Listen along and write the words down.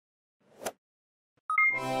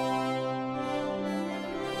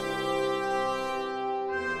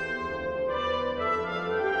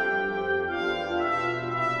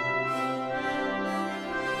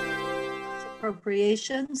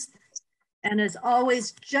appropriations. And as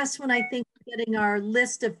always, just when I think we're getting our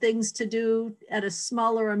list of things to do at a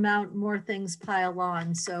smaller amount, more things pile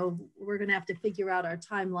on. So we're going to have to figure out our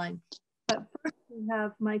timeline. But first, we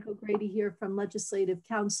have Mike O'Grady here from Legislative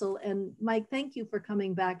Council. And Mike, thank you for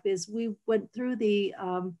coming back, because we went through the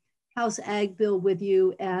House Ag bill with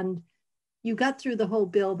you, and you got through the whole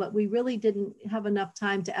bill, but we really didn't have enough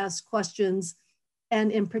time to ask questions.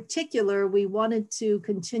 And in particular, we wanted to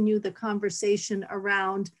continue the conversation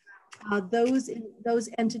around those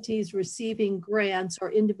entities receiving grants, or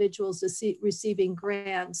individuals receiving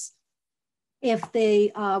grants, if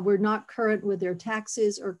they were not current with their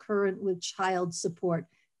taxes or current with child support.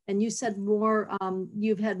 And you said more,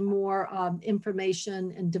 you've had more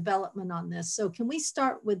information and development on this. So can we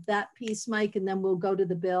start with that piece, Mike, and then we'll go to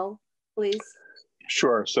the bill, please?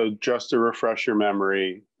 Sure. So just to refresh your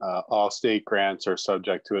memory, all state grants are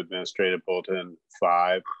subject to Administrative Bulletin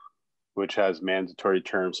 5, which has mandatory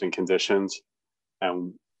terms and conditions.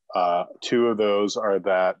 And two of those are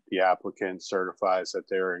that the applicant certifies that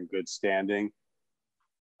they're in good standing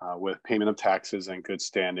with payment of taxes and good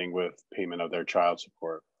standing with payment of their child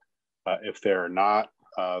support. If they're not,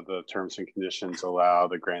 the terms and conditions allow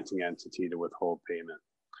the granting entity to withhold payment.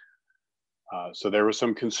 So there was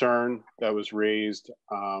some concern that was raised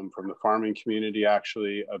from the farming community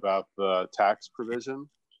actually about the tax provision.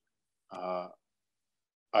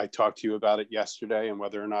 I talked to you about it yesterday, and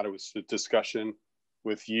whether or not it was a discussion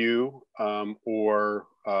with you or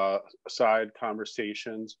side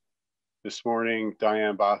conversations. This morning,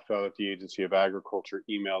 Diane Bothfeld at the Agency of Agriculture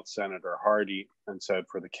emailed Senator Hardy and said,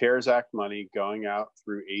 for the CARES Act money going out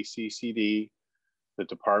through ACCD, the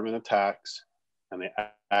Department of Tax, and the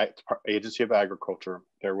Agency of Agriculture,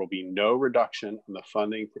 there will be no reduction in the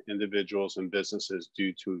funding to individuals and businesses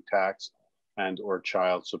due to tax and or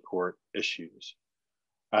child support issues.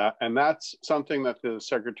 And that's something that the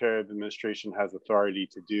Secretary of Administration has authority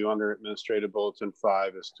to do under Administrative Bulletin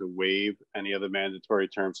 5, is to waive any of the mandatory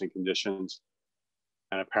terms and conditions.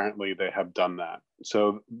 And apparently they have done that.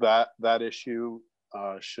 So that issue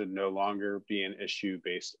should no longer be an issue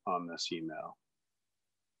based on this email.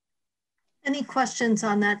 Any questions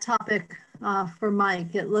on that topic for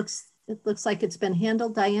Mike? It looks like it's been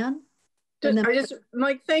handled. Diane?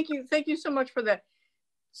 Mike, thank you so much for that.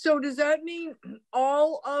 So does that mean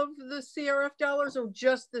all of the CRF dollars, or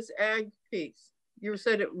just this ag piece? You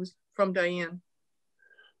said it was from Diane.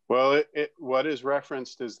 Well, what is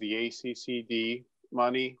referenced is the ACCD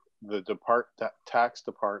money, the tax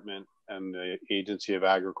department, and the Agency of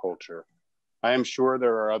Agriculture. I am sure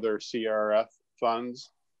there are other CRF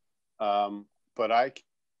funds, but I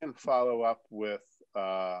can follow up with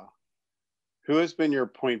who has been your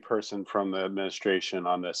point person from the administration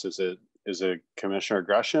on this? Is it Commissioner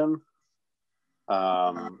Gresham?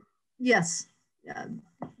 Yes.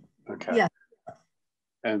 Okay. Yeah.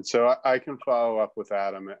 And so I can follow up with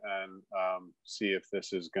Adam and see if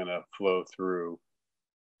this is going to flow through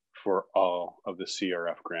for all of the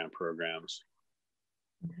CRF grant programs.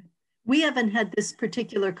 We haven't had this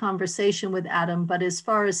particular conversation with Adam, but as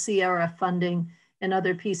far as CRF funding and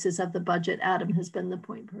other pieces of the budget, Adam has been the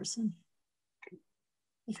point person.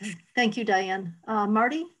 Okay. Thank you, Diane.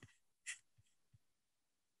 Marty?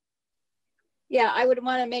 Yeah, I would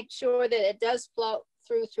want to make sure that it does flow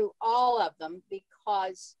through all of them,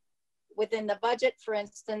 because within the budget, for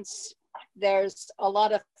instance, there's a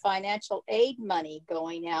lot of financial aid money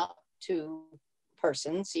going out to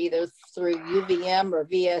persons, either through UVM or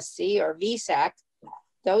VSC or VSAC.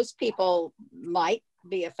 Those people might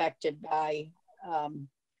be affected by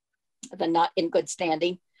the not in good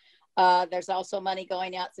standing. There's also money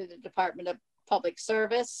going out through the Department of Public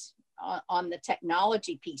Service on the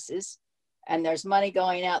technology pieces. And there's money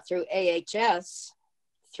going out through AHS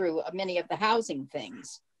through many of the housing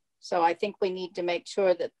things. So I think we need to make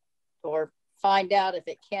sure that, or find out if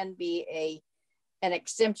it can be an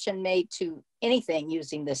exemption made to anything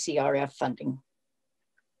using the CRF funding.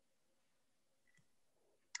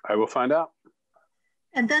 I will find out.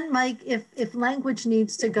 And then Mike, if language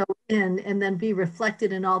needs to go in and then be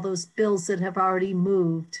reflected in all those bills that have already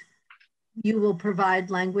moved, you will provide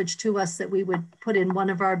language to us that we would put in one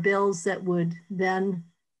of our bills that would then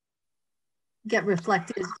get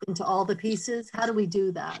reflected into all the pieces? How do we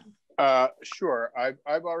do that? Sure.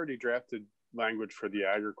 I've already drafted language for the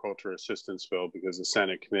agriculture assistance bill because the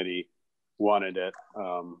Senate committee wanted it.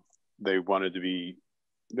 They wanted to be,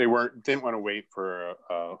 didn't want to wait for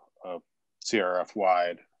a CRF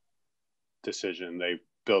wide decision. They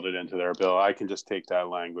built it into their bill. I can just take that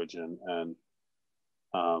language and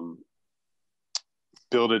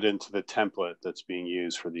build it into the template that's being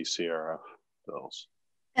used for these CRF bills.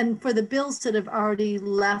 And for the bills that have already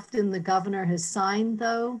left and the governor has signed,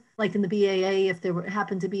 though, like in the BAA, if there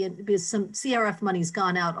happened to be, because some CRF money's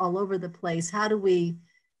gone out all over the place, how do we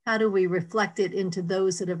reflect it into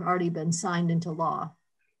those that have already been signed into law?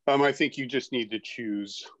 I think you just need to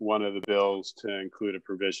choose one of the bills to include a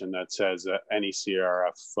provision that says that any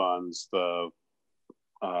CRF funds,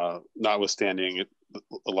 notwithstanding the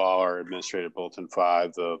law or Administrative Bulletin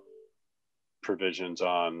 5, the provisions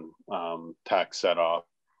on tax set-off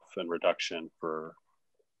and reduction for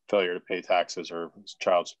failure to pay taxes or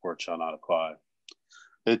child support shall not apply.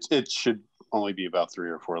 It should only be about 3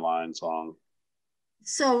 or 4 lines long.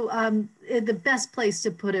 So the best place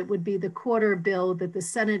to put it would be the quarter bill that the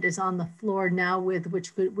Senate is on the floor now with,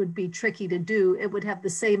 which would be tricky to do. It would have the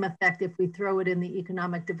same effect if we throw it in the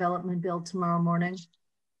economic development bill tomorrow morning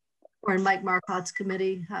or in Mike Marcotte's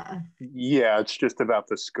committee. Yeah, it's just about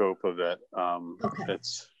the scope of it. Okay.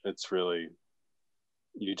 It's really,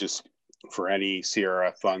 you just, for any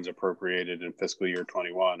CRF funds appropriated in fiscal year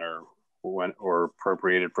 21 or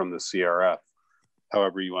appropriated from the CRF,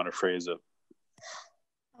 however you want to phrase it.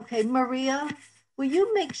 Okay, Maria, will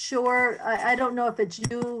you make sure, I don't know if it's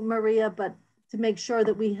you, Maria, but to make sure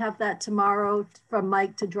that we have that tomorrow from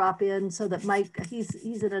Mike to drop in so that Mike, he's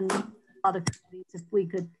in a lot of committees, if we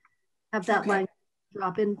could have that line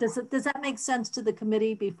drop in. Does that make sense to the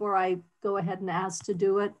committee before I go ahead and ask to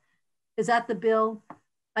do it? Is that the bill?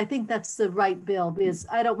 I think that's the right bill because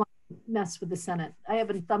I don't want to mess with the Senate. I have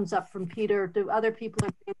a thumbs up from Peter. Do other people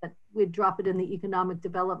agree that we'd drop it in the economic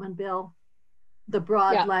development bill? The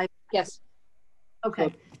broad line. Yes.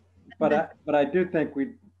 Okay. So, but I do think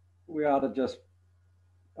we ought to just,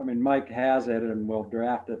 I mean, Mike has it and we'll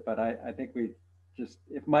draft it, but I think we just,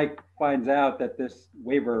 if Mike finds out that this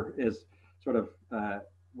waiver is sort of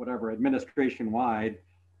whatever administration wide,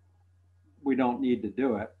 we don't need to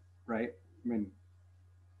do it, right? I mean,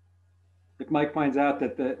 if Mike finds out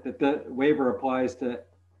that the waiver applies to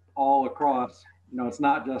all across, you know, it's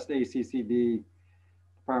not just ACCD,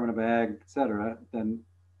 Department of Ag, et cetera, then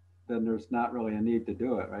there's not really a need to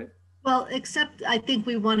do it, right? Well, except I think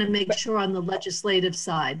we want to make sure on the legislative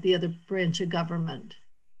side, the other branch of government.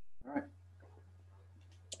 All right.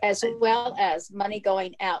 As well as money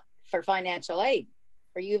going out for financial aid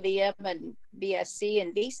for UVM and BSC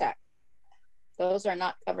and DSAC. Those are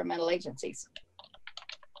not governmental agencies.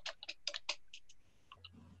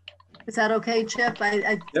 Is that okay, Chip?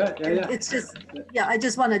 Yeah. It's just, yeah, I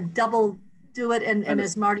just want to double do it. And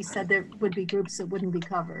as Marty said, there would be groups that wouldn't be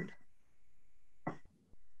covered.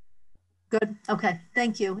 Good. Okay.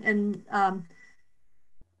 Thank you. And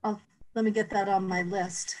let me get that on my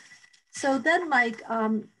list. So then, Mike,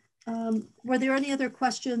 were there any other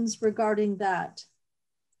questions regarding that?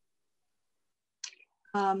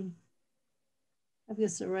 I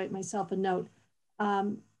guess to write myself a note.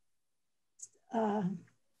 Child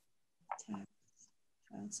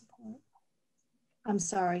support. I'm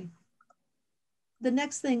sorry. The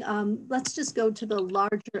next thing, let's just go to the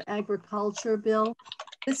larger agriculture bill.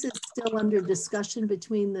 This is still under discussion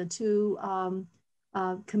between the two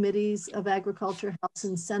committees of Agriculture, House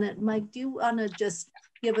and Senate. Mike, do you want to just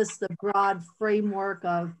give us the broad framework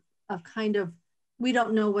of kind of, we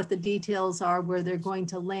don't know what the details are where they're going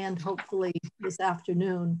to land hopefully this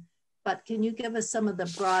afternoon, but can you give us some of the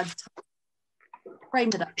broad, frame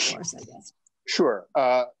it up for us, I guess. Sure.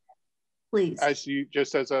 Please.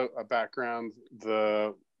 Just as a background,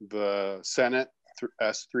 the Senate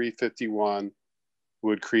S.351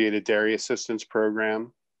 would create a dairy assistance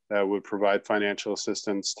program that would provide financial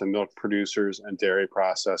assistance to milk producers and dairy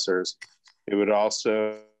processors. It would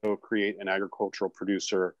also create an agricultural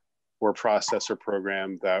producer or processor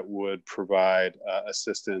program that would provide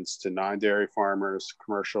assistance to non-dairy farmers,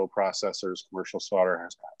 commercial processors, commercial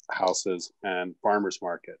slaughterhouses, and farmers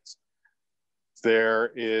markets.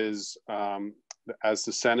 There is, as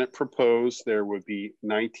the Senate proposed, there would be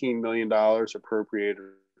 $19 million appropriated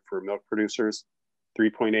for milk producers,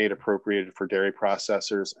 3.8 appropriated for dairy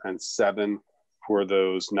processors, and 7 for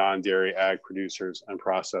those non-dairy ag producers and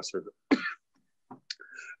processors.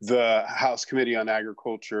 The House Committee on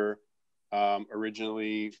Agriculture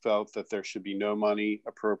originally felt that there should be no money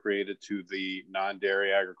appropriated to the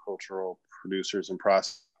non-dairy agricultural producers and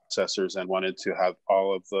processors and wanted to have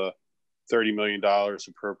all of the $30 million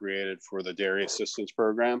appropriated for the dairy assistance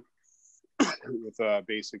program with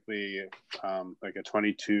basically like a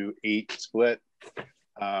 22-8 split.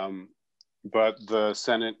 But the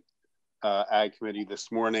Senate Ag Committee this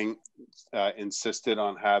morning insisted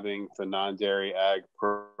on having the non-dairy ag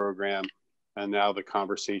program. And now the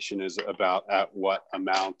conversation is about at what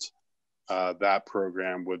amount that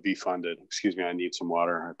program would be funded. Excuse me, I need some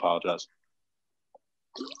water, I apologize.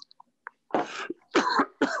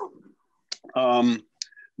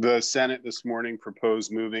 The Senate this morning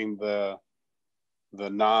proposed moving the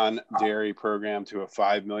non-dairy program to a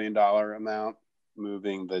 $5 million amount,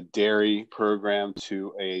 moving the dairy program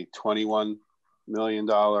to a $21 million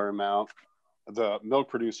amount, the milk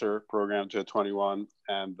producer program to a 21,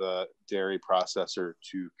 and the dairy processor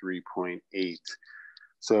to 3.8.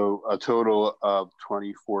 So a total of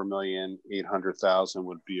 $24,800,000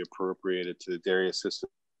 would be appropriated to the dairy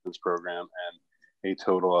assistance program, and a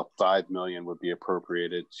total of $5 million would be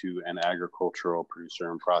appropriated to an agricultural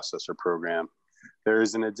producer and processor program. There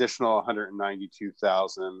is an additional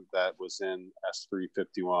 $192,000 that was in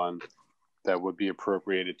S.351 that would be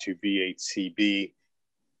appropriated to VHCB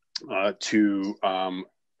to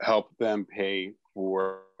help them pay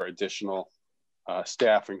for additional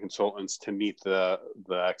staff and consultants to meet the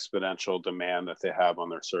exponential demand that they have on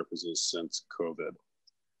their services since COVID.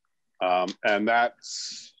 And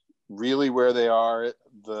that's really where they are.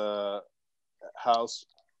 The House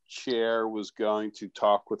chair was going to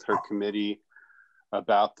talk with her committee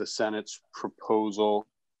about the Senate's proposal.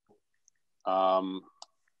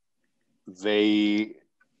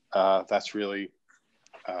 That's really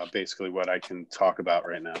basically what I can talk about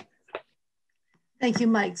right now. Thank you,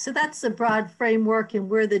 Mike. So that's the broad framework and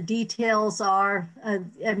where the details are. I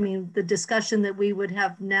mean, the discussion that we would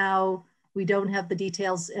have now, we don't have the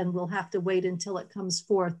details and we'll have to wait until it comes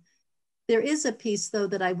forth. There is a piece though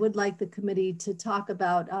that I would like the committee to talk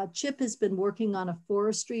about. Chip has been working on a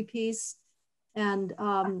forestry piece, and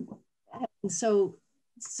so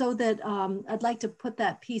that I'd like to put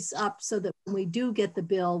that piece up so that when we do get the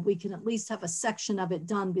bill, we can at least have a section of it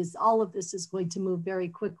done, because all of this is going to move very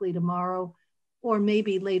quickly tomorrow, or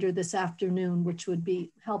maybe later this afternoon, which would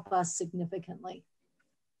help us significantly.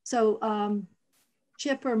 So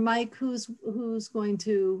Chip or Mike, who's going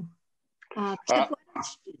to, Chip,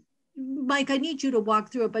 Mike, I need you to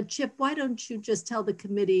walk through it, but Chip, why don't you just tell the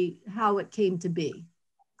committee how it came to be,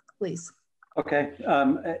 please? Okay,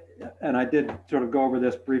 and I did sort of go over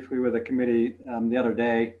this briefly with the committee the other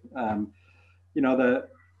day. You know,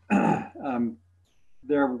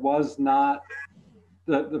 there was not,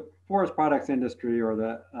 the forest products industry or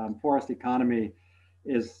the forest economy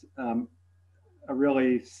is a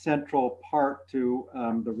really central part to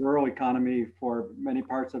the rural economy for many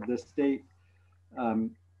parts of this state. And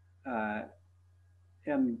I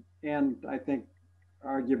think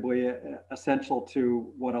arguably essential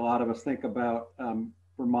to what a lot of us think about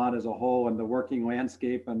Vermont as a whole, and the working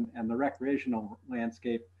landscape and the recreational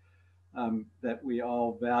landscape that we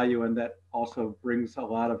all value, and that also brings a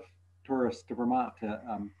lot of tourists to Vermont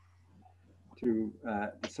to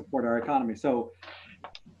support our economy. So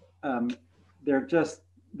there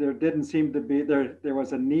didn't seem to be, there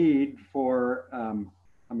was a need for,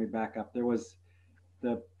 let me back up. There was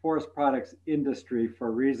the forest products industry,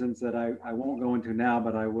 for reasons that I won't go into now,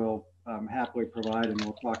 but I will happily provide, and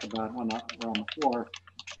we'll talk about when we're on the floor,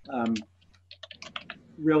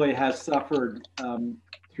 really has suffered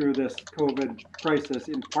through this COVID crisis,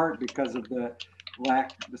 in part because of the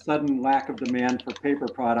sudden lack of demand for paper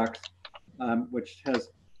products, which has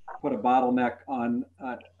put a bottleneck on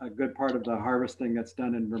a good part of the harvesting that's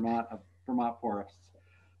done in Vermont forests.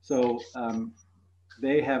 So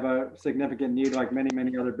they have a significant need, like many,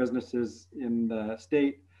 many other businesses in the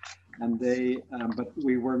state. And but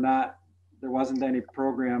there wasn't any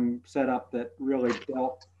program set up that really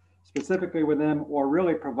dealt specifically with them, or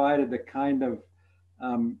really provided the kind of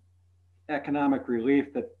economic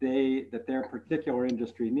relief that their particular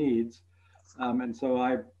industry needs. And so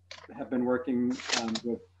I have been working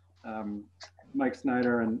with Mike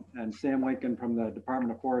Snyder and Sam Lincoln from the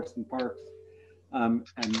Department of Forests and Parks, and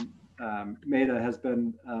Maida has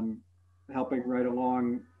been helping right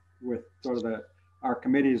along with sort of our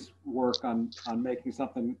committee's work on making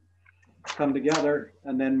something come together.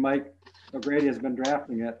 And then Mike O'Grady has been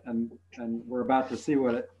drafting it, and we're about to see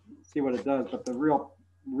what it does. But the real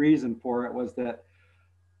reason for it was that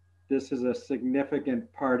this is a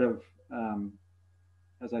significant part of,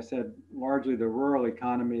 as I said, largely the rural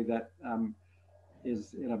economy that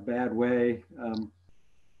is in a bad way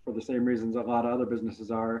for the same reasons a lot of other businesses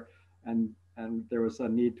are. And there was a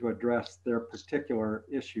need to address their particular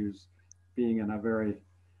issues, being in a very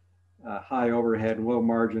high overhead, low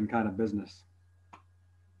margin kind of business.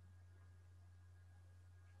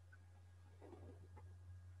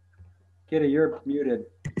 Kitty, you're muted.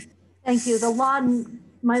 Thank you.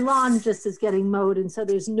 My lawn just is getting mowed, and so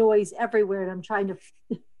there's noise everywhere, and I'm trying to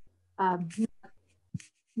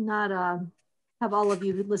not have all of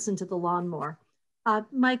you listen to the lawn more.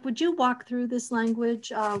 Mike, would you walk through this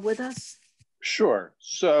language with us? Sure.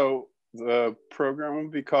 So The program will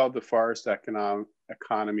be called the Forest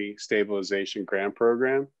Economy Stabilization Grant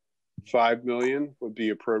Program. $5 million would be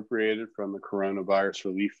appropriated from the Coronavirus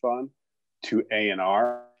Relief Fund to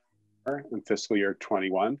A&R in fiscal year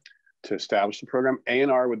 21 to establish the program.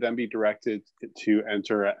 A&R would then be directed to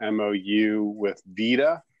enter an MOU with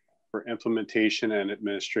VITA for implementation and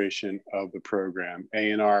administration of the program.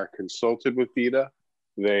 A&R consulted with VITA.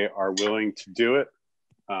 They are willing to do it,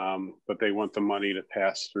 but they want the money to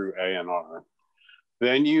pass through A&R.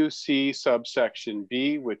 Then you see subsection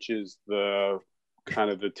B, which is the kind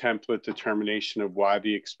of the template determination of why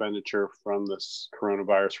the expenditure from this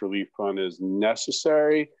Coronavirus Relief Fund is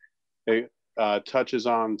necessary. It touches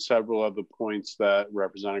on several of the points that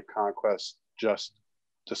Representative Conquest just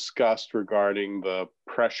discussed regarding the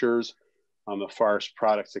pressures on the forest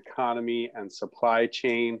products economy and supply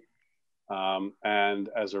chain. And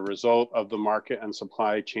as a result of the market and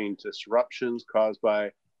supply chain disruptions caused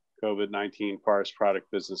by COVID-19, forest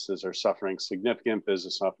product businesses are suffering significant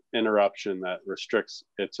business interruption that restricts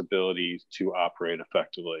its ability to operate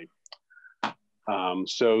effectively.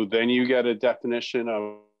 So then you get a definition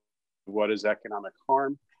of what is economic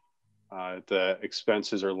harm, the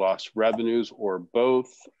expenses or lost revenues or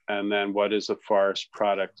both, and then what is a forest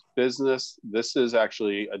product business. This is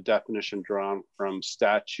actually a definition drawn from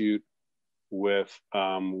statute with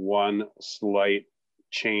one slight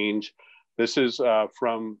change. This is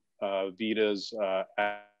from VITA's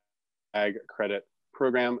Ag Credit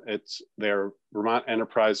Program. They're Vermont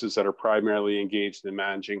enterprises that are primarily engaged in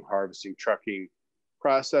managing, harvesting, trucking,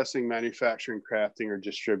 processing, manufacturing, crafting, or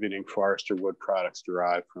distributing forest or wood products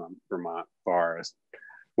derived from Vermont forest.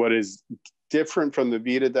 What is different from the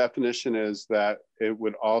VITA definition is that it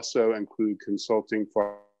would also include consulting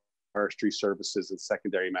forestry services and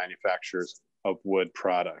secondary manufacturers of wood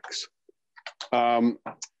products.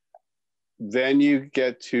 Then you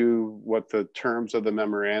get to what the terms of the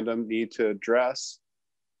memorandum need to address.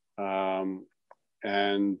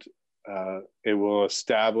 And it will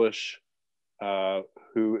establish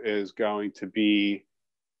who is going to be,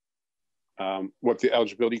 what the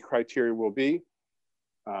eligibility criteria will be.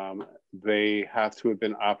 They have to have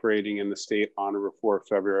been operating in the state on or before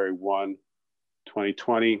February 1,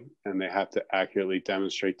 2020, and they have to accurately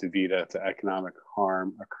demonstrate to VITA if the economic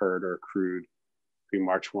harm occurred or accrued between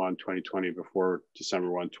March 1, 2020 before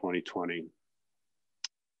December 1, 2020.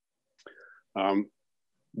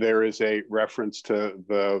 There is a reference to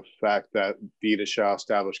the fact that VITA shall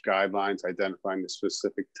establish guidelines identifying the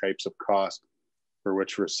specific types of costs for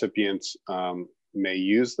which recipients may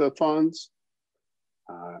use the funds.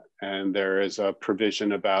 And there is a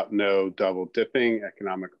provision about no double dipping.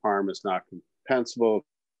 Economic harm is not compensable.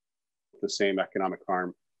 The same economic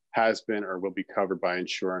harm has been or will be covered by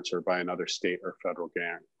insurance or by another state or federal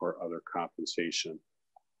grant or other compensation.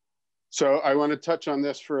 So I want to touch on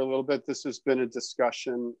this for a little bit. This has been a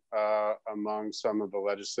discussion among some of the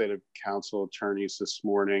legislative council attorneys this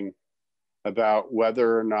morning about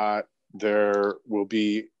whether or not there will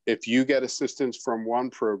be, if you get assistance from one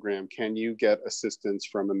program, can you get assistance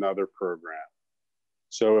from another program?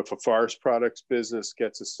 So if a forest products business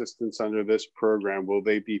gets assistance under this program, will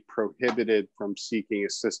they be prohibited from seeking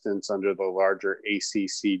assistance under the larger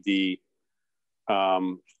ACCD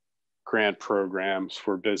grant programs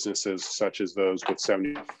for businesses such as those with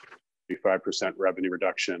 75% revenue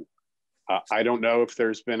reduction? I don't know if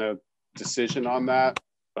there's been a decision on that.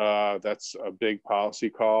 That's a big policy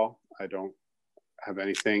call. I don't have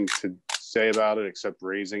anything to say about it except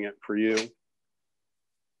raising it for you.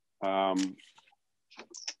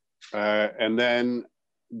 And then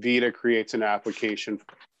VITA creates an application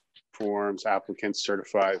forms. Applicants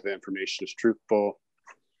certify the information is truthful.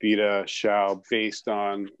 VITA shall, based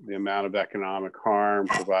on the amount of economic harm,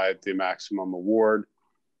 provide the maximum award.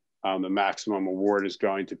 The maximum award is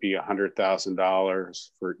going to be $100,000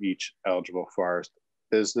 for each eligible forest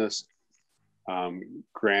business.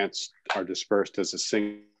 Grants are dispersed as a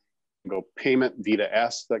single payment. VITA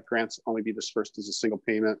asks that grants only be dispersed as a single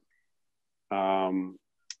payment.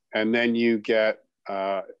 And then you get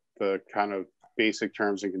the kind of basic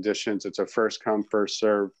terms and conditions. It's a first come, first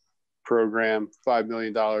served program. $5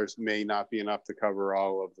 million may not be enough to cover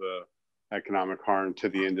all of the economic harm to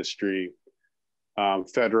the industry.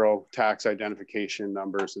 Federal tax identification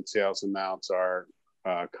numbers and sales amounts are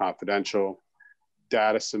confidential.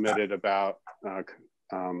 Data submitted about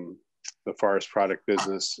the forest product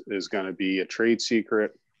business is going to be a trade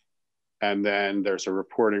secret. And then there's a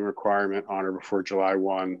reporting requirement on or before July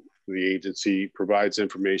 1. The agency provides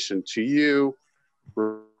information to you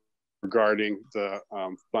regarding the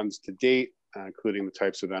funds to date, including the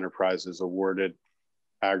types of enterprises awarded,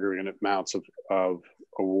 aggregate amounts of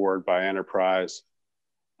award by enterprise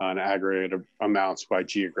on aggregate amounts by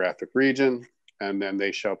geographic region. And then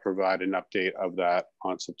they shall provide an update of that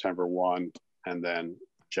on September 1 and then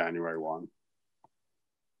January 1.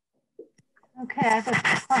 Okay, I have a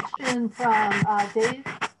question from Dave.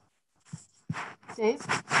 Dave?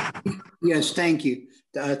 Yes, thank you.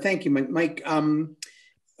 Thank you, Mike.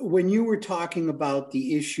 When you were talking about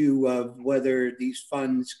the issue of whether these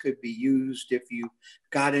funds could be used if you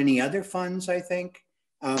got any other funds, I think,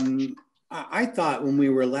 I thought when we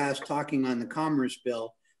were last talking on the Commerce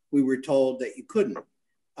Bill, we were told that you couldn't.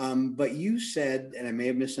 But you said, and I may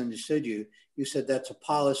have misunderstood you, you said that's a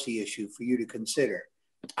policy issue for you to consider.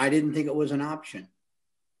 I didn't think it was an option.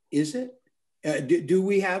 Is it? Do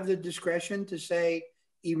we have the discretion to say,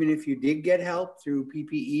 even if you did get help through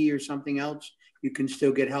PPE or something else, you can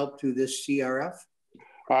still get help through this CRF?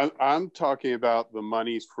 I'm talking about the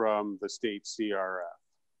monies from the state CRF.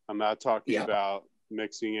 I'm not talking about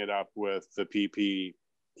mixing it up with the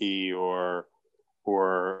PPE or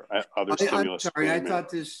other stimulus. I'm sorry, I thought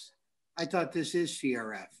this is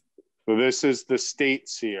CRF. So this is the state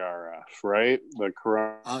CRF, right? The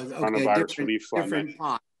coronavirus relief fund. Different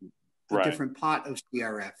pot. Right. A different pot of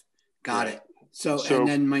CRF. Got it. So, and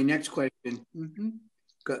then my next question.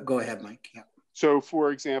 Go ahead, Mike. Yeah. So,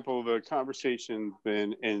 for example, the conversation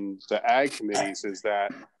in the ag committees is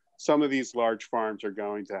that some of these large farms are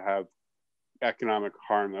going to have economic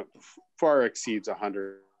harm that far exceeds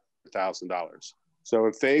 $100,000. So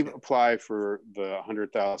if they apply for the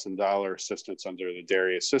 $100,000 assistance under the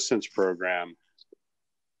Dairy Assistance Program,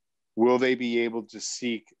 will they be able to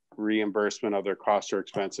seek reimbursement of their costs or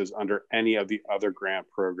expenses under any of the other grant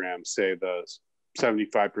programs, say the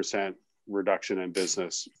 75% reduction in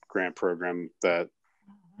business grant program that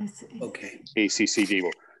ACCD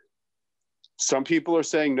will? Some people are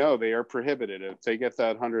saying no, they are prohibited. If they get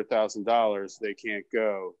that $100,000, they can't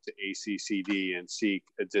go to ACCD and seek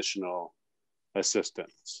additional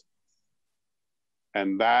assistance.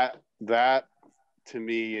 And that to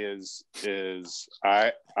me is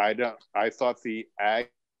I thought the ag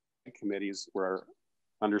committees were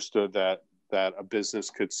understood that a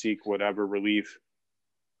business could seek whatever relief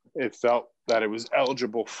it felt that it was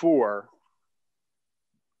eligible for.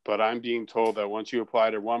 But I'm being told that once you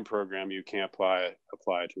apply to one program, you can't apply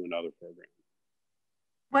to another program.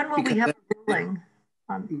 When will we have a ruling?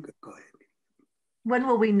 Go ahead. When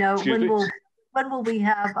will we know? When will we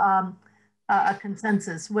have a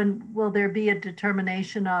consensus? When will there be a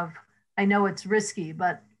determination of, I know it's risky,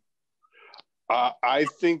 but. I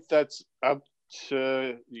think that's up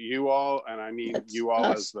to you all, and I mean you all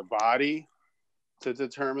as the body to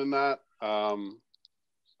determine that.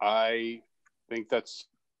 I think that's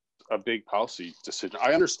a big policy decision.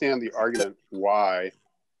 I understand the argument why,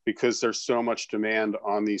 because there's so much demand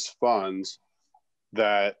on these funds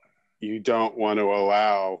that you don't want to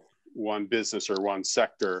allow one business or one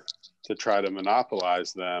sector to try to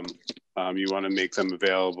monopolize them. You want to make them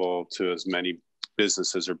available to as many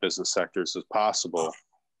businesses or business sectors as possible.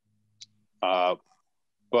 But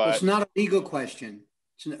it's not a legal question.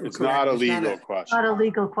 It's not a legal question. Not a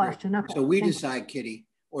legal question. Okay. So we decide, Kitty,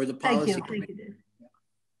 or the policy committee. Thank you,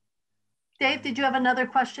 Dave, did you have another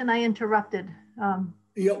question? I interrupted.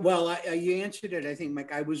 Yeah, well, you answered it, I think,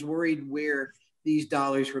 Mike. I was worried where these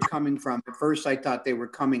dollars were coming from. At first, I thought they were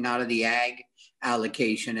coming out of the ag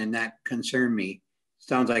allocation, and that concerned me.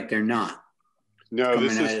 Sounds like they're not. No,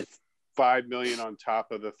 this is $5 million on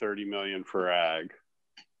top of the $30 million for ag.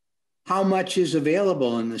 How much is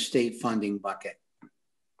available in the state funding bucket?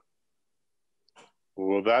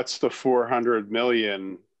 Well, that's the $400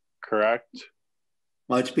 million, correct?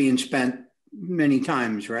 Well, it's being spent many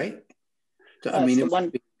times, right? So, I mean,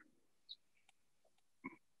 one.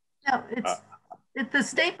 No, the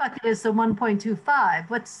state bucket is the 1.25.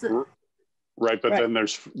 What's the right? But then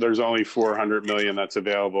there's only 400 million that's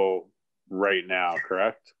available right now,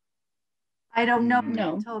 correct? I don't know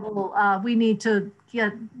the total. We need to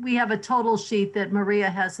get. We have a total sheet that Maria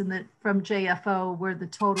has from JFO where the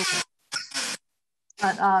total.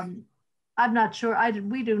 But I'm not sure.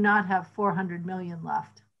 We do not have 400 million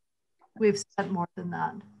left. We've spent more than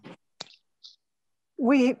that.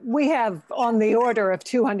 We have on the order of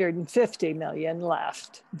 250 million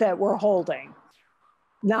left that we're holding,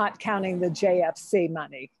 not counting the JFC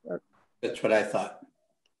money. That's what I thought.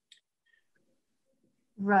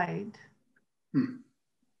 Right.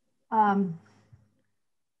 I'm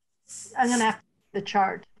gonna have to the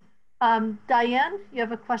chart. Diane, you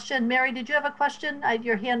have a question? Mary, did you have a question?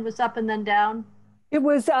 Your hand was up and then down. It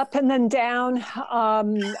was up and then down.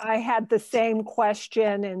 I had the same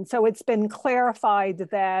question. And so it's been clarified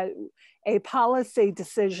that a policy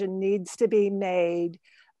decision needs to be made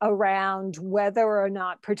around whether or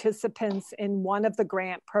not participants in one of the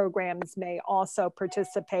grant programs may also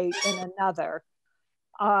participate in another.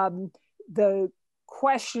 The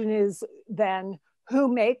question is then, who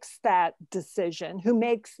makes that decision? Who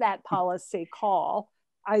makes that policy call?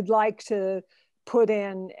 I'd like to put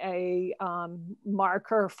in a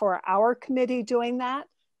marker for our committee doing that,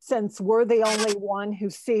 since we're the only one who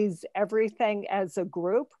sees everything as a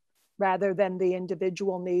group rather than the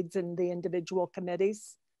individual needs in the individual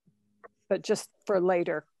committees. But just for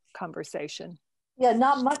later conversation. Yeah,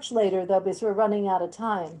 not much later though, because we're running out of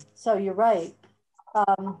time. So you're right.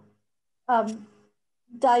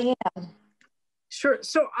 Diane. Sure.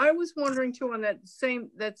 So I was wondering too, on that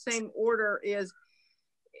same order, is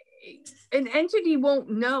an entity won't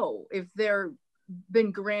know if they're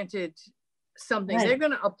been granted something. Right. They're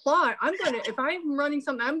going to apply. If I'm running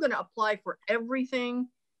something, I'm going to apply for everything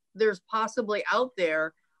there's possibly out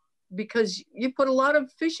there, because you put a lot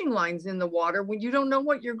of fishing lines in the water when you don't know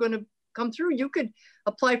what you're going to come through. You could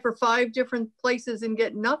apply for 5 different places and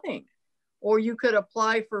get nothing, or you could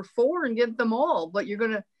apply for 4 and get them all, but you're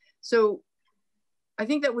going to, so I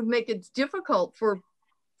think that would make it difficult for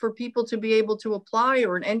people to be able to apply,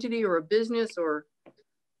 or an entity or a business, or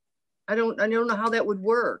I don't know how that would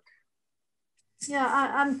work. Yeah,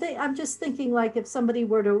 I'm just thinking, like, if somebody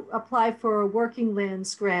were to apply for a working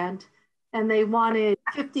lands grant and they wanted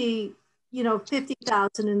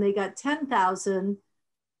 50,000 and they got 10,000,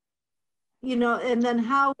 and then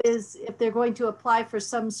how is, if they're going to apply for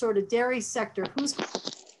some sort of dairy sector, who's going to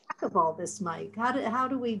keep track of all this, Mike? How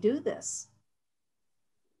do we do this?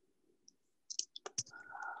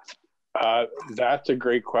 That's a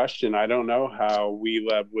great question. I don't know how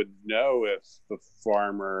WeLab would know if the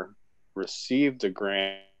farmer received a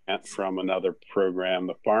grant from another program.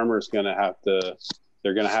 The farmer's going to have to,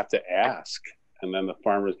 they're going to have to ask, and then the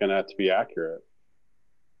farmer's going to have to be accurate.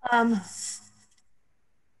 Oh,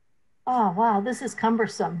 wow, this is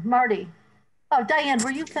cumbersome. Marty. Oh, Diane,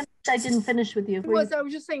 were you finished? I didn't finish with you. I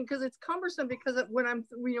was just saying, because it's cumbersome, because when I'm,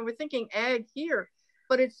 we're thinking ag here,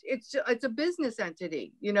 but it's a business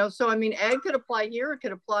entity, so I mean, ag could apply here, it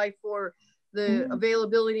could apply for the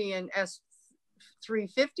availability in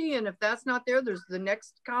S.350, and if that's not there, there's the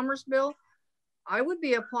next commerce bill. I would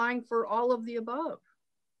be applying for all of the above,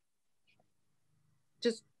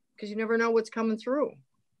 just because you never know what's coming through.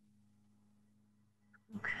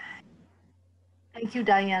 Okay. Thank you,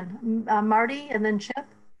 Diane. Marty, and then Chip.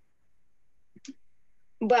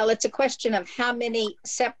 Well, it's a question of how many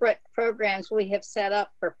separate programs we have set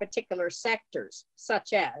up for particular sectors,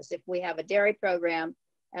 such as if we have a dairy program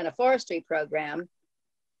and a forestry program,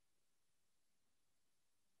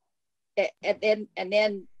 and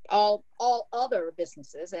then all other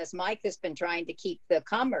businesses, as Mike has been trying to keep the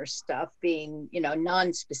commerce stuff being,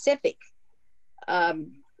 non-specific.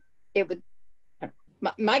 It would,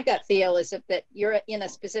 my gut feel is that you're in a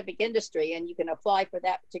specific industry and you can apply for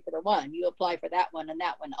that particular one. You apply for that one and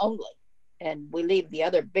that one only, and we leave the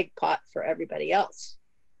other big pot for everybody else.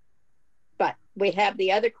 But we have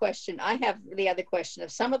the other question. I have the other question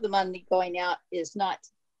of some of the money going out is not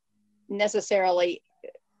necessarily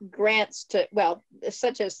grants to, well,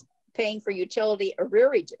 such as paying for utility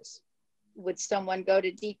arrearages. Would someone go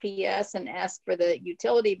to DPS and ask for the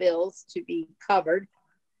utility bills to be covered,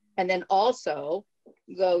 and then also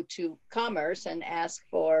go to commerce and ask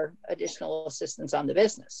for additional assistance on the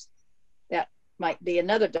business? That might be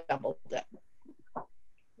another double dip.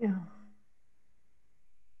 Yeah.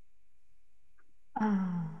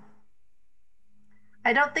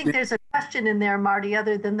 I don't think there's a question in there, Marty,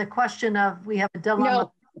 other than the question of, we have a dilemma.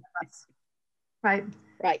 No. Right.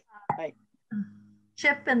 Right.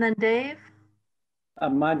 Chip, and then Dave.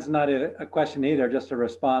 Mine's not a question either, just a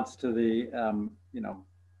response to the,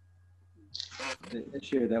 the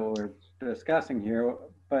issue that we're discussing here.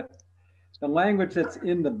 But the language that's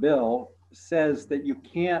in the bill says that you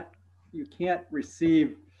can't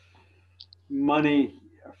receive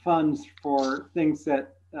funds for things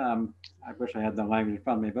that, I wish I had the language in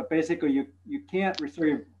front of me, but basically you can't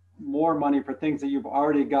receive more money for things that you've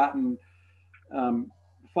already gotten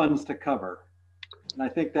funds to cover. And I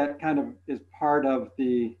think that kind of is part of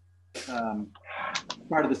the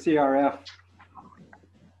CRF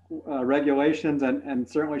regulations, and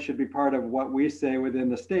certainly should be part of what we say within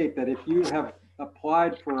the state, that if you have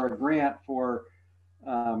applied for a grant for,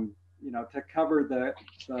 to cover the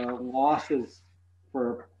losses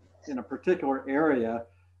in a particular area,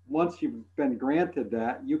 once you've been granted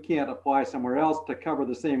that, you can't apply somewhere else to cover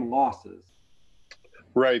the same losses.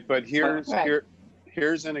 Right, but here's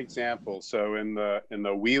here's an example. So in the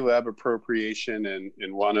WeLab appropriation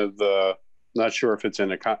in one of the, not sure if it's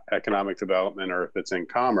in economic development or if it's in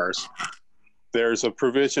commerce, there's a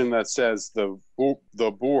provision that says the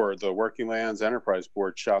board, the Working Lands Enterprise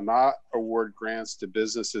Board, shall not award grants to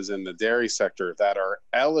businesses in the dairy sector that are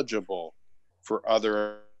eligible for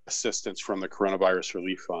other assistance from the Coronavirus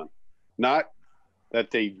Relief Fund. Not that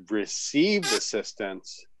they received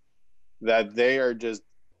assistance, that they are just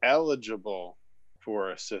eligible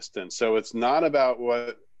for assistance. So it's not about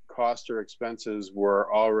what costs or expenses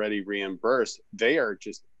were already reimbursed. They are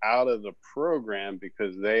just out of the program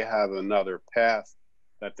because they have another path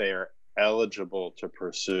that they are eligible to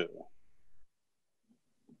pursue.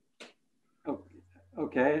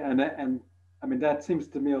 Okay, and I mean, that seems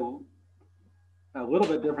to me a little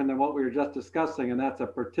bit different than what we were just discussing, and that's a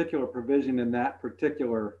particular provision in that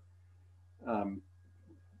particular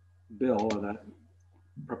bill or that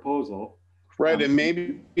proposal. Right, and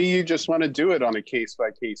maybe you just want to do it on a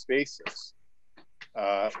case-by-case basis.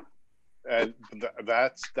 That's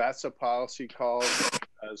a policy call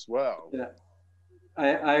as well. Yeah,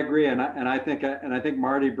 I agree, and I think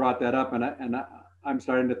Marty brought that up, and I'm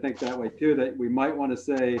starting to think that way too. That we might want to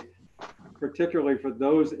say, particularly for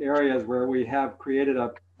those areas where we have created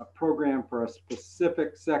a program for a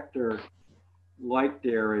specific sector, like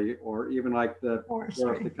dairy or even like the forest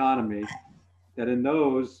economy, that in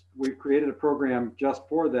those we've created a program just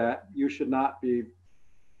for that. You should not be,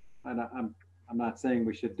 and I'm not saying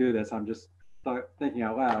we should do this, I'm just thinking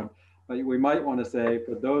out loud, but we might want to say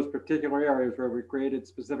for those particular areas where we created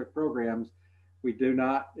specific programs, we do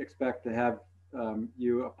not expect to have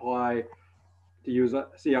you apply to use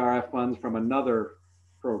CRF funds from another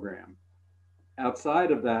program. Outside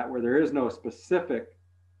of that, where there is no specific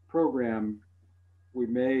program, we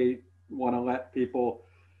may want to let people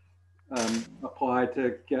apply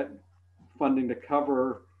to get funding to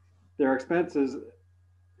cover their expenses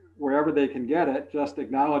wherever they can get it, just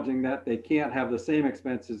acknowledging that they can't have the same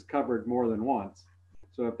expenses covered more than once.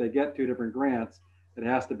 So if they get 2 different grants, it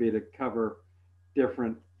has to be to cover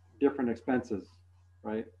different expenses,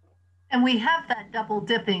 right? And we have that double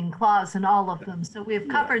dipping clause in all of them. So we've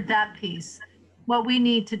covered that piece. What we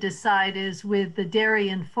need to decide is with the dairy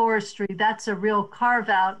and forestry, that's a real carve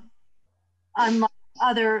out, unlike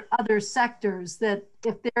other sectors, that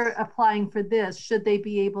if they're applying for this, should they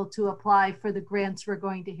be able to apply for the grants we're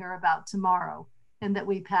going to hear about tomorrow and that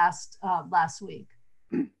we passed last week?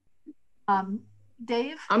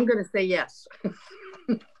 Dave? I'm going to say yes.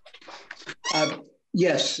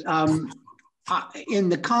 Yes. In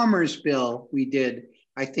the Commerce bill we did,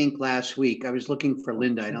 I think last week, I was looking for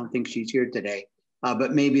Linda. I don't think she's here today,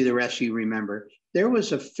 but maybe the rest of you remember. There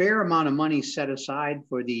was a fair amount of money set aside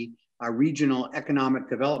for the regional economic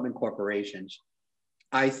development corporations.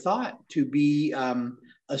 I thought to be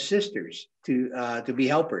assisters, to be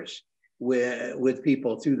helpers with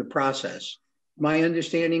people through the process. My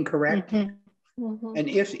understanding correct? Mm-hmm. Mm-hmm. And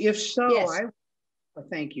if so, yes.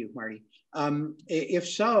 Thank you, Marty. If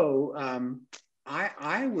so,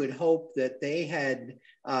 I would hope that they had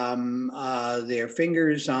their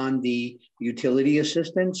fingers on the utility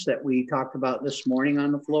assistance that we talked about this morning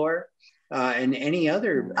on the floor, and any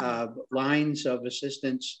other lines of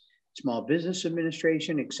assistance, small business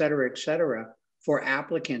administration, et cetera, for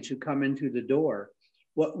applicants who come into the door.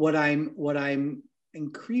 What I'm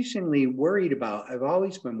increasingly worried about, I've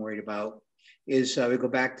always been worried about, is we go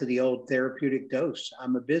back to the old therapeutic dose.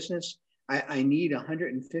 I'm a business. I need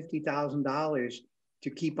 $150,000 to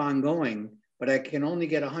keep on going, but I can only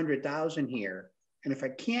get 100,000 here. And if I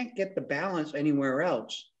can't get the balance anywhere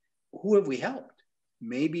else, who have we helped?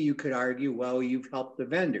 Maybe you could argue, well, you've helped the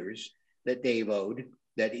vendors that Dave owed,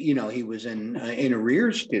 that he was in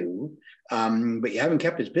arrears to, but you haven't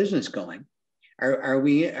kept his business going. Are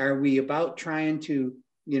we about trying to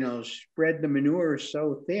spread the manure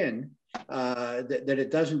so thin that it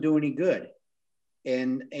doesn't do any good?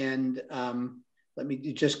 And let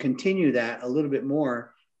me just continue that a little bit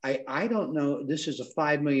more. I don't know, this is a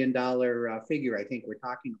 $5 million figure I think we're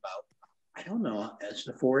talking about. I don't know, does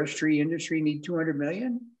the forestry industry need 200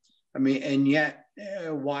 million? I mean, and yet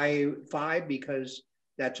why 5? Because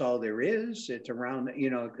that's all there is. It's around,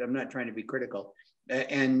 I'm not trying to be critical.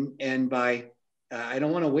 And by, I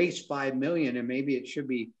don't want to waste 5 million, and maybe it should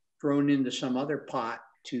be thrown into some other pot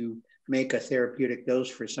to make a therapeutic dose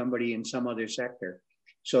for somebody in some other sector.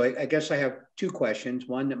 So I guess I have 2 questions.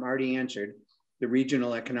 One that Marty answered. The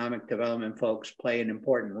regional economic development folks play an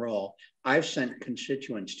important role. I've sent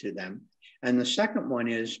constituents to them. And the second one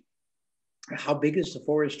is, how big is the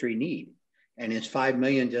forestry need? And is 5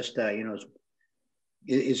 million just,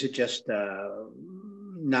 is it just,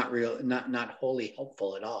 not wholly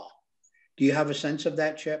helpful at all. Do you have a sense of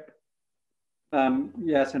that, Chip?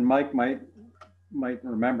 Yes, and Mike might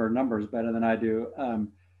remember numbers better than I do.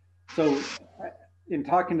 So in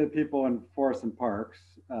talking to people in forests and parks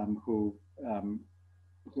who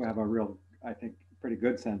have a real, I think, pretty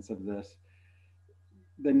good sense of this,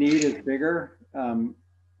 the need is bigger than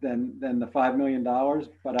the $5 million,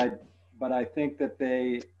 but I think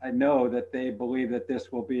that I know that they believe that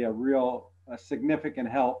this will be a significant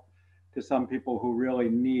help to some people who really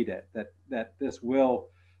need it, that this will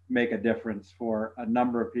make a difference for a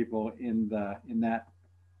number of people in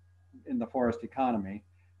the forest economy.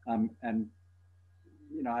 And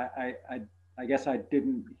you know, I guess I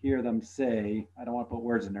didn't hear them say, I don't want to put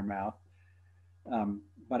words in their mouth,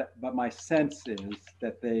 but my sense is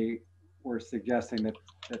that they were suggesting that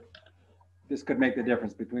this could make the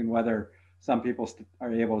difference between whether some people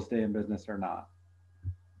are able to stay in business or not.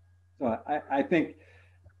 So I think,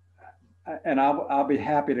 and I'll be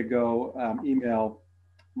happy to go email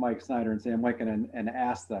Mike Snyder and Sam Wicken and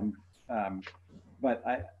ask them, but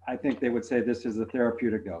I think they would say this is a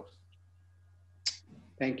therapeutic dose.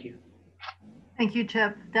 Thank you. Thank you,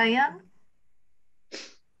 Chip. Diane?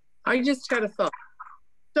 I just had a thought.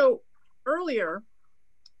 So earlier,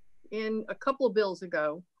 in a couple of bills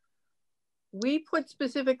ago, we put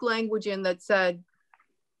specific language in that said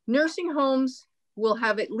nursing homes will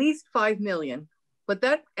have at least 5 million, but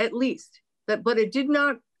that at least, but it did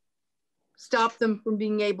not stop them from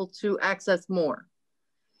being able to access more.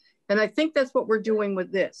 And I think that's what we're doing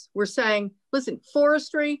with this. We're saying, listen,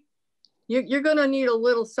 forestry, you're gonna need a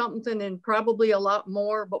little something and probably a lot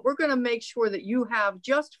more, but we're gonna make sure that you have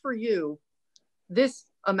just for you this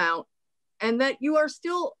amount, and that you are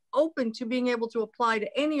still open to being able to apply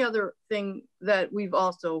to any other thing that we've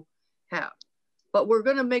also have. But we're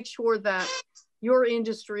gonna make sure that your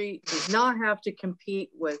industry does not have to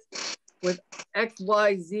compete with X,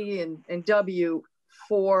 Y, Z, and W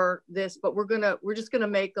for this, but we're just gonna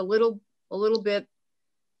make a little bit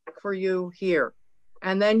for you here.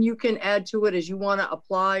 And then you can add to it as you wanna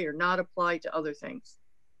apply or not apply to other things.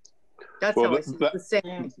 That's how I see it, the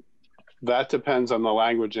same. That depends on the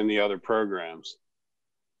language in the other programs.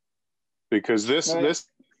 Because this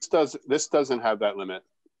doesn't have that limit,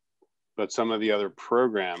 but some of the other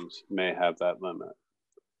programs may have that limit.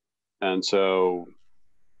 And so.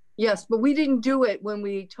 Yes, but we didn't do it when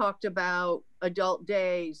we talked about adult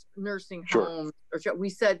days, nursing homes. Or we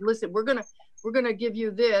said, listen, we're gonna give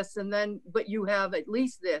you this, and then, but you have at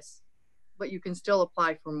least this, but you can still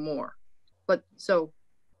apply for more. But so,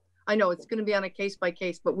 I know it's gonna be on a case by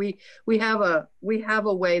case, but we have a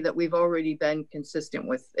way that we've already been consistent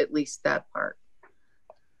with at least that part.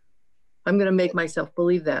 I'm gonna make myself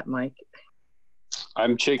believe that, Mike.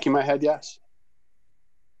 I'm shaking my head, yes.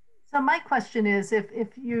 So my question is,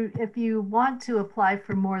 if you want to apply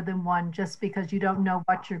for more than one just because you don't know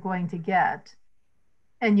what you're going to get,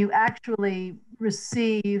 and you actually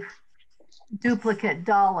receive duplicate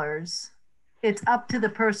dollars, it's up to the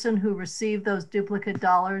person who received those duplicate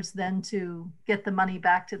dollars then to get the money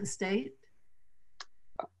back to the state?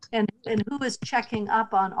 And who is checking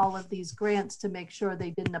up on all of these grants to make sure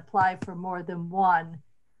they didn't apply for more than one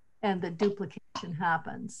and the duplication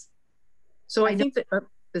happens? So I think that,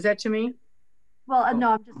 is that to me? Well,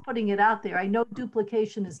 no, I'm just putting it out there. I know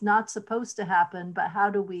duplication is not supposed to happen, but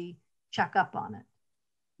how do we check up on it?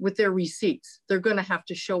 With their receipts, they're going to have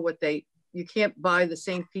to show what you can't buy the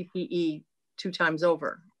same PPE 2 times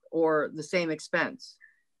over or the same expense.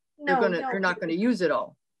 No, you're not going to use it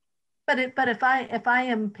all. But if I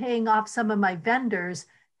am paying off some of my vendors,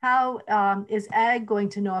 how is Ag going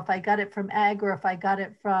to know if I got it from Ag or if I got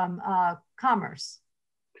it from Commerce?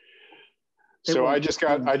 So I just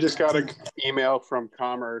got an email from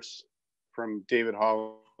Commerce, from David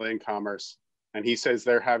Hall in Commerce, and he says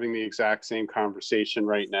they're having the exact same conversation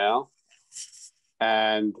right now,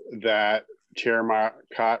 and that Chair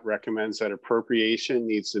Marcotte recommends that appropriation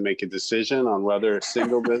needs to make a decision on whether a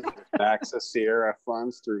single business can access CRF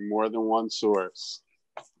funds through more than one source.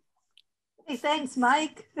 Hey, thanks,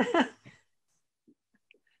 Mike.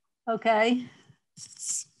 Okay,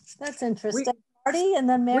 that's interesting. Marty, and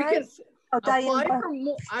then Mary. Apply for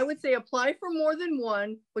more, I would say apply for more than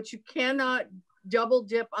one, but you cannot double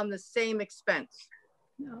dip on the same expense.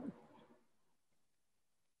 No.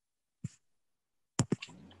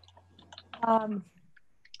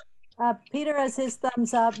 Peter has his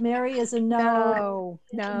thumbs up. Mary is a no.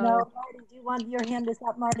 No. Marty, do you want your hand is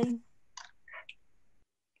up, Marty?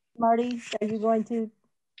 Marty, are you going to?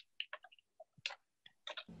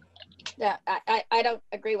 Yeah, I don't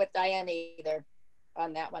agree with Diane either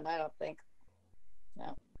on that one. I don't think.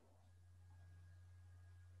 No.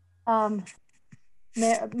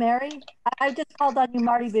 Mary, I just called on you,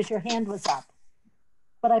 Marty, because your hand was up,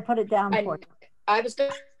 but I put it down for you. I was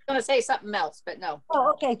going to say something else, but no.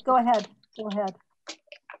 Oh, okay, go ahead. Go ahead.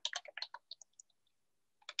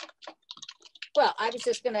 Well, I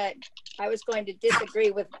was going to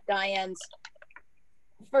disagree with Diane's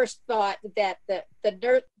first thought that the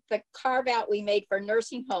carve out we made for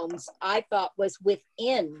nursing homes, I thought was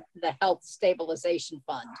within the health stabilization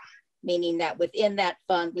fund, meaning that within that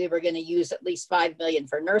fund, we were going to use at least 5 million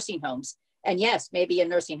for nursing homes. And yes, maybe a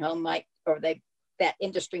nursing home might, or that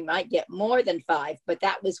industry might get more than 5, but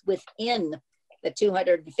that was within the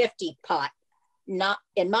 250 pot. Not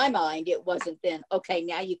in my mind, it wasn't then, okay,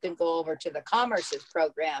 now you can go over to the Commerce's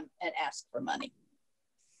program and ask for money.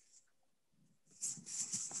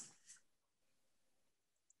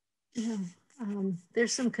 Yeah,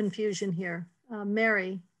 there's some confusion here.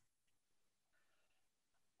 Mary.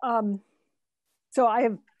 So I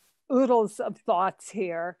have oodles of thoughts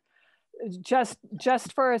here. Just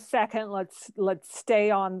for a second, let's stay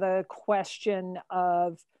on the question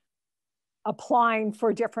of applying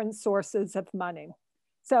for different sources of money.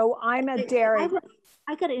 So I'm a dairy.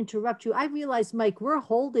 I got to interrupt you. I realize, Mike, we're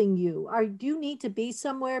holding you. Do you need to be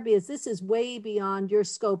somewhere? Because this is way beyond your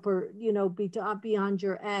scope, or, you know, beyond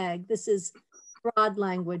your ag. This is broad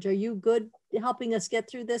language. Are you good helping us get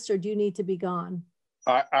through this, or do you need to be gone?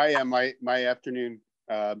 I am. My afternoon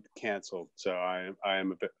canceled, so I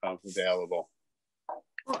am a bit available.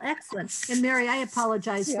 Well, excellent. And Mary, I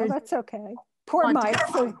apologize. Yeah, that's okay. Poor Mike.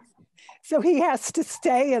 So he has to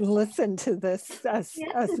stay and listen to this, us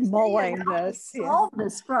mulling this. Solve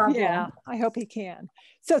this problem. Yeah, I hope he can.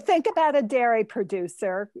 So think about a dairy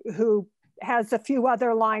producer who has a few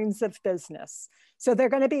other lines of business. So they're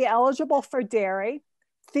going to be eligible for dairy.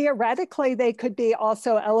 Theoretically, they could be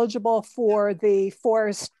also eligible for the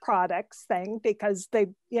forest products thing because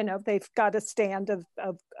they've got a stand of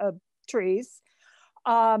trees.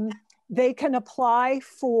 They can apply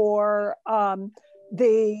for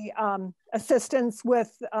the assistance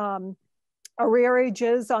with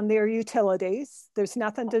arrearages on their utilities. There's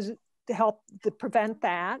nothing to help to prevent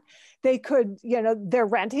that. They could, they're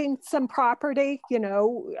renting some property,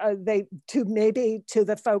 maybe to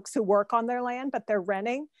the folks who work on their land, but they're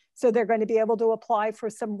renting. So they're going to be able to apply for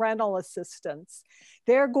some rental assistance.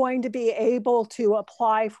 They're going to be able to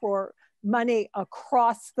apply for money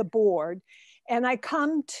across the board. And I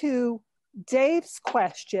come to Dave's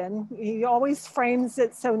question. He always frames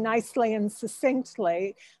it so nicely and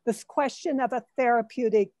succinctly, this question of a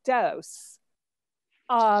therapeutic dose.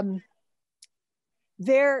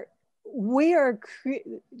 We are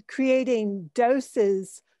creating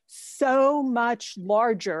doses so much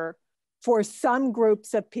larger for some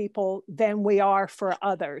groups of people than we are for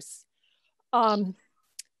others.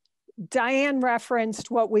 Diane referenced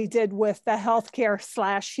what we did with the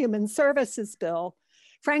healthcare/human services bill.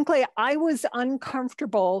 Frankly, I was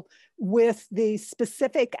uncomfortable with the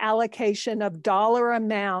specific allocation of dollar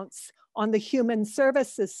amounts on the human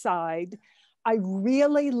services side. I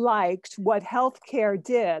really liked what healthcare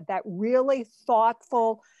did, that really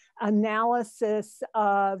thoughtful analysis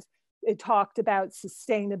of, it talked about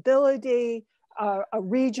sustainability, a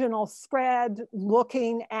regional spread,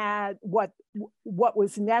 looking at what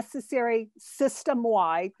was necessary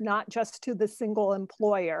system-wide, not just to the single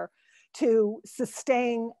employer, to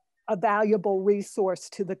sustain a valuable resource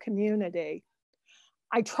to the community.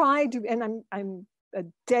 I tried, and I'm a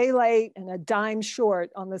day late and a dime short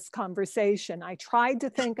on this conversation. I tried to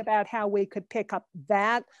think about how we could pick up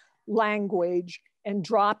that language and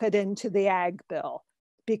drop it into the ag bill.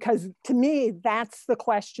 Because to me, that's the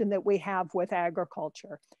question that we have with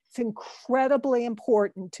agriculture. It's incredibly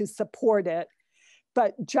important to support it,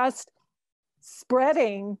 but just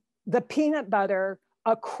spreading the peanut butter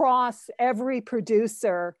across every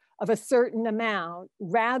producer of a certain amount,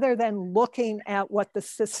 rather than looking at what the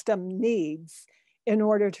system needs in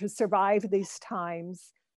order to survive these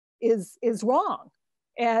times, is wrong.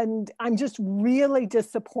 And I'm just really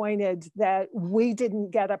disappointed that we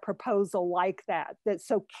didn't get a proposal like that, that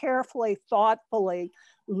so carefully, thoughtfully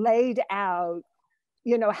laid out,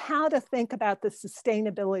 how to think about the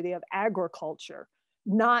sustainability of agriculture,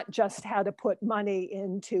 not just how to put money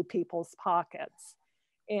into people's pockets.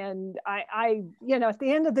 And I at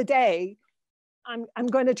the end of the day, I'm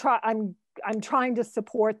trying to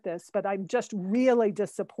support this, but I'm just really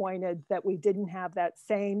disappointed that we didn't have that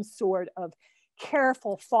same sort of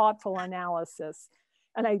careful, thoughtful analysis.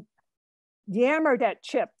 And I yammered at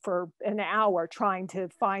Chip for an hour trying to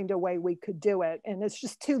find a way we could do it. And it's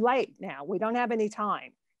just too late now. We don't have any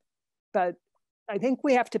time. But I think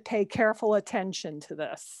we have to pay careful attention to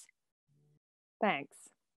this. Thanks.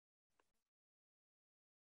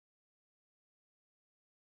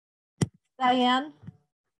 Diane?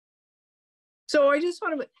 So I just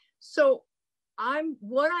want to, so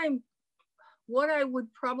what I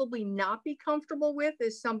would probably not be comfortable with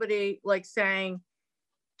is somebody like saying,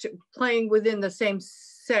 playing within the same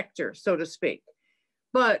sector, so to speak.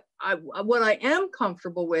 But what I am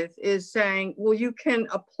comfortable with is saying, well, you can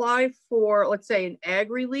apply for, let's say, an ag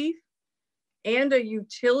relief and a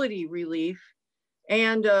utility relief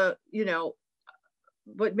and, you know,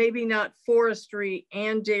 but maybe not forestry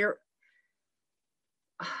and dairy.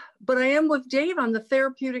 But I am with Dave on the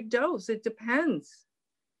therapeutic dose. It depends.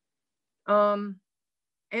 And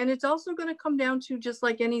it's also going to come down to just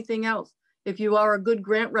like anything else. If you are a good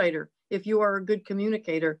grant writer, if you are a good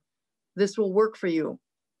communicator, this will work for you.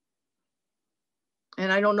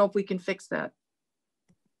 And I don't know if we can fix that.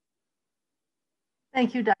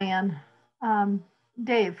 Thank you, Diane.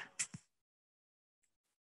 Dave.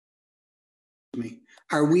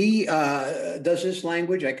 Are we, does this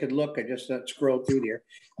language, I could look, I just scrolled through there.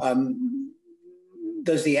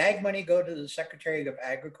 Does the ag money go to the Secretary of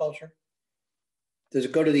Agriculture? Does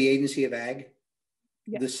it go to the Agency of Ag?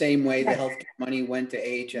 Yes. The same way the healthcare money went to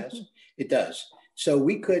AHS? Mm-hmm. It does. So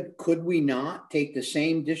we could we not take the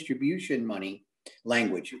same distribution money,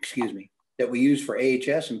 language, excuse me, that we use for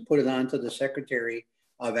AHS and put it onto the Secretary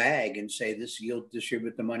of Ag and say this, you'll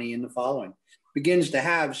distribute the money in the following? Begins to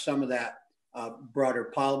have some of that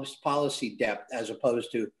broader policy depth as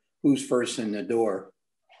opposed to who's first in the door.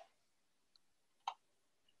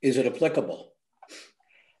 Is it applicable?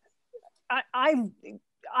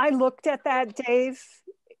 I looked at that, Dave,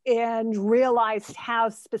 and realized how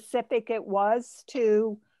specific it was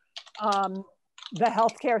to the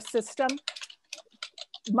healthcare system.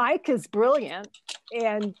 Mike is brilliant,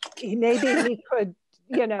 and maybe he could,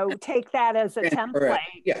 you know, take that as a template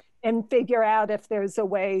and figure out if there's a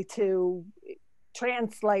way to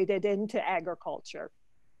translate it into agriculture.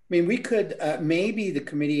 I mean, we could, maybe the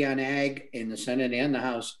Committee on Ag in the Senate and the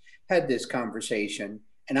House had this conversation.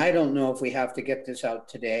 And I don't know if we have to get this out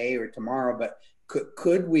today or tomorrow, but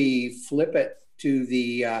could we flip it to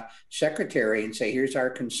the Secretary and say, here's our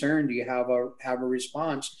concern, do you have a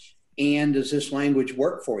response? And does this language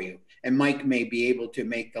work for you? And Mike may be able to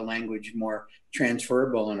make the language more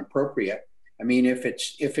transferable and appropriate. I mean,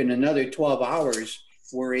 if in another 12 hours,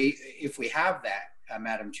 if we have that,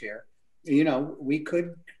 Madam Chair, you know,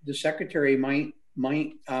 the Secretary might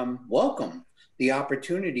welcome the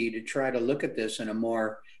opportunity to try to look at this in a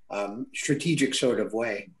more strategic sort of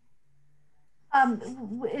way.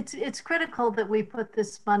 It's critical that we put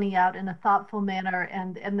this money out in a thoughtful manner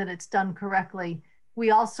and that it's done correctly.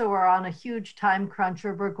 We also are on a huge time crunch,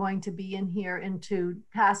 or we're going to be in here into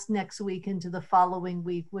past next week into the following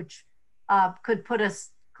week, which could put us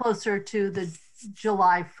closer to the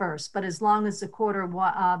July 1st. But as long as the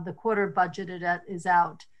quarter budget is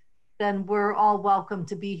out, then we're all welcome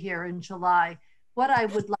to be here in July. What I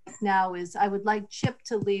would like now is I would like Chip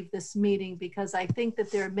to leave this meeting because I think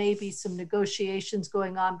that there may be some negotiations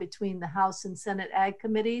going on between the House and Senate Ag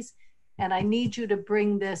committees. And I need you to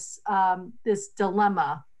bring this, this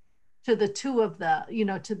dilemma to the two of the, you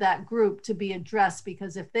know, to that group to be addressed,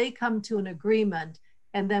 because if they come to an agreement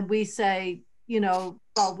and then we say, you know,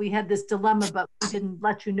 well, we had this dilemma, but we didn't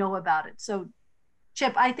let you know about it. So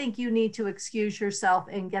Chip, I think you need to excuse yourself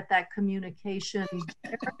and get that communication.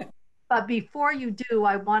 But before you do,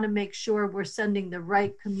 I want to make sure we're sending the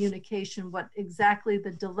right communication, what exactly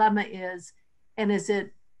the dilemma is. And is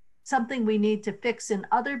it something we need to fix in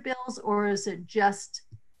other bills, or is it just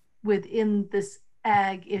within this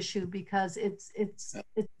ag issue? Because it's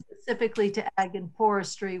specifically to ag and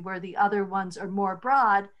forestry, where the other ones are more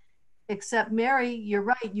broad. Except, Mary, you're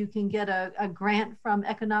right, you can get a grant from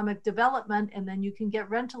economic development, and then you can get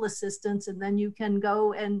rental assistance, and then you can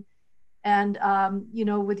go and you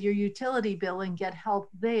know, with your utility bill and get help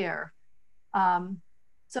there.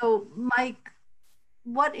 So Mike,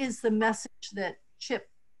 what is the message that Chip,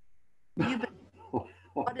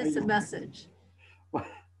 what is the message?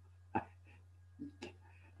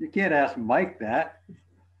 You can't ask Mike that.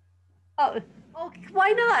 Oh,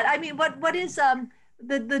 why not? I mean, what is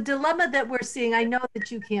the dilemma that we're seeing? I know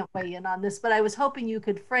that you can't weigh in on this, but I was hoping you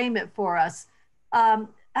could frame it for us.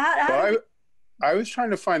 I was trying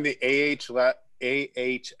to find the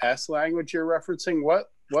AHS language you're referencing. What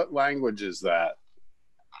language is that?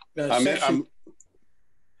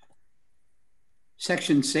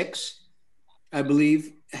 Section 6, I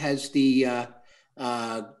believe, has the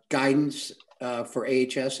guidance for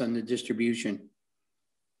AHS on the distribution.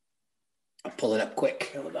 I'll pull it up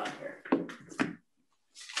quick. Hold on here.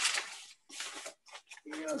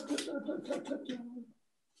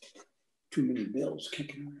 Too many bills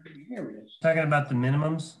kicking around. Here it is. Talking about the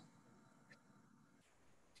minimums?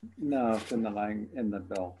 No, it's in the line in the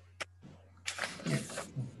bill.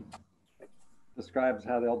 Describes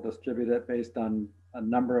how they'll distribute it based on a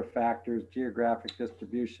number of factors, geographic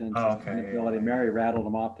distribution, sustainability. Okay. Mary rattled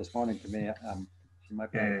them off this morning to me. She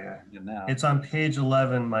might be now. It's on page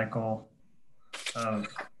 11, Michael, of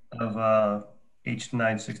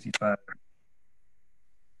H.965.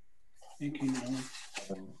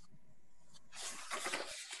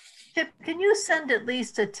 Chip, can you send at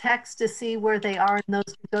least a text to see where they are in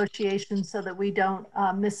those negotiations so that we don't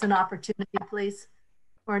miss an opportunity, please?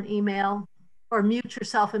 Or an email, or mute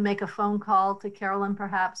yourself and make a phone call to Carolyn,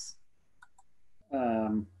 perhaps?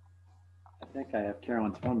 I think I have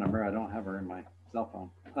Carolyn's phone number. I don't have her in my cell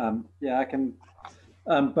phone. Yeah, I can,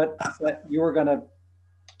 but you were gonna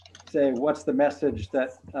say, what's the message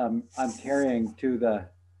that I'm carrying to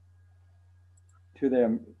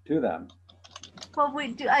them? Well,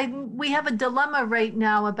 we have a dilemma right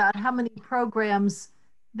now about how many programs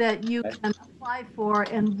that you can apply for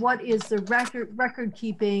and what is the record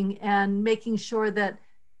keeping, and making sure that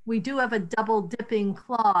we do have a double dipping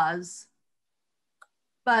clause.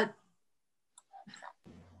 But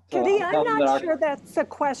Kitty, I'm not sure that's a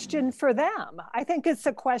question for them. I think it's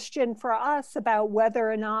a question for us about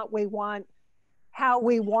whether or not we want, how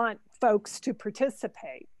we want folks to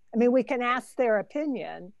participate. I mean, we can ask their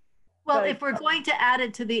opinion. Well, if we're going to add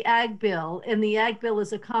it to the ag bill, and the ag bill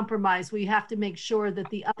is a compromise, we have to make sure that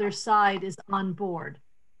the other side is on board,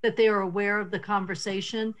 that they are aware of the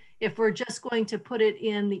conversation. If we're just going to put it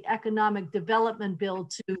in the economic development bill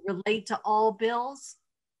to relate to all bills,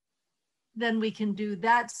 then we can do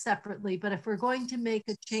that separately. But if we're going to make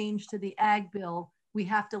a change to the ag bill, we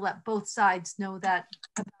have to let both sides know that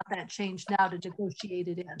about that change now to negotiate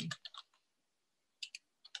it in.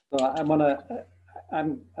 So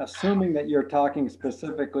I'm assuming that you're talking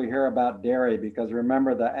specifically here about dairy, because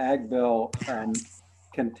remember the ag bill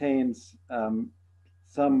contains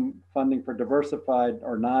some funding for diversified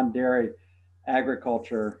or non-dairy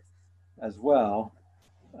agriculture as well,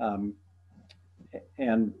 and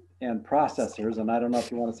processors. And I don't know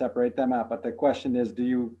if you want to separate them out, but the question is,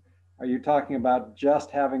 are you talking about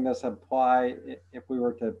just having this apply, if we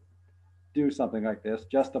were to do something like this,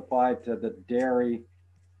 just apply to the dairy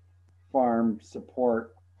farm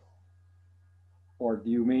support, or do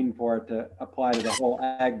you mean for it to apply to the whole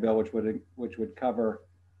ag bill, which would cover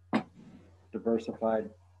diversified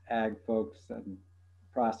ag folks and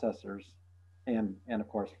processors and of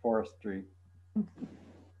course forestry?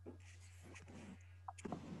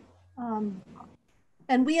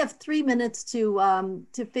 And we have 3 minutes to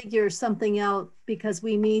figure something out, because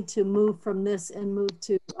we need to move from this and move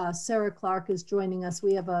to Sarah Clark is joining us.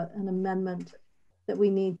 We have an amendment that we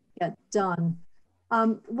need to get done.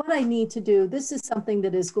 What I need to do, this is something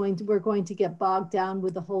that we're going to get bogged down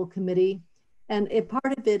with the whole committee. And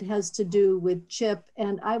part of it has to do with Chip,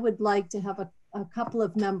 and I would like to have a couple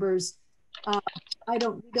of members. We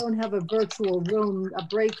don't have a virtual room, a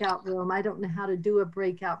breakout room. I don't know how to do a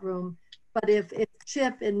breakout room, but if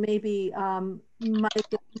Chip and maybe Mike,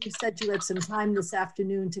 you said you had some time this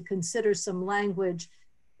afternoon to consider some language.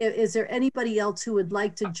 Is there anybody else who would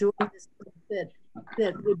like to join this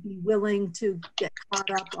that would be willing to get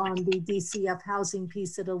caught up on the DCF housing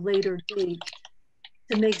piece at a later date,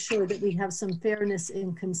 to make sure that we have some fairness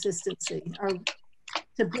and consistency, or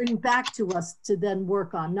to bring back to us to then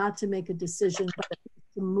work on, not to make a decision, but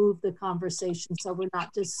to move the conversation so we're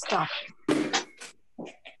not just stuck.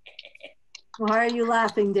 Why are you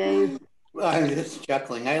laughing, Dave? Well, I'm just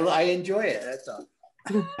chuckling. I enjoy it, that's all.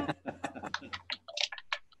 Oh,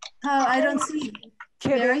 I don't see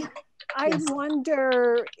Kitty, I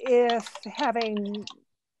wonder if having,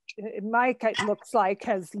 Mike, it looks like,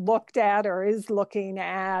 has looked at or is looking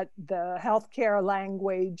at the healthcare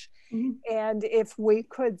language, and if we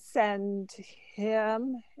could send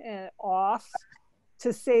him off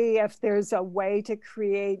to see if there's a way to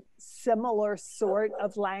create similar sort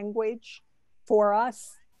of language for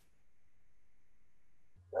us.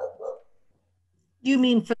 You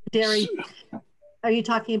mean for the dairy? Are you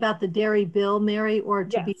talking about the dairy bill, Mary, or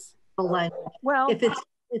to be language? Well, if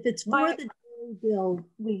it's for the dairy bill,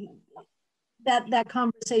 that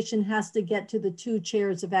conversation has to get to the two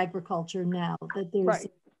chairs of agriculture now that there's a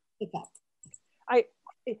pickup.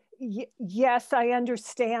 Yes, I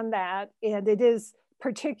understand that, and it is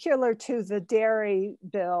particular to the dairy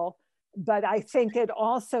bill, but I think it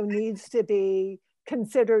also needs to be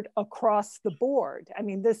considered across the board. I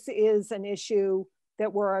mean, this is an issue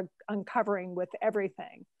that we're uncovering with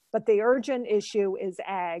everything, but the urgent issue is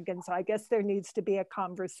ag, and so I guess there needs to be a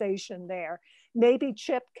conversation there. Maybe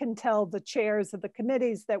Chip can tell the chairs of the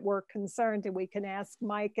committees that we're concerned, and we can ask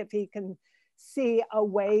Mike if he can see a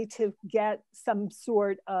way to get some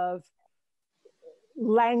sort of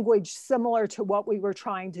language similar to what we were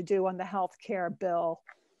trying to do on the healthcare bill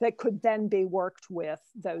that could then be worked with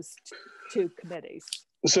those two committees.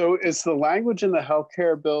 So is the language in the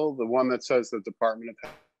healthcare bill the one that says the Department of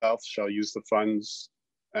Health shall use the funds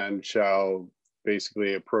and shall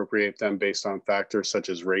basically appropriate them based on factors such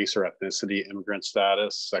as race or ethnicity, immigrant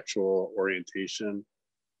status, sexual orientation?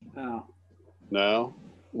 No. No?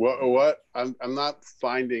 What? I'm not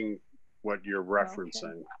finding what you're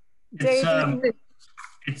referencing. David,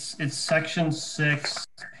 It's section 6,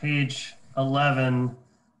 page 11.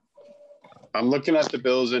 I'm looking at the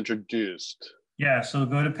bills introduced. Yeah, so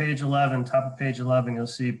go to page 11, top of page 11, you'll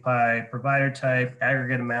see by provider type,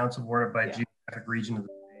 aggregate amounts awarded by geographic region of the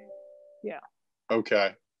state. Yeah.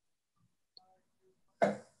 Okay.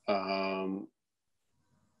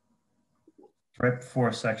 Right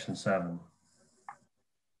before section 7,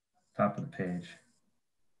 top of the page.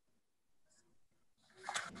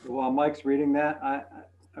 While Mike's reading that, I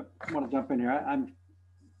want to jump in here. I'm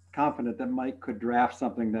confident that Mike could draft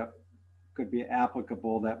something that could be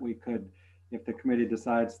applicable, that we could, if the committee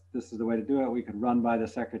decides this is the way to do it, we could run by the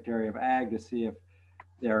Secretary of Ag to see if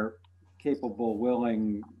they're capable,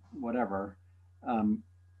 willing, whatever.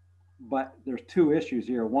 But there's two issues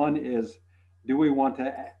here. One is, do we want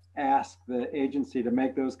to ask the agency to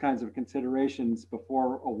make those kinds of considerations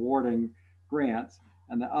before awarding grants?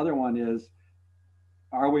 And the other one is,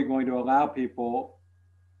 are we going to allow people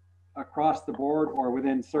across the board or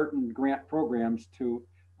within certain grant programs to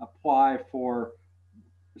apply for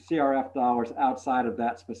CRF dollars outside of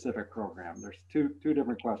that specific program? There's two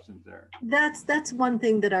different questions there. That's one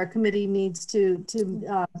thing that our committee needs to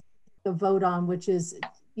vote on, which is,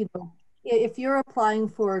 you know, if you're applying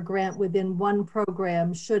for a grant within one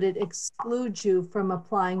program, should it exclude you from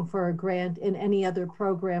applying for a grant in any other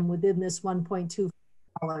program within this $1.2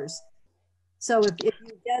 million? So if you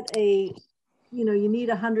get a, you know, you need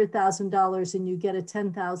 $100,000 and you get a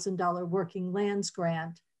 $10,000 working lands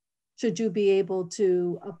grant, should you be able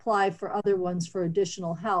to apply for other ones for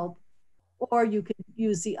additional help? Or you could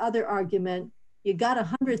use the other argument, you got a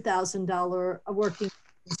 $100,000 working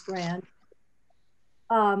lands grant,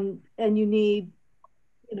 and you need,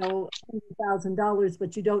 you know, $100,000,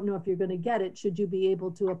 but you don't know if you're going to get it. Should you be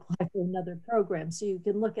able to apply for another program? So you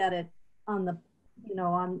can look at it on the, you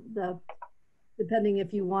know, on the, depending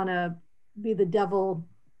if you want to be the devil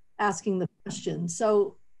asking the question.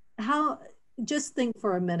 So how, just think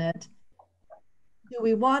for a minute, do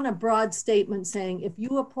we want a broad statement saying if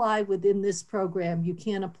you apply within this program, you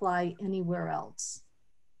can't apply anywhere else?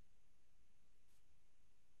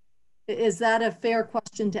 Is that a fair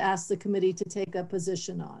question to ask the committee to take a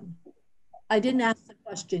position on? I didn't ask the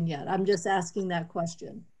question yet. I'm just asking that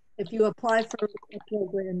question. If you apply for a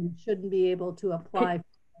program, you shouldn't be able to apply.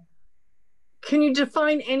 Can you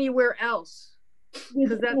define anywhere else?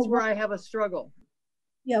 Because that's where I have a struggle.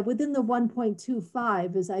 Yeah, within the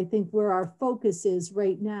 1.25 is, I think, where our focus is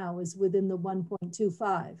right now, is within the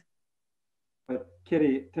 1.25. But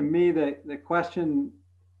Kitty, to me, the question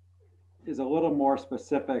is a little more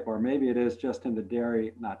specific, or maybe it is just in the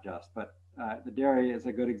dairy, not just, but the dairy is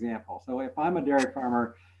a good example. So if I'm a dairy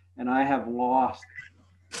farmer and I have lost,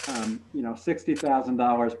 you know,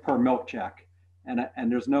 $60,000 per milk check,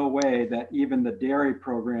 and there's no way that even the dairy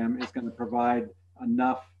program is going to provide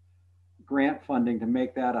enough grant funding to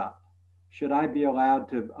make that up, should I be allowed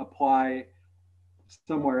to apply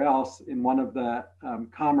somewhere else in one of the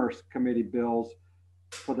Commerce Committee bills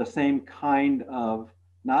for the same kind of,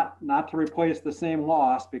 not to replace the same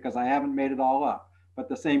loss because I haven't made it all up, but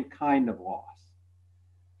the same kind of loss?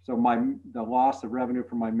 So the loss of revenue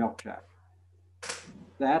from my milk check.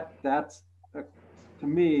 That's to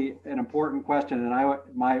me an important question, and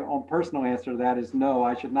my own personal answer to that is no.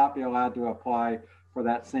 I should not be allowed to apply for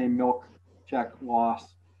that same milk check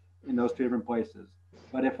loss in those two different places.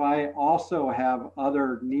 But if I also have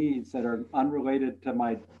other needs that are unrelated to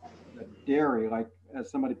my dairy, like as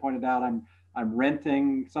somebody pointed out, I'm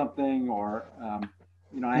renting something, or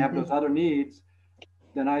you know, I have those other needs,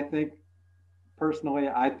 then I think personally,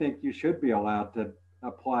 I think you should be allowed to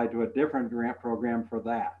apply to a different grant program for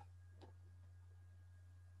that.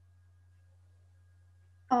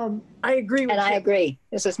 I agree with you. I agree.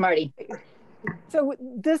 This is Marty. So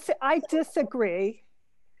this, I disagree.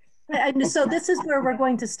 So this is where we're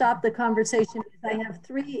going to stop the conversation. I have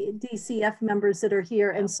 3 DCF members that are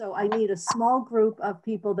here, and so I need a small group of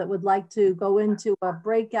people that would like to go into a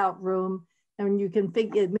breakout room, and you can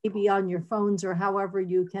figure it maybe on your phones or however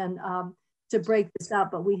you can to break this out.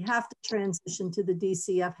 But we have to transition to the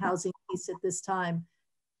DCF housing piece at this time.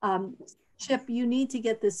 Chip, you need to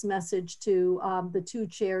get this message to the two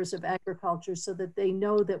chairs of agriculture so that they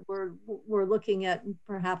know that we're looking at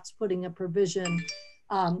perhaps putting a provision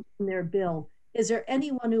in their bill. Is there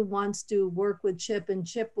anyone who wants to work with Chip, and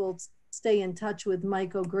Chip will stay in touch with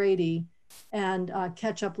Mike O'Grady and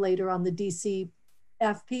catch up later on the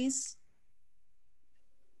DCF piece?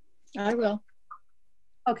 I will.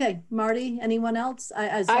 Okay, Marty, anyone else?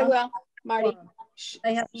 I will, Marty.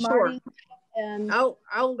 I have Sure. Marty and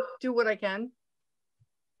I'll do what I can.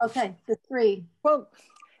 okay, the three. Well,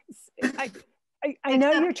 I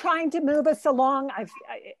know you're trying to move us along.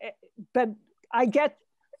 But I get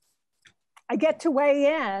to weigh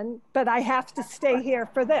in, but I have to stay here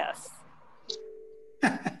for this.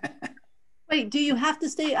 Wait, do you have to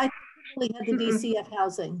stay? I only had the DCF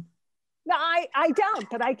housing. No, I don't,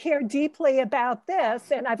 but I care deeply about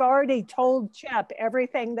this. And I've already told Chip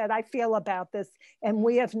everything that I feel about this, and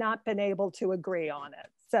we have not been able to agree on it.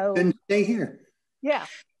 So Then stay here. yeah,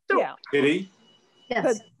 So, yeah. Kitty,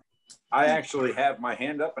 Yes. I actually have my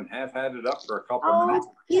hand up and have had it up for a couple of minutes.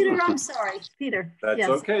 Peter, I'm sorry. Peter. That's yes.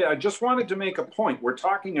 okay. I just wanted to make a point. We're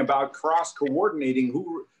talking about cross-coordinating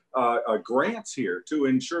grants here to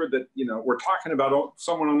ensure that, you know, we're talking about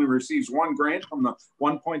someone only receives one grant from the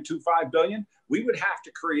 1.25 billion. We would have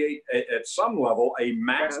to create at some level a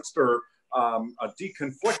master, a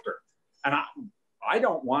deconflictor. And I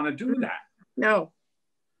don't want to do that. no.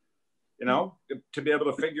 You know, to be able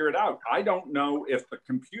to figure it out. I don't know if the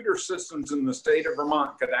computer systems in the state of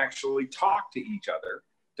Vermont could actually talk to each other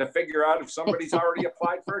to figure out if somebody's already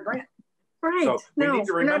applied for a grant. Right. So we no, need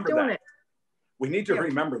to we're not remember doing that. it. We need to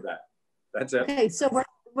remember that. That's it. Okay, so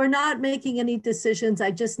we're not making any decisions.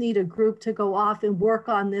 I just need a group to go off and work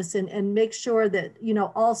on this and make sure that, you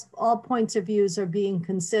know, all points of views are being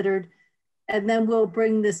considered, and then we'll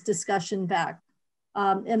bring this discussion back.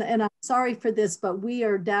 And I'm sorry for this, but we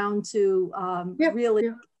are down to really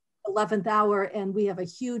 11th hour, and we have a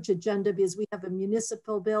huge agenda because we have a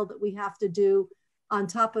municipal bill that we have to do on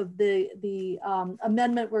top of the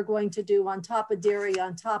amendment we're going to do, on top of dairy,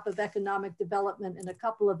 on top of economic development, and a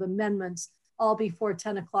couple of amendments, all before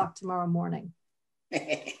 10 o'clock tomorrow morning.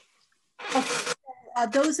 Okay.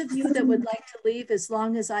 Those of you that would like to leave, as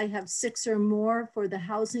long as I have 6 or more for the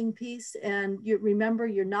housing piece, and you remember,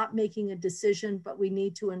 you're not making a decision, but we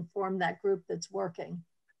need to inform that group that's working.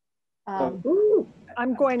 I'm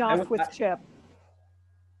going off with Chip.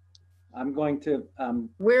 I'm going to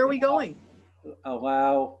Where are we going? I'm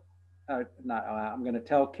going to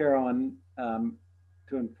tell Carolyn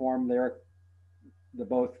to inform the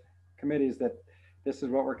both committees that this is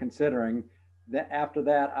what we're considering. After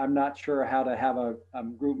that, I'm not sure how to have a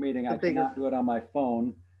group meeting. I cannot do it on my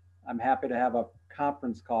phone. I'm happy to have a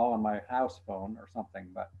conference call on my house phone or something,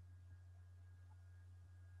 but.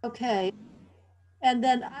 Okay. And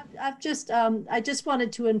then I just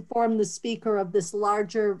wanted to inform the speaker of this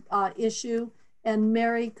larger issue. And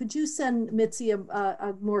Mary, could you send Mitzi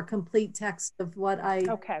a more complete text of what I'm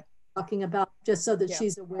talking about, just so that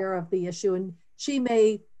she's aware of the issue? And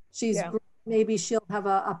maybe she'll have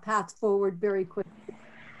a path forward very quickly.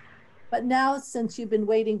 But now, since you've been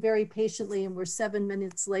waiting very patiently and we're 7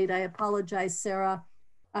 minutes late, I apologize, Sarah.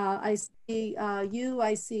 I see you,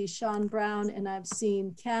 I see Sean Brown, and I've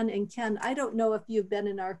seen Ken. And Ken, I don't know if you've been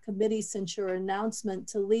in our committee since your announcement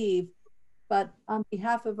to leave, but on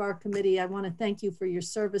behalf of our committee, I want to thank you for your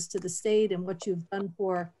service to the state and what you've done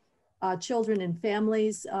for children and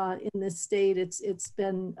families in this state. It's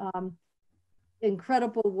been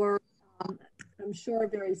incredible work. I'm sure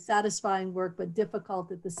very satisfying work, but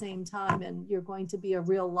difficult at the same time. And you're going to be a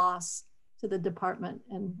real loss to the department.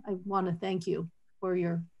 And I want to thank you for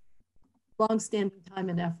your longstanding time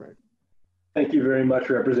and effort. Thank you very much,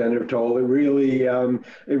 Representative Toll. It really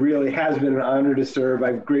has been an honor to serve.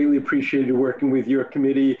 I've greatly appreciated working with your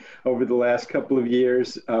committee over the last couple of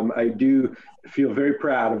years. I do feel very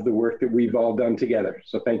proud of the work that we've all done together.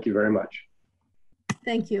 So thank you very much.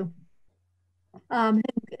 Thank you. And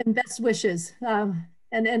best wishes.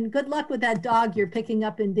 And good luck with that dog you're picking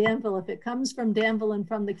up in Danville. If it comes from Danville and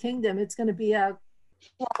from the Kingdom, it's going to be a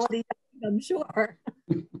quality, I'm sure.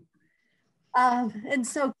 And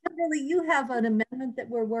so, Kimberly, you have an amendment that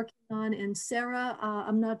we're working on, and Sarah,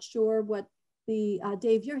 I'm not sure what the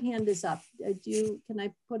Dave, your hand is up. Can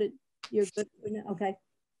I put it? You're good. Okay.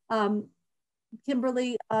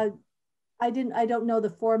 Kimberly, I don't know the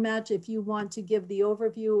format. If you want to give the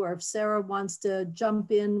overview, or if Sarah wants to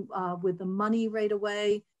jump in with the money right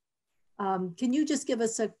away, can you just give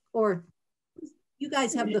us or you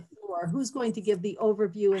guys have the floor. Who's going to give the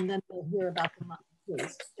overview, and then we'll hear about the money,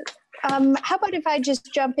 please. How about if I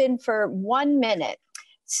just jump in for 1 minute?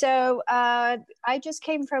 So I just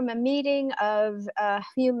came from a meeting of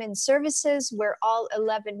Human Services where all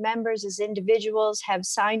 11 members as individuals have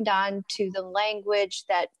signed on to the language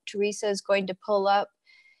that Teresa is going to pull up.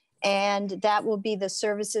 And that will be the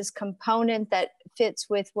services component that fits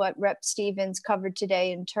with what Rep. Stevens covered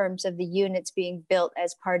today in terms of the units being built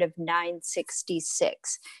as part of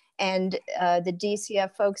 966. And the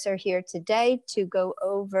DCF folks are here today to go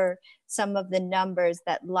over some of the numbers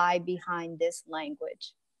that lie behind this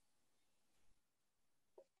language.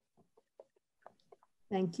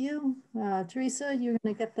 Thank you. Teresa, you're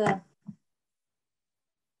gonna get the,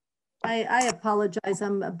 I apologize,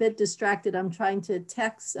 I'm a bit distracted. I'm trying to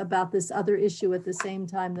text about this other issue at the same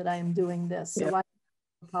time that I am doing this, so I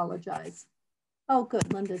apologize. Oh,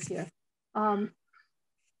 good, Linda's here. I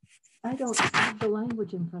don't have the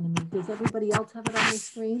language in front of me. Does everybody else have it on the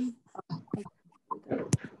screen?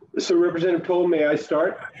 So Representative Toll, may I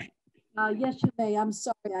start? Yes, you may. I'm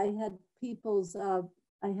sorry. I had people's,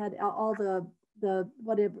 I had all the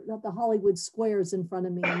whatever, the Hollywood squares in front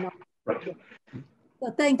of me. And not, right.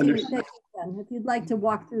 so thank you. Thank you, Ken. If you'd like to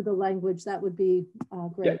walk through the language, that would be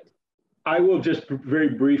great. Yeah. I will just very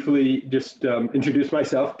briefly just introduce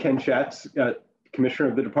myself, Ken Schatz, Commissioner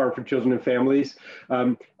of the Department for Children and Families.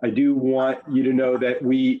 I do want you to know that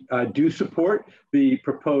we do support the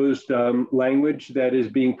proposed language that is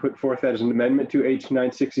being put forth as an amendment to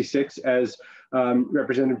H.966. As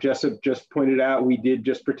Representative Jessup just pointed out, we did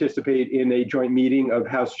just participate in a joint meeting of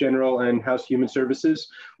House General and House Human Services,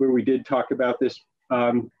 where we did talk about this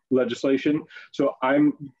legislation. So I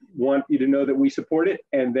want you to know that we support it,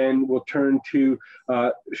 and then we'll turn to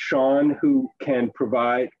Sean, who can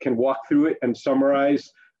walk through it and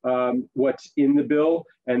summarize what's in the bill.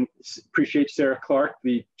 And appreciate Sarah Clark,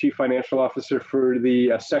 the Chief Financial Officer for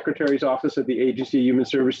the Secretary's Office of the Agency of Human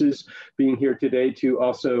Services, being here today to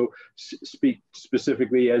also speak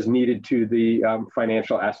specifically as needed to the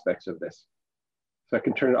financial aspects of this. So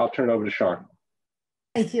I'll turn it over to Sean.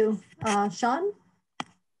 Thank you. Sean?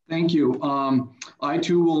 Thank you. I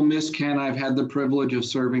too will miss Ken. I've had the privilege of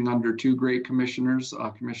serving under two great commissioners,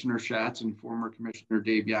 Commissioner Schatz and former Commissioner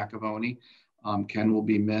Dave Iacovone. Ken will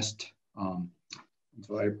be missed.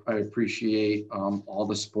 So I appreciate all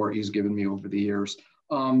the support he's given me over the years.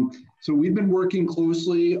 So we've been working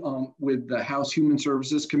closely with the House Human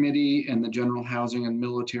Services Committee and the General Housing and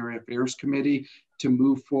Military Affairs Committee to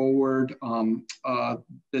move forward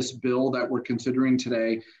this bill that we're considering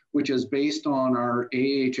today, which is based on our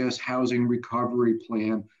AHS Housing Recovery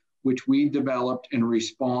Plan, which we developed in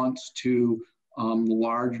response to the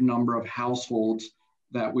large number of households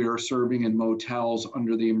that we are serving in motels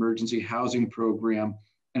under the Emergency Housing Program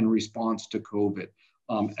in response to COVID.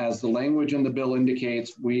 As the language in the bill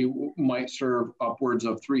indicates, we might serve upwards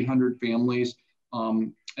of 300 families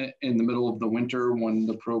in the middle of the winter when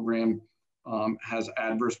the program has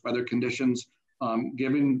adverse weather conditions.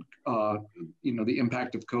 Given the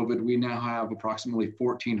impact of COVID, we now have approximately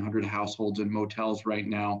 1,400 households in motels right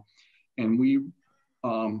now, and we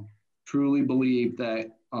truly believe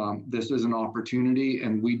that this is an opportunity,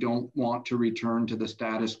 and we don't want to return to the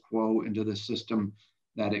status quo into the system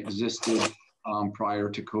that existed prior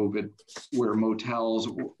to COVID, where motels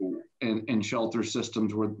and shelter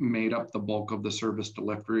systems were made up the bulk of the service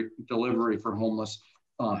delivery for homeless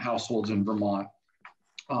households in Vermont.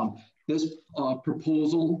 This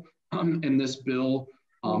proposal and this bill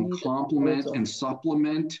complement and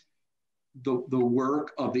supplement the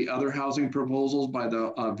work of the other housing proposals by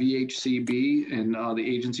the VHCB and the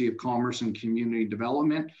Agency of Commerce and Community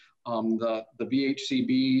Development. The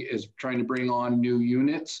VHCB is trying to bring on new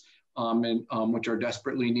units which are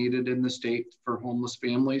desperately needed in the state for homeless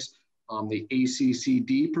families. The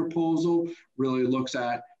ACCD proposal really looks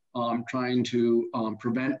at trying to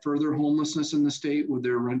prevent further homelessness in the state with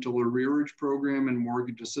their rental arrearage program and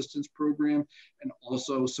mortgage assistance program, and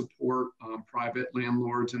also support private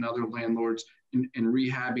landlords and other landlords in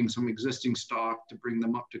rehabbing some existing stock to bring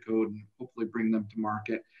them up to code and hopefully bring them to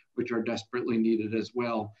market, which are desperately needed as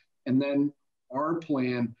well. And then our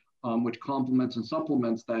plan, which complements and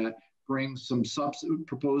supplements that, brings some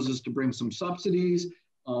proposes to bring some subsidies,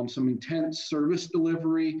 some intense service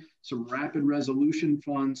delivery, some rapid resolution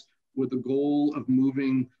funds, with the goal of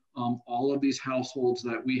moving all of these households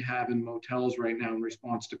that we have in motels right now in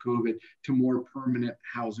response to COVID to more permanent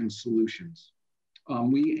housing solutions.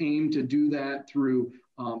 We aim to do that through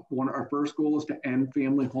our first goal is to end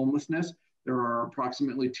family homelessness. There are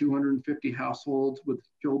approximately 250 households with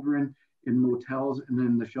children in motels and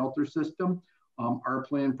in the shelter system. Our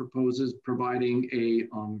plan proposes providing a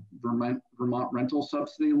Vermont rental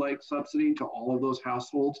subsidy-like subsidy to all of those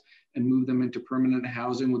households and move them into permanent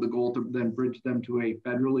housing with a goal to then bridge them to a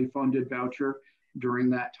federally funded voucher during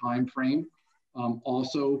that time frame.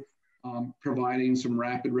 Also, providing some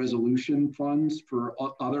rapid resolution funds for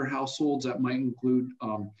other households that might include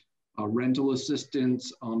rental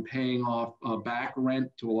assistance, paying off back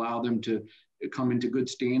rent to allow them to come into good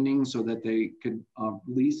standing so that they could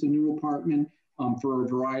lease a new apartment for a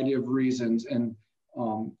variety of reasons, and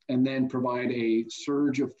then provide a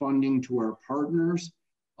surge of funding to our partners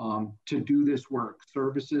to do this work.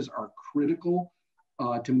 Services are critical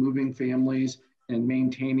to moving families and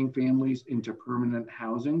maintaining families into permanent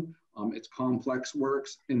housing. It's complex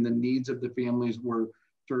works, and the needs of the families we're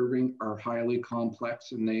serving are highly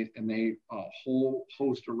complex, and they whole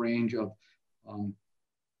host a range of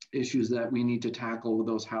issues that we need to tackle with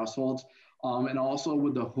those households, and also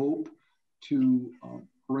with the hope to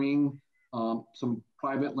bring some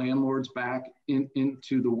private landlords back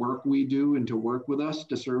into the work we do and to work with us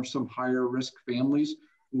to serve some higher risk families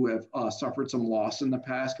who have suffered some loss in the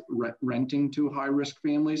past renting to high risk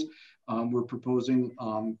families. We're proposing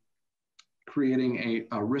creating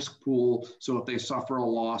a risk pool, so if they suffer a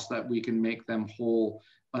loss that we can make them whole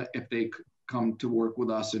if they come to work with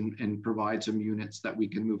us and provide some units that we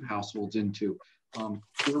can move households into.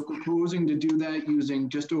 We're proposing to do that using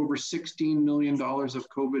just over $16 million of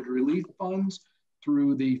COVID relief funds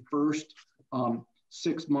through the first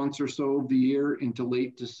 6 months or so of the year into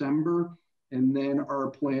late December. And then our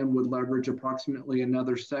plan would leverage approximately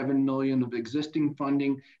another $7 million of existing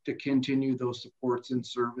funding to continue those supports and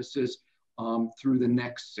services through the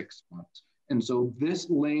next 6 months. And so this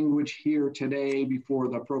language here today before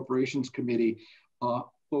the Appropriations Committee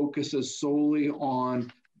focuses solely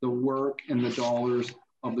on the work and the dollars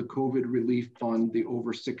of the COVID relief fund, the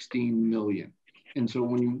over 16 million. And so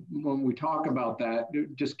when we talk about that,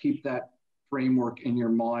 just keep that framework in your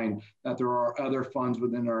mind that there are other funds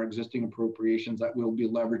within our existing appropriations that we'll be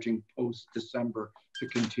leveraging post-December to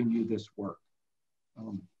continue this work.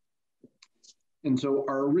 And so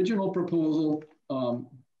our original proposal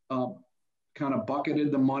kind of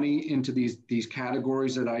bucketed the money into these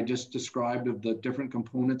categories that I just described of the different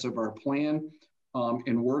components of our plan.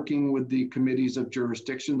 In working with the committees of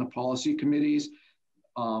jurisdiction, the policy committees,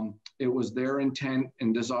 it was their intent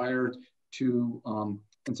and desire to,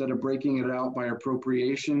 instead of breaking it out by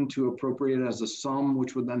appropriation, to appropriate it as a sum,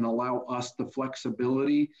 which would then allow us the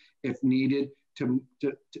flexibility if needed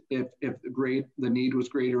if the need was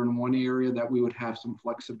greater in one area, that we would have some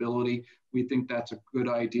flexibility. We think that's a good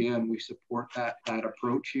idea, and we support that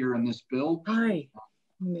approach here in this bill. Hi.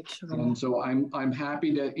 Make sure. And so I'm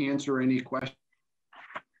happy to answer any questions.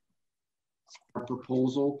 Our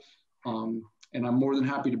proposal, and I'm more than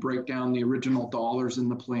happy to break down the original dollars in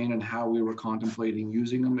the plan and how we were contemplating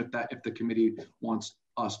using them if the committee wants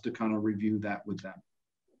us to kind of review that with them.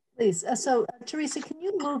 Please. So Teresa, can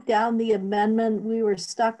you move down the amendment? We were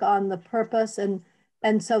stuck on the purpose, and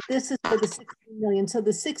so this is for the 16 million. So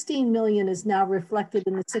the 16 million is now reflected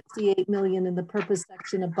in the 68 million in the purpose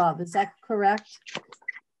section above. Is that correct?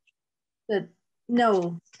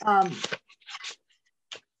 No.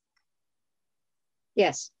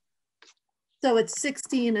 Yes. So it's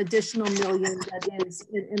 16 additional million that is,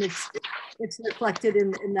 and it's reflected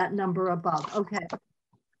in that number above. Okay.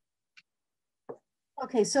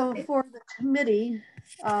 Okay, so for the committee,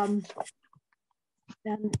 and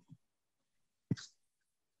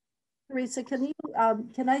Teresa, can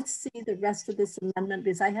I see the rest of this amendment,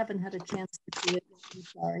 because I haven't had a chance to see it. I'm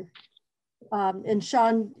sorry. And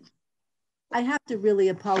Sean, I have to really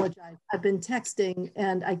apologize. I've been texting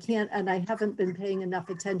and I haven't been paying enough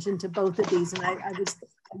attention to both of these, and I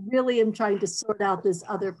really am trying to sort out this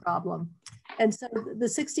other problem. And so the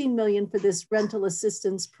 16 million for this rental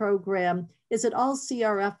assistance program, is it all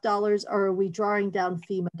CRF dollars, or are we drawing down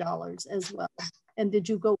FEMA dollars as well? And did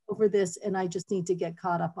you go over this and I just need to get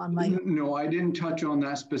caught up on my... No, I didn't touch on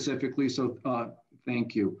that specifically, so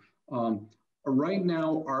thank you. Right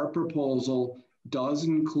now, our proposal does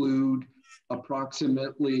include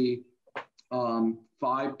approximately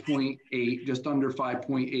 5.8, just under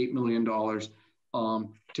 $5.8 million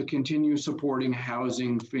to continue supporting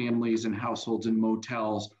housing, families, and households in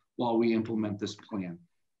motels while we implement this plan.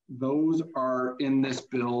 Those are in this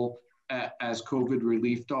bill as COVID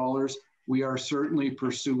relief dollars. We are certainly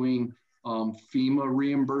pursuing FEMA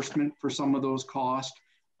reimbursement for some of those costs.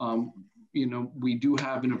 You know, we do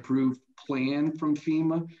have an approved plan from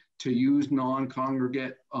FEMA to use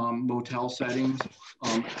non-congregate motel settings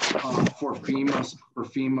for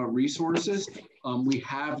FEMA resources. We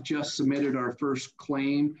have just submitted our first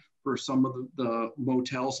claim for some of the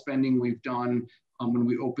motel spending we've done when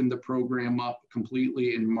we opened the program up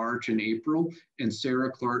completely in March and April. And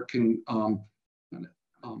Sarah Clark can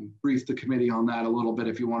brief the committee on that a little bit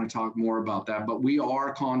if you want to talk more about that. But we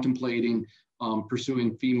are contemplating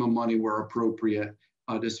pursuing FEMA money where appropriate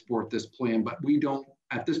to support this plan. But we don't,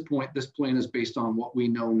 at this point, this plan is based on what we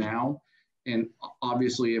know now. And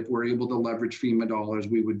obviously, if we're able to leverage FEMA dollars,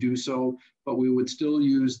 we would do so, but we would still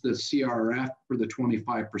use the CRF for the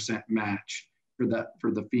 25% match for the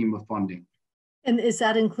FEMA funding. And is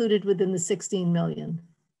that included within the 16 million?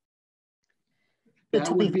 That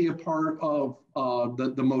would be a part of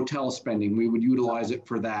the motel spending. We would utilize it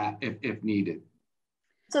for that if needed.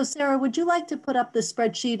 So Sarah, would you like to put up the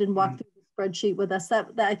spreadsheet and walk through the spreadsheet with us? That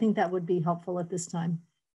I think that would be helpful at this time.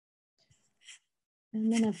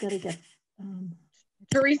 And then I've got to get...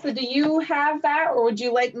 Teresa, do you have that, or would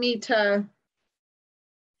you like me to?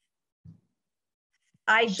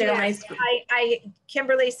 I do.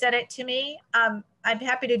 Kimberly sent it to me. I'm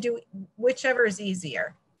happy to do whichever is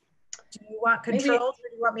easier. Do you want controls, or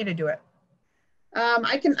do you want me to do it?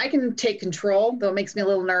 I can take control, though it makes me a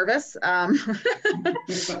little nervous. Okay,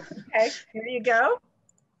 here you go.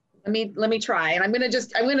 Let me try, and I'm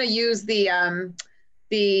gonna use the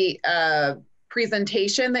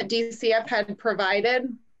presentation that DCF had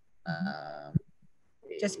provided.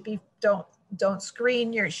 Just don't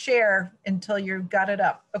screen your share until you've got it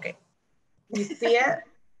up. Okay. You see it?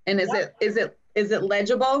 And is it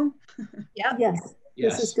legible? Yeah. Yes.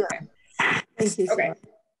 Yes. This is good. Thank you. Okay.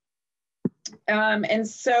 And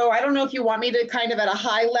so I don't know if you want me to kind of at a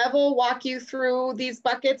high level walk you through these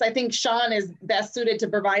buckets. I think Sean is best suited to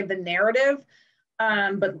provide the narrative,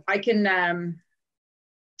 but I can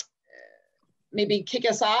maybe kick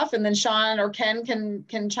us off, and then Sean or Ken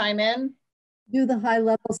can chime in. Do the high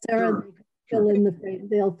level, Sarah. Sure.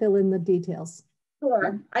 They'll fill in the details.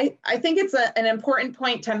 Sure. I think it's an important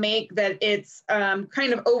point to make that it's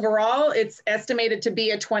kind of overall, it's estimated to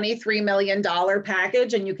be a $23 million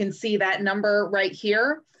package, and you can see that number right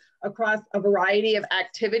here across a variety of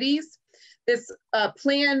activities. This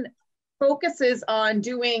plan focuses on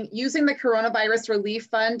using the Coronavirus Relief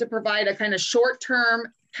Fund to provide a kind of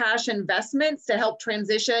short-term cash investments to help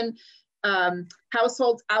transition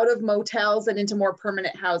households out of motels and into more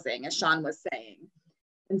permanent housing, as Sean was saying.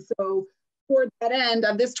 And so toward that end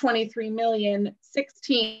of this 23 million,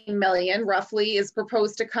 16 million roughly is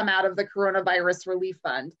proposed to come out of the Coronavirus Relief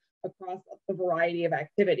Fund across a variety of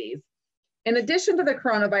activities. In addition to the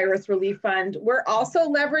Coronavirus Relief Fund, we're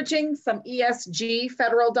also leveraging some ESG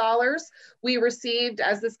federal dollars. We received,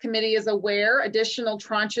 as this committee is aware, additional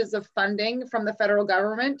tranches of funding from the federal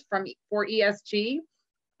government for ESG,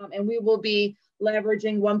 and we will be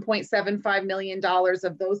leveraging $1.75 million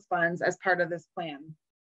of those funds as part of this plan.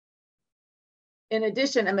 In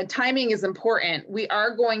addition, and the timing is important, we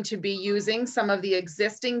are going to be using some of the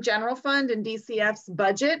existing general fund and DCF's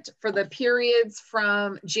budget for the periods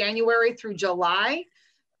from January through July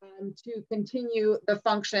to continue the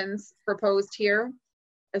functions proposed here,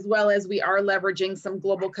 as well as we are leveraging some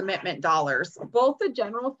global commitment dollars. Both the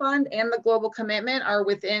general fund and the global commitment are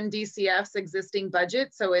within DCF's existing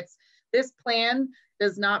budget. So this plan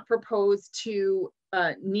does not propose to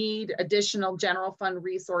need additional general fund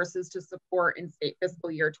resources to support in state fiscal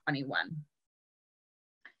year 21.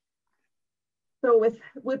 So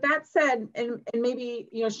with that said, and maybe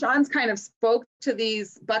Sean's kind of spoke to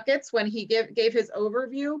these buckets when he gave his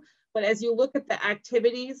overview, but as you look at the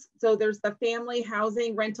activities, so there's the family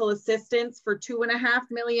housing rental assistance for $2.5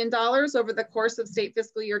 million over the course of state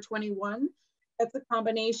fiscal year 21. That's a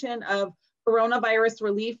combination of coronavirus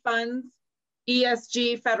relief funds,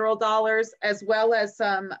 ESG federal dollars, as well as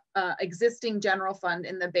some existing general fund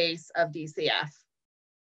in the base of DCF.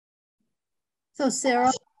 So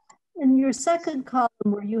Sarah, in your second column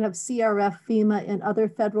where you have CRF, FEMA, and other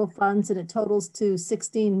federal funds, and it totals to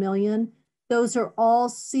 16 million, those are all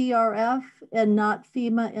CRF and not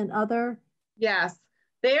FEMA and other? Yes,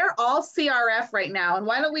 they're all CRF right now. And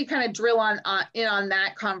why don't we kind of drill in on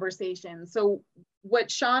that conversation? So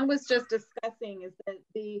what Sean was just discussing is that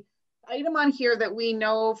the item on here that we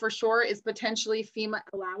know for sure is potentially FEMA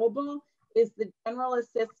allowable is the general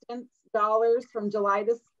assistance dollars from July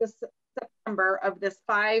to September of this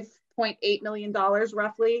 $5.8 million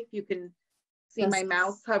roughly. You can see my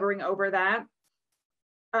mouse hovering over that.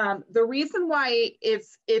 The reason why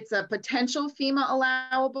it's a potential FEMA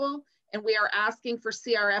allowable and we are asking for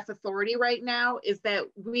CRF authority right now is that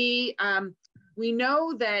we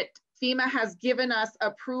know that FEMA has given us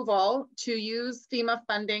approval to use FEMA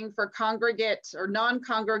funding for congregate or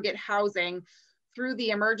non-congregate housing through the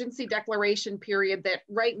emergency declaration period that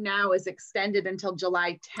right now is extended until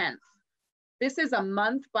July 10th. This is a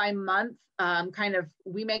month by month kind of,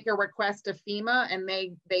 we make a request to FEMA and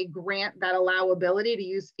they grant that allowability to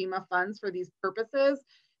use FEMA funds for these purposes.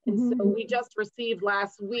 And so we just received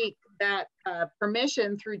last week that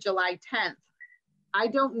permission through July 10th. I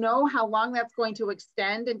don't know how long that's going to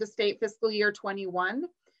extend into state fiscal year 21.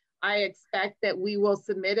 I expect that we will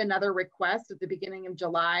submit another request at the beginning of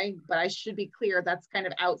July, but I should be clear that's kind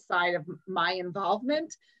of outside of my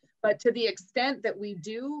involvement. But to the extent that we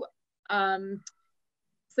do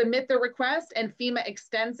submit the request and FEMA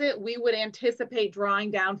extends it, we would anticipate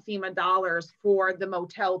drawing down FEMA dollars for the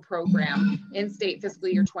motel program in state fiscal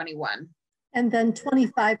year 21. And then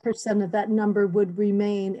 25% of that number would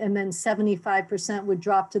remain, and then 75% would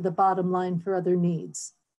drop to the bottom line for other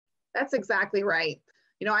needs. That's exactly right.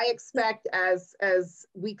 You know, I expect as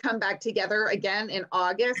we come back together again in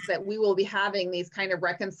August that we will be having these kind of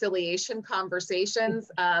reconciliation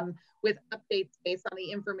conversations with updates based on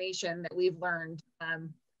the information that we've learned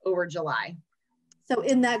over July. So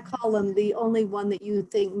in that column, the only one that you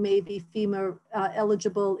think may be FEMA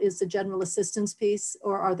eligible is the general assistance piece,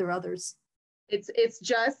 or are there others? It's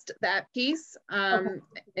just that piece. And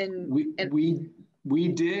we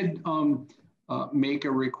did make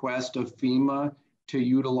a request of FEMA to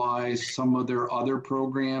utilize some of their other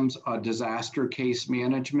programs, disaster case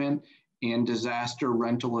management and disaster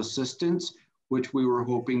rental assistance, which we were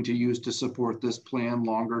hoping to use to support this plan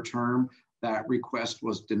longer term. That request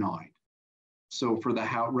was denied. So for the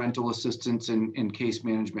rental assistance and case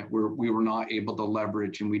management, we were not able to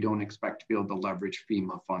leverage, and we don't expect to be able to leverage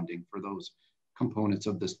FEMA funding for those components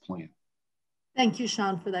of this plan. Thank you,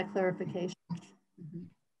 Sean, for that clarification.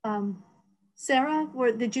 Sarah,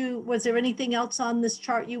 was there anything else on this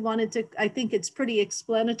chart you wanted to? I think it's pretty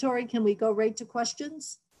explanatory. Can we go right to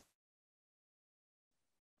questions?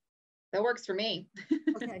 That works for me.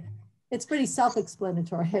 Okay. It's pretty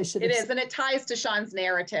self-explanatory, I should It is, and it ties to Sean's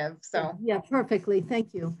narrative, so. Yeah, perfectly,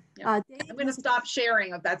 thank you. Yeah. Dave, I'm gonna stop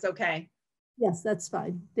sharing if that's okay. Yes, that's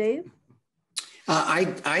fine. Dave?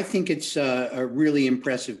 I think it's a really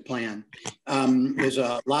impressive plan. There's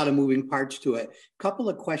a lot of moving parts to it. A couple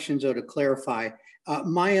of questions though to clarify.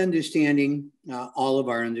 My understanding, all of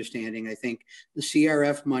our understanding, I think the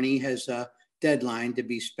CRF money has a deadline to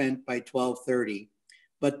be spent by 12/30.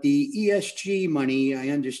 But the ESG money, I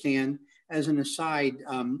understand, as an aside,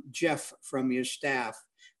 Jeff from your staff,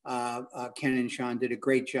 Ken and Sean did a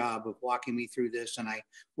great job of walking me through this, and I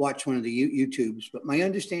watched one of the YouTubes. But my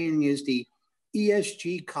understanding is the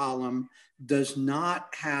ESG column does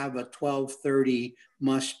not have a 12/30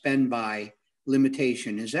 must spend by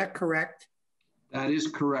limitation. Is that correct? That is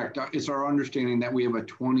correct. It's our understanding that we have a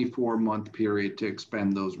 24-month period to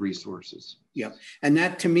expend those resources. Yeah, and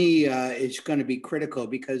that to me is going to be critical,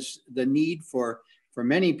 because the need for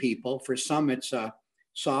many people, for some it's a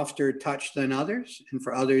softer touch than others, and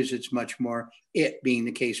for others it's much more, it being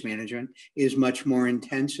the case management, is much more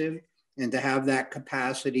intensive. And to have that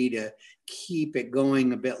capacity to keep it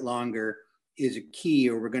going a bit longer is a key,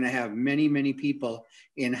 or we're going to have many, many people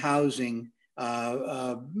in housing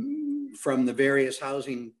from the various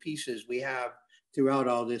housing pieces we have throughout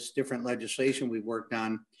all this different legislation we've worked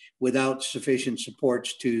on without sufficient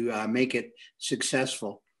supports to make it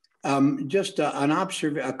successful. Just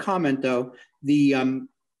a comment though, the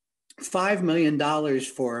 $5 million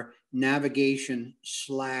for navigation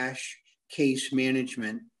 / case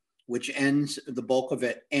management, which ends, the bulk of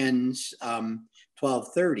it ends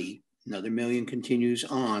 12/30. Another $1 million continues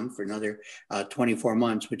on for another 24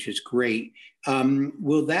 months, which is great.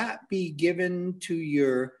 Will that be given to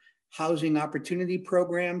your housing opportunity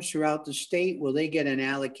programs throughout the state? Will they get an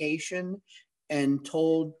allocation and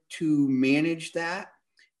told to manage that?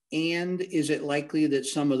 And is it likely that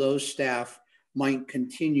some of those staff might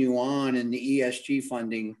continue on in the ESG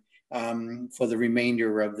funding for the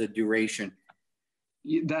remainder of the duration?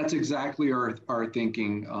 That's exactly our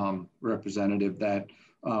thinking, Representative, that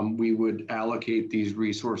we would allocate these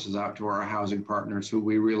resources out to our housing partners who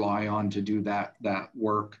we rely on to do that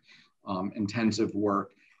work, intensive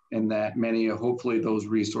work, and that hopefully those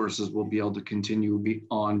resources will be able to continue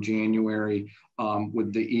on January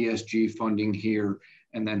with the ESG funding here.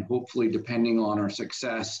 And then hopefully, depending on our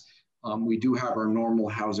success, we do have our normal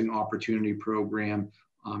housing opportunity program.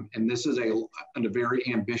 And this is a very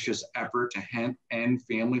ambitious effort to end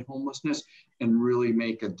family homelessness and really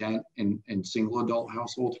make a dent in single adult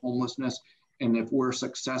household homelessness. And if we're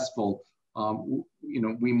successful,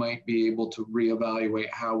 we might be able to reevaluate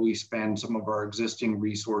how we spend some of our existing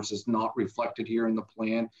resources not reflected here in the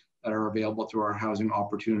plan that are available through our Housing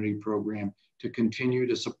Opportunity Program to continue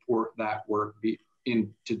to support that work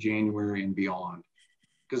into January and beyond.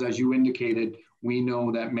 Because as you indicated, we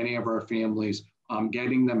know that many of our families,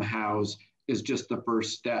 getting them housed is just the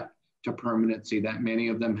first step to permanency, that many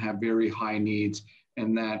of them have very high needs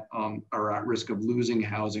and that are at risk of losing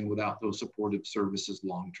housing without those supportive services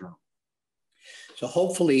long-term. So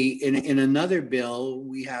hopefully in another bill,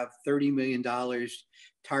 we have $30 million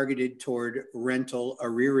targeted toward rental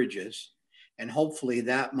arrearages. And hopefully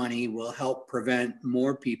that money will help prevent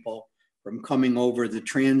more people from coming over the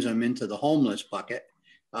transom into the homeless bucket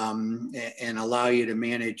and allow you to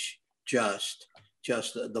manage just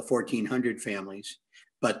the 1,400 families.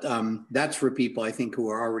 But that's for people, I think, who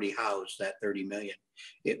are already housed, that 30 million.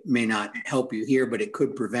 It may not help you here, but it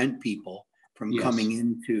could prevent people from coming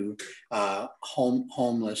into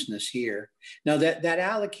homelessness here. Now, that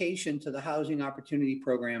allocation to the housing opportunity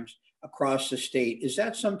programs across the state, is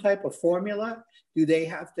that some type of formula? Do they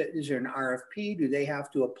have to, is there an RFP? Do they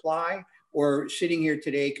have to apply? Or sitting here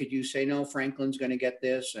today, could you say, no, Franklin's going to get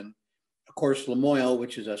this? And of course, Lamoille,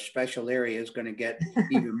 which is a special area, is going to get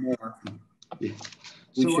even more. We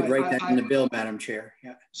should write that in the bill, Madam Chair.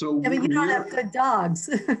 Yeah. So I mean, you don't have good dogs.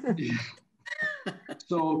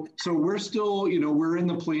 So we're still, we're in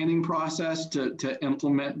the planning process to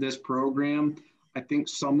implement this program. I think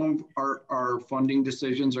some of our funding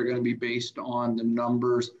decisions are going to be based on the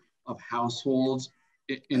numbers of households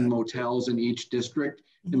in motels in each district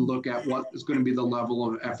and look at what is going to be the level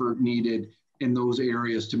of effort needed in those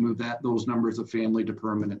areas to move those numbers of family to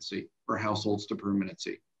permanency or households to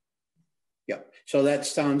permanency. Yeah. So that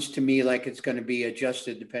sounds to me like it's going to be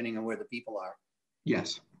adjusted depending on where the people are.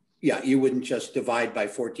 Yes. Yeah, you wouldn't just divide by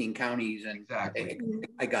 14 counties and exactly.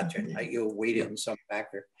 I got you. You'll weight it in some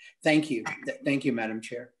factor. Thank you. Thank you, Madam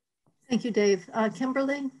Chair. Thank you, Dave.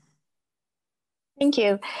 Kimberly? Thank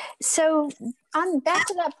you. So back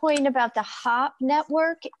to that point about the HOP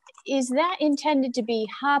network, is that intended to be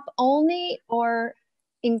HOP only or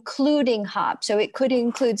including HOP? So it could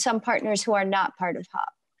include some partners who are not part of HOP.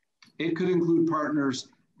 It could include partners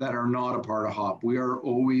that are not a part of HOP. We are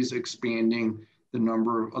always expanding the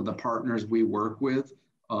number of the partners we work with,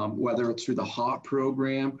 whether it's through the HOP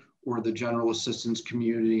program or the General Assistance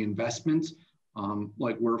Community Investments.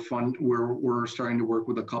 Like we're starting to work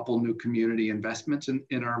with a couple new community investments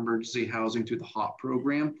in our emergency housing through the HOP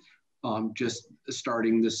program. Just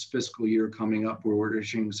starting this fiscal year coming up, where we're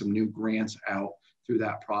issuing some new grants out through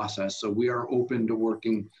that process. So we are open to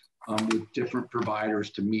working with different providers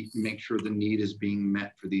to make sure the need is being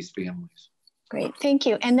met for these families. Great, thank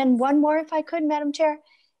you. And then one more, if I could, Madam Chair.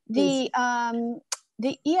 The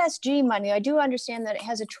ESG money, I do understand that it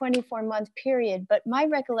has a 24-month period, but my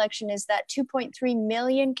recollection is that 2.3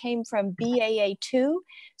 million came from BAA2.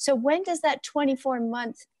 So when does that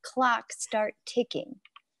 24-month clock start ticking?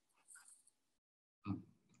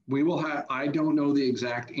 We will have, I don't know the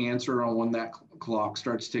exact answer on when that clock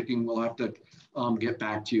starts ticking. We'll have to get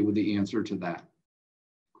back to you with the answer to that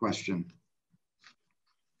question.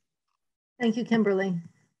 Thank you, Kimberly.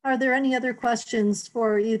 Are there any other questions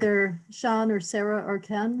for either Sean or Sarah or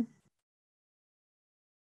Ken?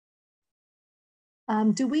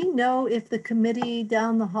 Do we know if the committee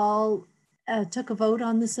down the hall took a vote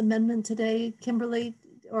on this amendment today, Kimberly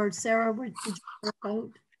or Sarah? Did you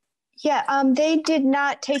vote? Yeah, they did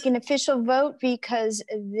not take an official vote because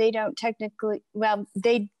they don't technically, well,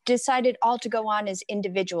 they decided all to go on as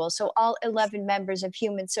individuals. So all 11 members of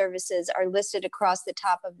Human Services are listed across the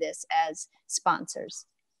top of this as sponsors.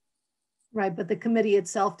 Right, but the committee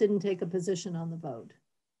itself didn't take a position on the vote.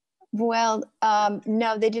 Well,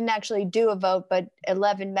 no, they didn't actually do a vote, but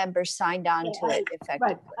 11 members signed on to it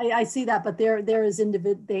effectively. Right, I see that, but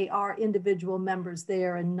they are individual members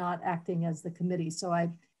there and not acting as the committee. So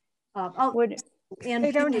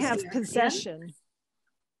they don't have possession.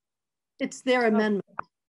 It's their amendment.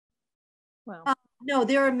 Well, no,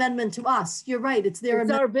 their amendment to us. You're right. It's their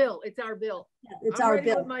amendment. Our bill. It's our bill. Yeah, it's our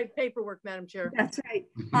bill. With my paperwork, Madam Chair. That's right.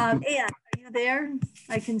 Anne, are you there?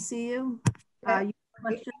 I can see you. You have a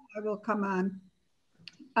question? I will come on.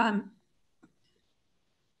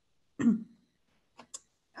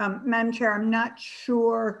 Madam Chair, I'm not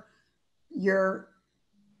sure your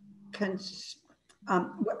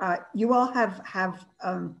you all have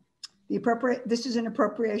the appropriate. This is an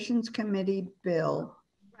Appropriations Committee bill,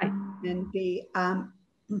 right? And the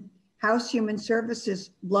House Human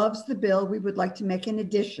Services loves the bill. We would like to make an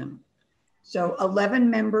addition. So 11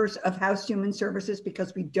 members of House Human Services,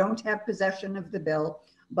 because we don't have possession of the bill,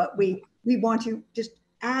 but we want to just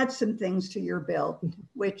add some things to your bill,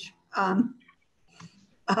 which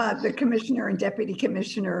the commissioner and deputy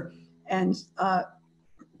commissioner and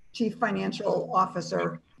Chief Financial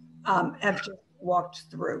Officer have just walked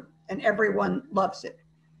through, and everyone loves it.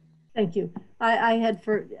 Thank you.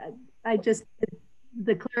 I just,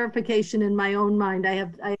 the clarification in my own mind, I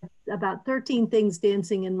have about 13 things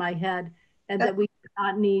dancing in my head, and that we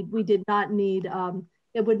did not need,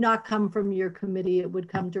 it would not come from your committee. It would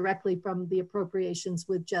come directly from the appropriations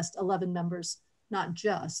with just 11 members, not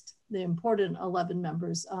just the important 11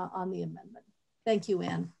 members on the amendment. Thank you,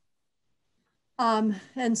 Ann.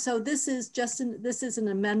 And so this is just an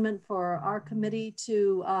amendment for our committee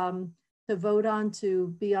to vote on,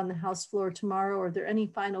 to be on the House floor tomorrow. Are there any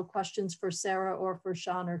final questions for Sarah or for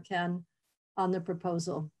Sean or Ken on the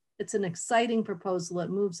proposal? It's an exciting proposal. It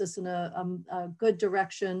moves us in a good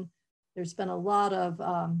direction. There's been a lot of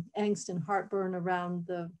angst and heartburn around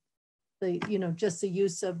the just the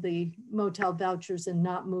use of the motel vouchers and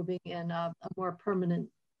not moving in a more permanent.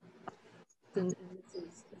 And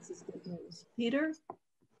this is good news. Peter?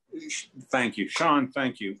 Thank you. Sean,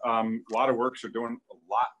 thank you. A lot of works are doing, a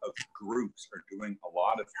lot of groups are doing a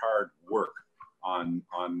lot of hard work on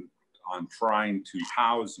trying to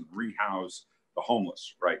house and rehouse the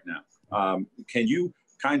homeless right now. Can you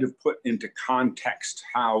kind of put into context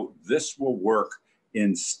how this will work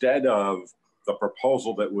instead of the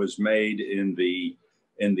proposal that was made in the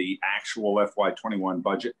actual FY21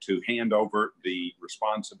 budget to hand over the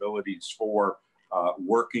responsibilities for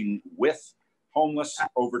working with homeless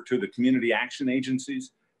over to the community action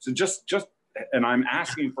agencies? So just, and I'm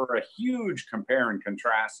asking for a huge compare and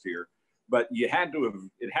contrast here, but it had to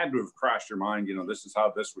have crossed your mind, this is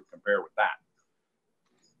how this would compare with that.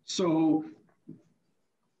 So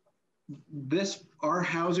our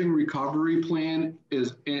housing recovery plan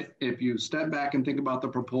is, if you step back and think about the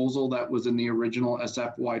proposal that was in the original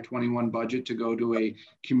SFY21 budget to go to a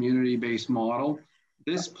community-based model,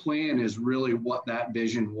 this plan is really what that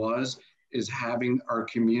vision was, is having our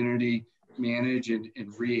community manage and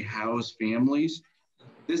rehouse families.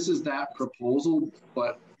 This is that proposal,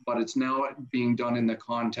 but it's now being done in the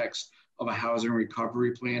context of a housing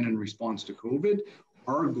recovery plan in response to COVID.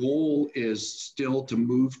 Our goal is still to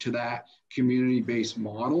move to that community-based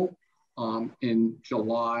model in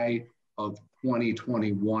July of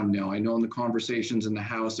 2021. Now, I know in the conversations in the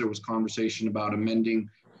House, there was conversation about amending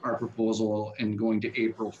our proposal and going to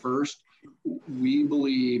April 1st. We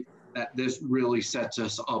believe that this really sets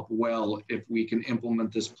us up well if we can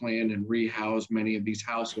implement this plan and rehouse many of these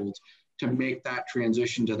households to make that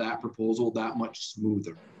transition to that proposal that much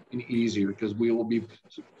smoother and easier, because we will be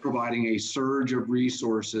providing a surge of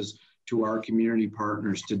resources to our community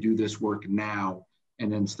partners to do this work now,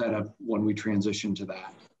 and instead of when we transition to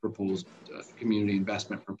that proposed community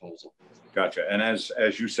investment proposal. Gotcha. And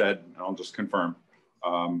as you said, I'll just confirm,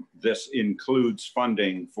 this includes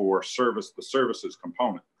funding for the services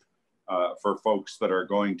component for folks that are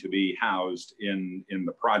going to be housed in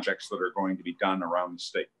the projects that are going to be done around the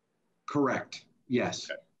state. Correct.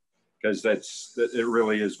 Yes. Okay. Because it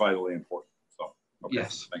really is vitally important. So okay.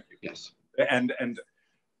 Yes, thank you. Yes, and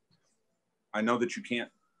I know that you can't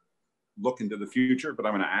look into the future, but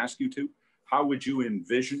I'm going to ask you to. How would you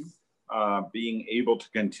envision being able to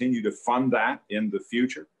continue to fund that in the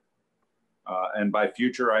future? And by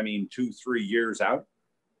future, I mean 2-3 years out,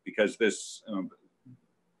 because this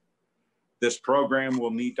program will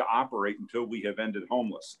need to operate until we have ended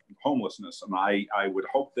homelessness. And I would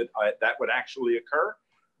hope that that would actually occur.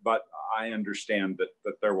 But I understand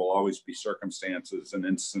that there will always be circumstances and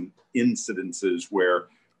incidences where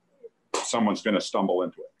someone's going to stumble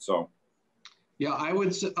into it. So, yeah, I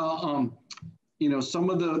would say, some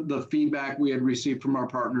of the feedback we had received from our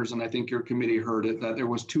partners, and I think your committee heard it, that there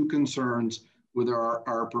was 2 concerns with our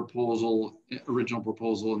original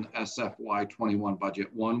proposal in the SFY21 budget.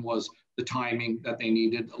 One was the timing, that they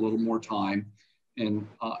needed a little more time, and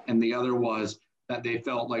the other was that they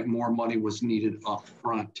felt like more money was needed up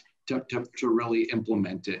front to really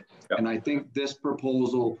implement it. Yep. And I think this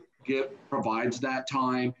proposal provides that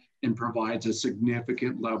time and provides a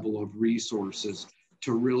significant level of resources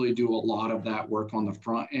to really do a lot of that work on the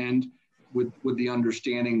front end, with the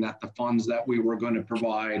understanding that the funds that we were going to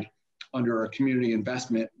provide under our community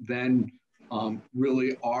investment then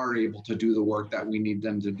really are able to do the work that we need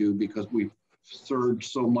them to do, because we've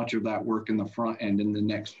surged so much of that work in the front end in the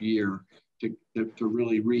next year to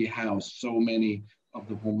really rehouse so many of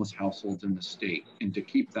the homeless households in the state and to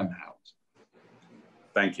keep them housed.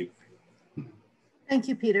 Thank you. Thank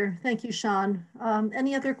you, Peter. Thank you, Sean.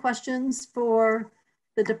 Any other questions for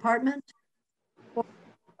the department?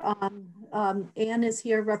 Anne is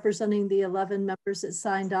here representing the 11 members that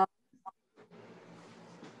signed up.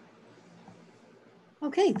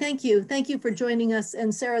 Okay, thank you. Thank you for joining us.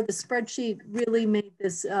 And Sarah, the spreadsheet really made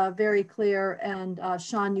this very clear. And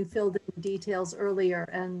Sean, you filled in the details earlier.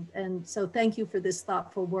 And so thank you for this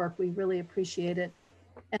thoughtful work. We really appreciate it.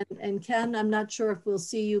 And Ken, I'm not sure if we'll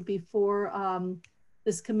see you before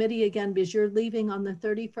this committee again, because you're leaving on the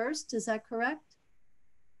 31st. Is that correct?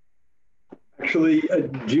 Actually,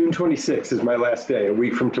 June 26th is my last day, a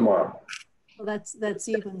week from tomorrow. Well, that's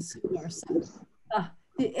even sooner. So,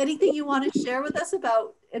 anything you want to share with us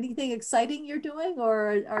about anything exciting you're doing,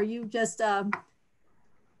 or are you just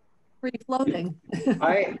free floating?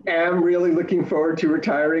 I am really looking forward to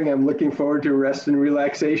retiring. I'm looking forward to rest and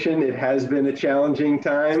relaxation. It has been a challenging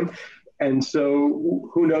time, and so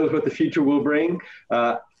who knows what the future will bring.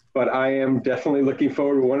 But I am definitely looking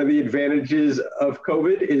forward. One of the advantages of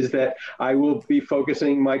COVID is that I will be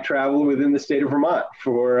focusing my travel within the state of Vermont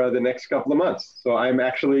for the next couple of months. So I'm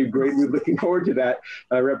actually greatly looking forward to that.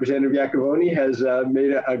 Representative Iacovone has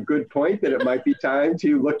made a good point that it might be time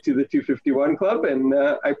to look to the 251 Club, and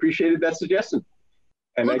I appreciated that suggestion.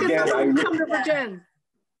 And look again, come to Virgins.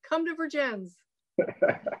 Come to Virgins.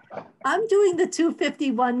 I'm doing the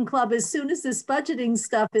 251 Club as soon as this budgeting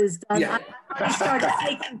stuff is done. Yeah. I already started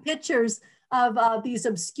taking pictures of these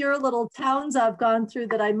obscure little towns I've gone through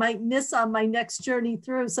that I might miss on my next journey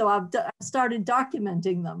through. So I've started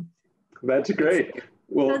documenting them. That's great.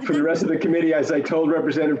 Well, for the rest of the committee, as I told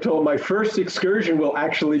Representative Toll, my first excursion will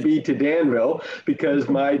actually be to Danville because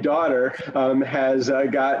my daughter has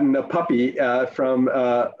gotten a puppy from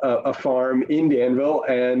a farm in Danville.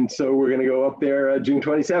 And so we're going to go up there June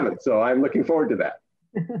 27th. So I'm looking forward to that.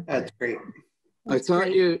 That's great. I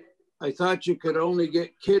thought you could only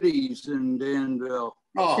get kitties in Danville.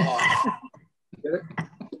 Oh.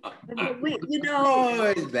 You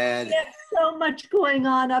know, it's bad. We have so much going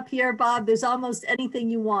on up here, Bob. There's almost anything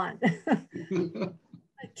you want.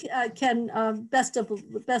 Ken,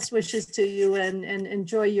 best wishes to you, and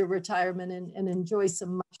enjoy your retirement, and enjoy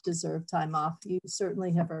some much deserved time off. You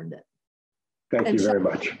certainly have earned it. Thank you very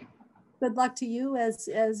much. Good luck to you as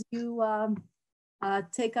you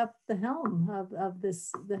take up the helm of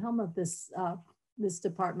this this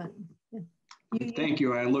department. Thank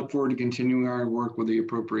you. I look forward to continuing our work with the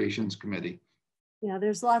Appropriations Committee. Yeah,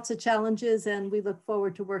 there's lots of challenges, and we look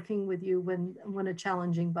forward to working with you when a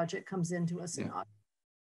challenging budget comes into us in August.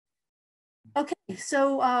 Okay,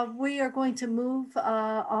 so we are going to move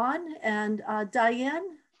on, and Diane.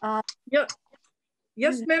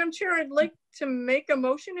 Yes, Madam Chair, I'd like to make a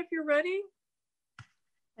motion if you're ready.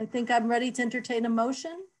 I think I'm ready to entertain a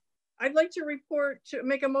motion. I'd like to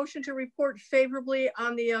make a motion to report favorably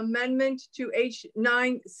on the amendment to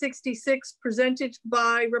H.966 presented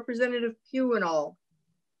by Representative Pugh and all.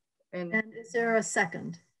 And is there a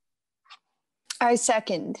second? I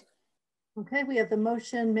second. Okay, we have the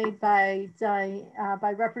motion made by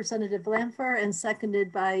Representative Lanfer and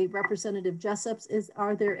seconded by Representative Jessup.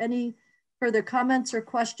 Are there any further comments or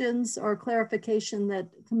questions or clarification that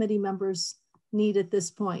committee members need at this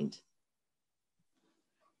point?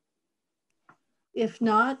 If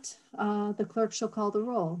not, the clerk shall call the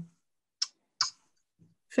roll.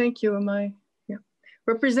 Thank you, Yeah.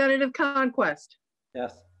 Representative Conquest.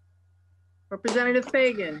 Yes. Representative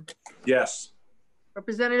Fagan. Yes.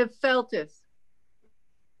 Representative Feltus.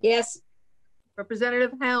 Yes.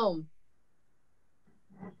 Representative Helm.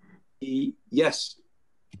 Yes.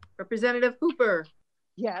 Representative Hooper.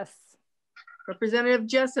 Yes. Representative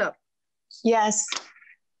Jessup. Yes.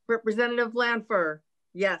 Representative Lanfer.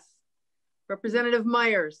 Yes. Representative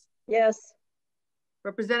Myers. Yes.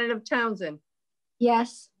 Representative Townsend.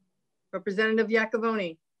 Yes. Representative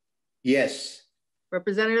Iacovone. Yes.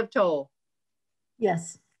 Representative Toll.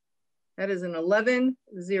 Yes. That is an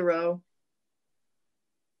 11-0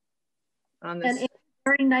 on this. And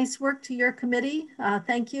very nice work to your committee.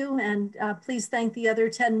 Thank you. And please thank the other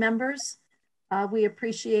 10 members. We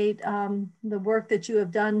appreciate the work that you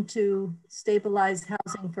have done to stabilize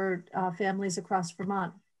housing for families across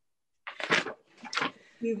Vermont.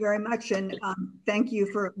 Thank you very much. And thank you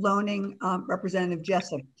for loaning Representative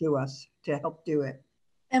Jessup to us to help do it.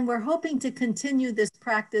 And we're hoping to continue this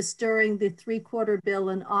practice during the 3-quarter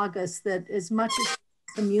bill in August, that as much as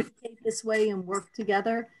we communicate this way and work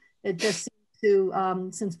together, it just seems to,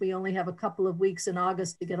 since we only have a couple of weeks in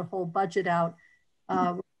August to get a whole budget out,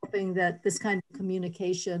 we're hoping that this kind of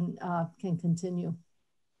communication can continue.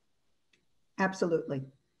 Absolutely.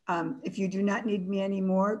 If you do not need me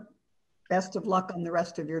anymore, best of luck on the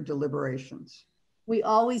rest of your deliberations. We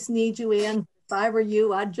always need you, Ann. If I were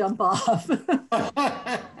you, I'd jump off.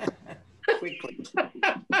 Quickly.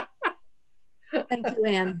 Thank you,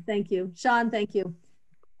 Ann. Thank you. Sean, thank you.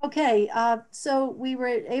 Okay, so we were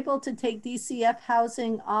able to take DCF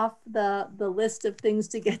housing off the list of things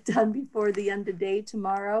to get done before the end of day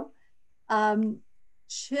tomorrow.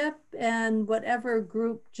 Chip and whatever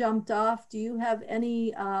group jumped off, do you have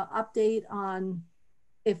any update on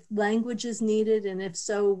if language is needed, and if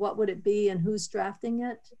so, what would it be and who's drafting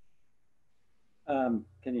it? Can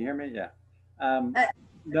you hear me? Yeah.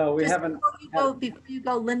 No, we haven't. Before you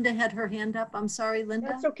go, Linda had her hand up. I'm sorry, Linda.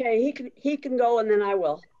 That's okay. He can go, and then I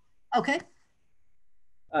will. Okay.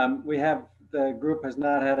 The group has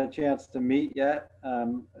not had a chance to meet yet. As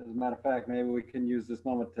a matter of fact, maybe we can use this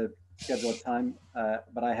moment to schedule a time.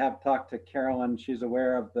 But I have talked to Carolyn. She's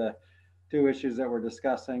aware of the 2 issues that we're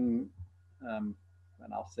discussing. And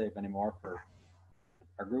I'll save any more for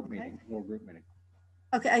our group meeting, little group meeting.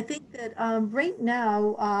 Okay, I think that right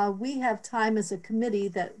now we have time as a committee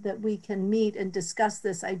that we can meet and discuss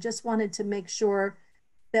this. I just wanted to make sure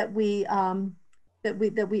that we're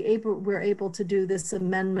able to do this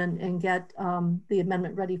amendment and get the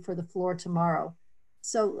amendment ready for the floor tomorrow.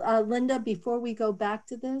 So Linda, before we go back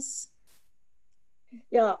to this.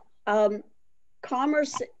 Yeah,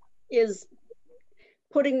 Commerce is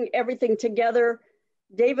putting everything together.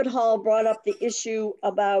 David Hall brought up the issue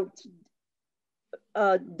about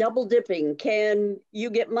double dipping. Can you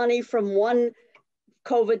get money from one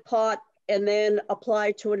COVID pot and then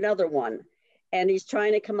apply to another one? And he's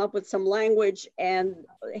trying to come up with some language, and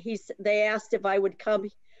they asked if I would come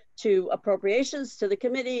to appropriations to the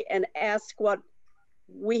committee and ask what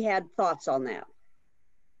we had thoughts on that.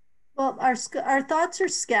 Well, our thoughts are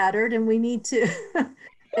scattered, and we need to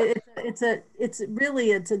it's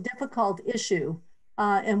a difficult issue,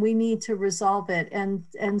 and we need to resolve it.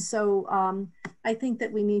 And so I think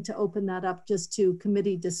that we need to open that up just to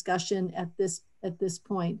committee discussion at this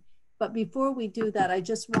point. But before we do that, I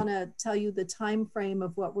just want to tell you the time frame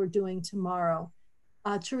of what we're doing tomorrow.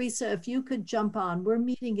 Teresa, if you could jump on. We're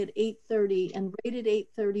meeting at 8:30, and right at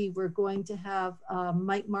 8:30, we're going to have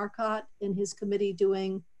Mike Marcotte and his committee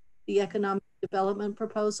doing the economic development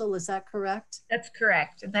proposal. Is that correct? That's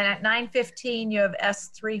correct. And then at 9:15, you have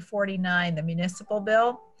S.351, the municipal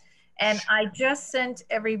bill. And I just sent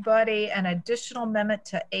everybody an additional amendment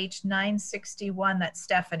to H.961 that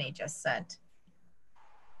Stephanie just sent.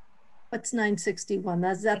 What's 961?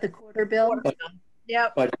 Is that the quarter bill?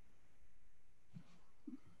 Yep.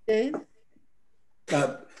 Dave?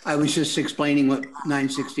 I was just explaining what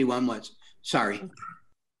 961 was. Sorry.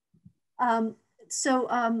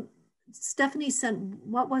 Stephanie sent,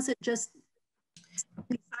 what was it just?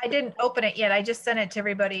 I didn't open it yet. I just sent it to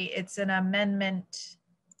everybody. It's an amendment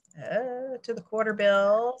to the quarter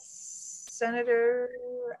bill. Senator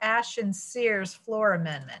Ash and Sears floor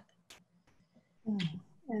amendment.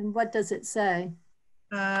 And what does it say?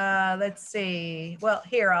 Let's see. Well,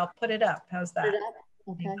 here, I'll put it up. How's that?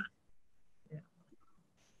 Okay. Yeah.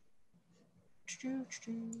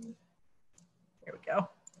 There we go.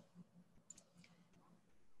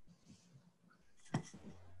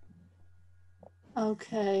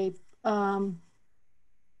 Okay.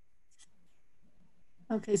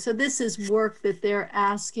 Okay, so this is work that they're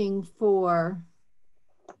asking for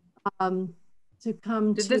to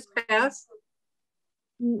come to. Did this pass?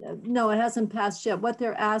 No, it hasn't passed yet. What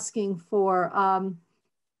they're asking for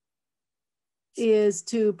is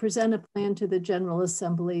to present a plan to the General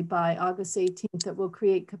Assembly by August 18th that will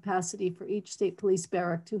create capacity for each state police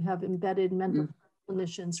barrack to have embedded mental health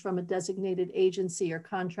clinicians from a designated agency or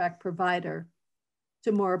contract provider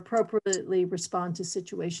to more appropriately respond to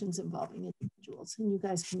situations involving individuals. And you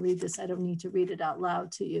guys can read this. I don't need to read it out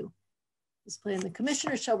loud to you. This plan, the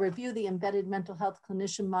commissioner shall review the embedded mental health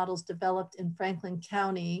clinician models developed in Franklin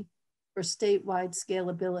County for statewide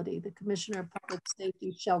scalability. The commissioner of public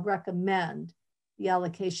safety shall recommend the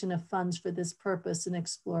allocation of funds for this purpose and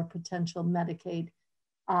explore potential Medicaid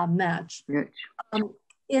match.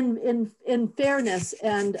 In fairness,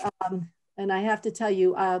 and I have to tell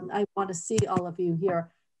you, I want to see all of you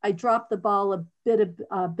here. I dropped the ball a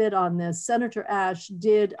bit on this. Senator Ash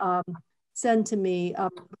did send to me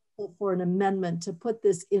for an amendment to put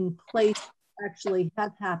this in place, actually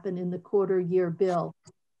have happened in the quarter year bill.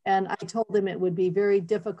 And I told him it would be very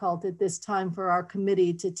difficult at this time for our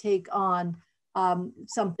committee to take on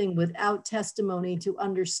something without testimony to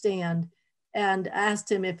understand, and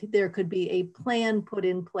asked him if there could be a plan put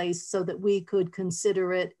in place so that we could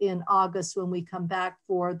consider it in August when we come back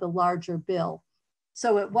for the larger bill.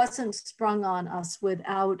 So it wasn't sprung on us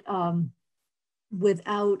without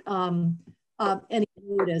any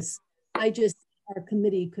notice. Our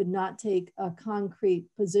committee could not take a concrete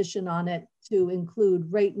position on it to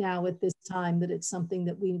include right now at this time that it's something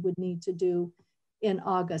that we would need to do in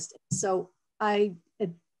August. So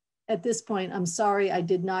at this point, I'm sorry I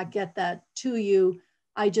did not get that to you.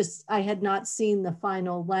 I had not seen the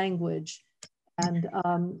final language. And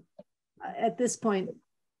at this point,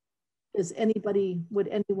 would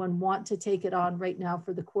anyone want to take it on right now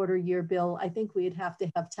for the quarter year bill? I think we'd have to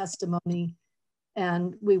have testimony,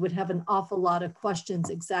 and we would have an awful lot of questions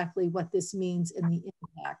exactly what this means in the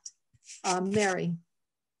impact. Mary.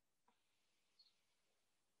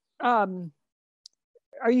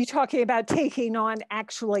 Are you talking about taking on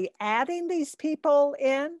actually adding these people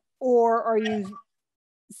in, or are you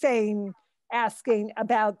asking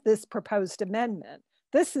about this proposed amendment?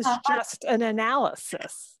 This is just an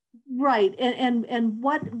analysis. Right, and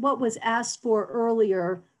what was asked for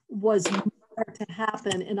earlier was more to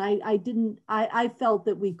happen, and I felt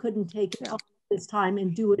that we couldn't take it this time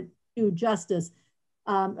and do justice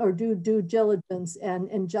or do due diligence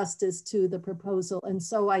and justice to the proposal. And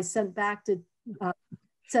so I sent back to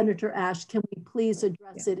Senator Ash, can we please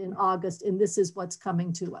address it in August? And this is what's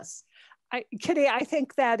coming to us. Kitty, I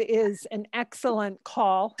think that is an excellent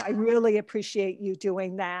call. I really appreciate you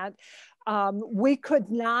doing that. We could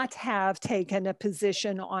not have taken a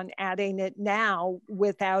position on adding it now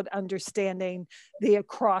without understanding the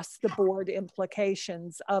across the board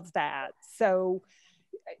implications of that. So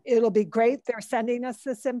it'll be great they're sending us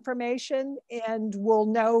this information, and we'll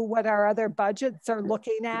know what our other budgets are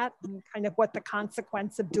looking at and kind of what the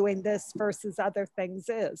consequence of doing this versus other things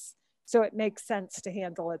is. So it makes sense to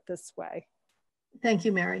handle it this way. Thank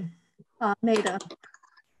you, Mary. Maida.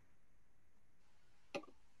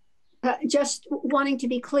 Just wanting to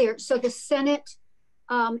be clear. So the Senate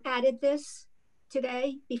added this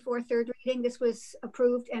today before third reading. This was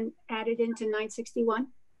approved and added into 961.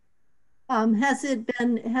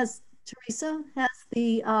 Teresa,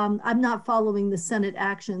 I'm not following the Senate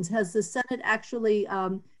actions. Has the Senate actually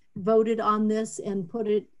voted on this and put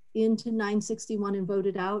it into 961 and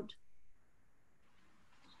voted out?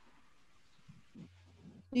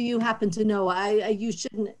 Do you happen to know? You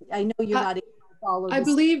shouldn't, I know you're not able to follow this. I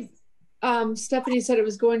believe Stephanie said it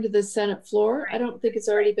was going to the Senate floor. I don't think it's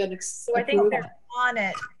already been approved. So I think they're on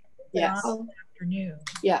it. Yes. This afternoon.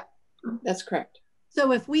 Yeah, that's correct.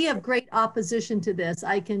 So if we have great opposition to this,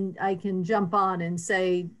 I can jump on and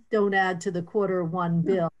say, don't add to the quarter one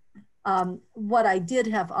bill. What I did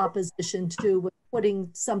have opposition to was putting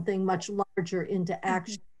something much larger into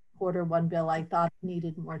action. Quarter one bill, I thought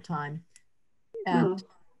needed more time. And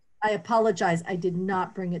I apologize, I did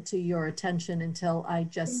not bring it to your attention until I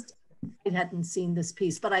hadn't seen this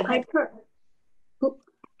piece, but I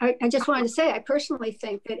just wanted to say, I personally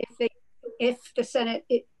think that if the Senate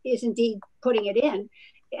is indeed putting it in,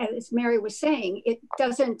 as Mary was saying, it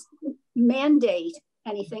doesn't mandate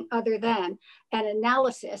anything other than an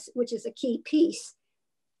analysis, which is a key piece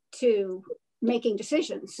to making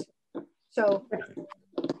decisions. So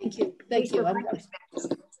thank you. Thank you.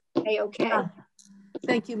 Okay.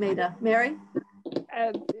 Thank you, Maida. Mary?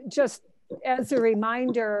 Just as a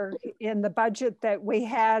reminder, in the budget that we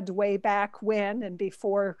had way back when and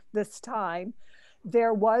before this time,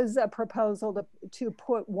 there was a proposal to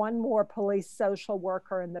put one more police social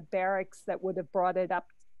worker in the barracks that would have brought it up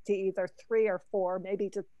to either 3 or 4, maybe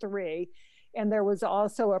to 3. And there was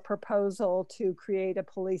also a proposal to create a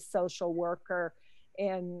police social worker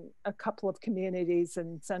in a couple of communities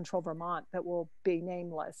in central Vermont that will be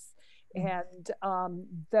nameless. And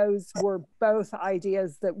those were both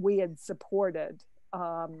ideas that we had supported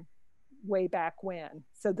way back when.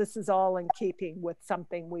 So this is all in keeping with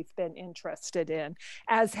something we've been interested in,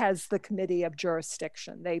 as has the Committee of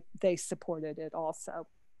Jurisdiction. They supported it also.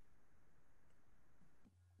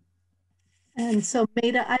 And so,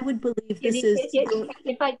 Maida, I would believe this is.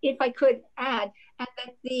 If I could add, and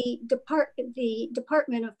that the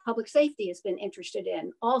Department of Public Safety has been interested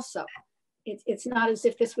in also. It's not as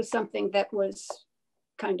if this was something that was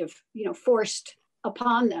kind of, forced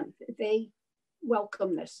upon them. They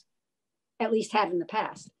welcome this, at least have in the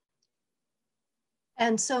past.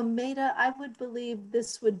 And so, Maida, I would believe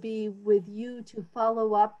this would be with you to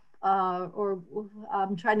follow up, or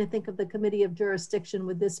I'm trying to think of the Committee of Jurisdiction.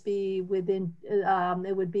 Would this be within,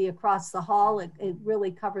 it would be across the hall. It really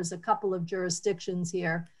covers a couple of jurisdictions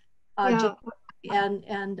here, and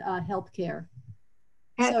healthcare.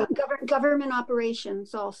 So, government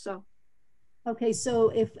operations also. Okay, so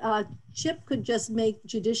if Chip could just make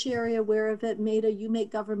judiciary aware of it, Maida, you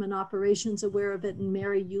make government operations aware of it, and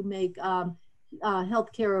Mary, you make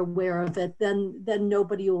healthcare aware of it, then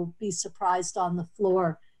nobody will be surprised on the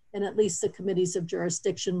floor, and at least the committees of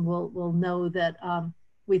jurisdiction will know that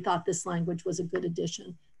we thought this language was a good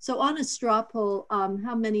addition. So on a straw poll,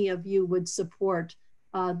 how many of you would support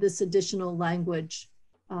this additional language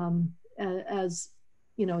as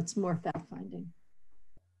it's more fact finding.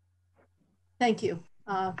 Thank you.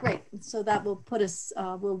 Great. So that will put us,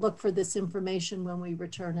 we'll look for this information when we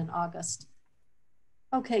return in August.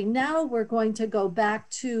 Okay, now we're going to go back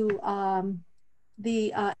to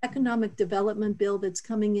the economic development bill that's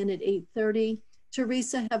coming in at 8:30.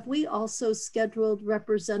 Teresa, have we also scheduled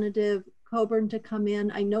Representative Coburn to come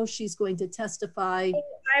in? I know she's going to testify.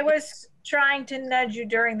 I was trying to nudge you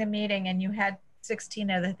during the meeting and you had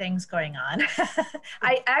 16 other things going on.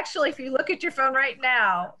 I actually, if you look at your phone right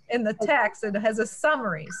now in the text, it has a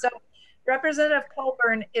summary. So Representative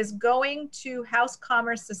Coburn is going to House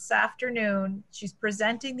Commerce this afternoon. She's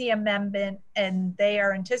presenting the amendment and they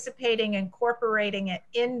are anticipating incorporating it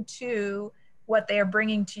into what they are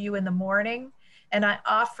bringing to you in the morning. And I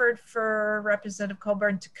offered for Representative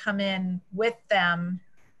Coburn to come in with them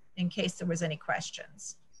in case there was any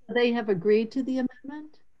questions. They have agreed to the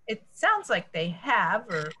amendment? It sounds like they have,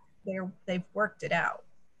 or they've worked it out.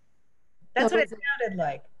 That's so what it sounded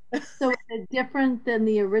like. So is it different than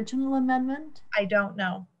the original amendment? I don't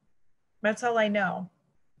know. That's all I know.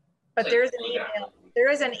 But there is an email.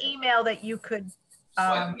 There is an email that you could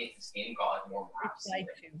reply to.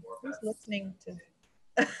 Who's listening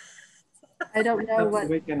to? I don't know what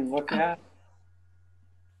we can look at.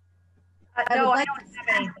 No, I don't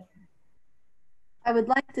have anything. I would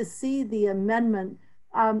like to see the amendment.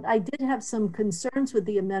 I did have some concerns with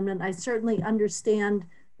the amendment. I certainly understand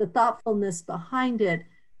the thoughtfulness behind it,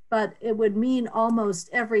 but it would mean almost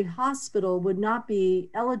every hospital would not be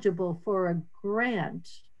eligible for a grant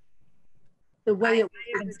the way it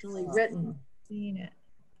was originally written. Seen it.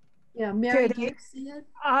 Yeah, Mary, do you see it?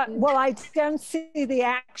 Well, I don't see the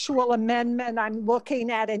actual amendment. I'm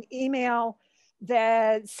looking at an email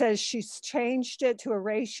that says she's changed it to a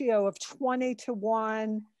ratio of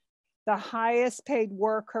 20:1. The highest paid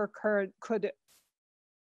worker could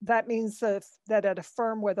that means that at a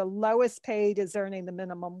firm where the lowest paid is earning the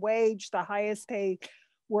minimum wage, the highest paid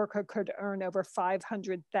worker could earn over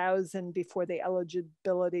 $500,000 before the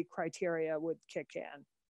eligibility criteria would kick in.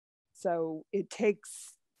 So it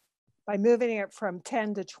takes, by moving it from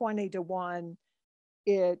 10 to 20:1,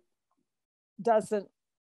 it doesn't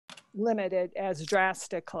limit it as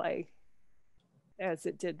drastically as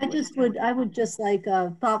it did. I would just like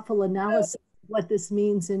a thoughtful analysis of what this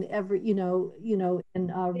means in every, yeah,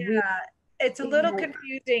 it's a little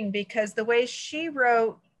confusing because the way she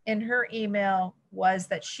wrote in her email was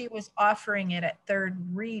that she was offering it at third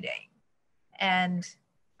reading. And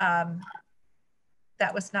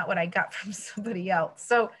that was not what I got from somebody else.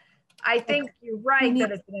 So I think you're right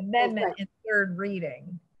that it's an amendment in third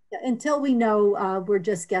reading. Yeah, until we know, we're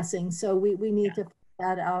just guessing. So we need to put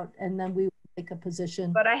that out and then we will take a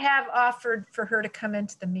position. But I have offered for her to come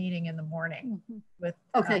into the meeting in the morning with.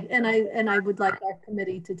 Okay, and I would like our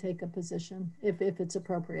committee to take a position if it's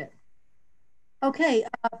appropriate. Okay,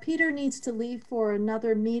 Peter needs to leave for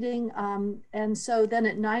another meeting. And so then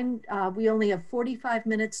at 9, we only have 45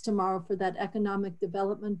 minutes tomorrow for that economic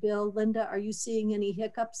development bill. Linda, are you seeing any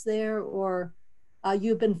hiccups there, or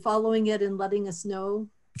you've been following it and letting us know?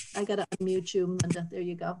 I gotta unmute you, Linda. There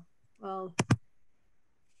you go. Well,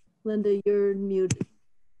 Linda, you're muted.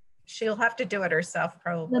 She'll have to do it herself,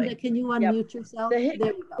 probably. Linda, can you unmute yourself? There you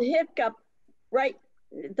go. The hiccup, right?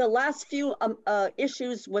 The last few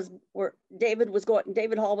issues were David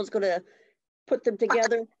Hall was going to put them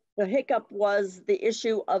together. The hiccup was the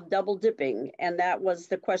issue of double dipping, and that was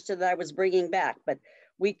the question that I was bringing back. But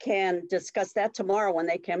we can discuss that tomorrow when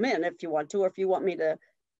they come in, if you want to, or if you want me to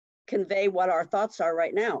convey what our thoughts are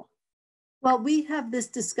right now. Well, we have this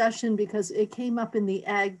discussion because it came up in the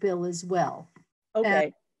ag bill as well.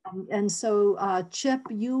 Okay. And so Chip,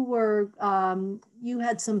 you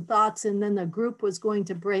had some thoughts, and then the group was going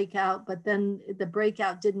to break out, but then the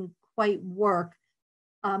breakout didn't quite work.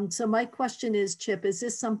 So my question is, Chip, is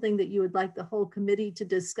this something that you would like the whole committee to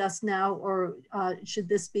discuss now, or should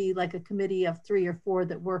this be like a committee of 3 or 4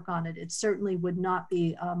 that work on it? It certainly would not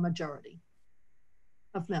be a majority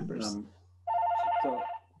of members. So,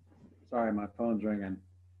 sorry, my phone's ringing.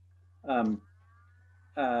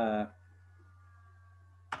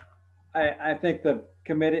 I think the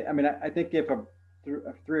committee, I think if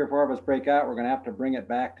 3 or 4 of us break out, we're going to have to bring it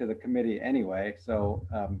back to the committee anyway. So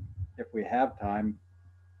if we have time,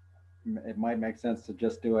 it might make sense to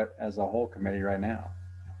just do it as a whole committee right now.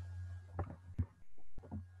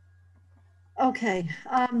 Okay,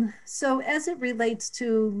 so as it relates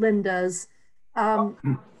to Linda's.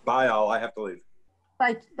 Bye all, I have to leave.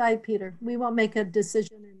 Bye, Peter. We won't make a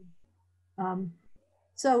decision.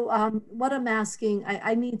 So what I'm asking,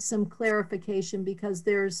 I need some clarification because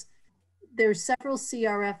there's there's several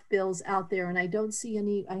CRF bills out there, and I don't see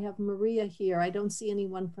any. I have Maria here. I don't see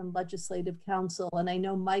anyone from Legislative Council, and I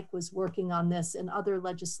know Mike was working on this, and other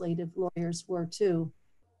legislative lawyers were too.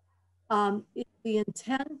 The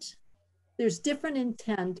intent, there's different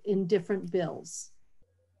intent in different bills,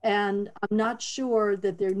 and I'm not sure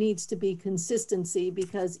that there needs to be consistency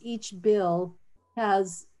because each bill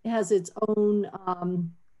has its own.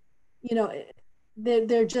 You know,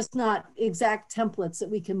 they're just not exact templates that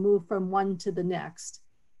we can move from one to the next.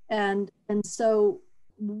 And so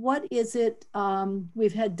what is it,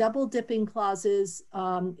 we've had double dipping clauses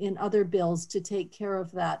in other bills to take care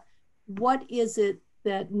of that. What is it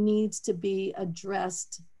that needs to be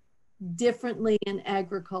addressed differently in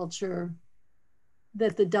agriculture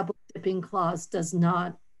that the double dipping clause does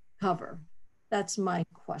not cover? That's my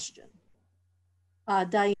question.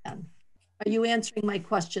 Diane, are you answering my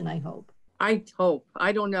question, I hope? I hope.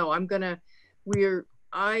 I don't know.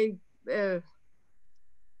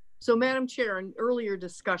 So Madam Chair, in earlier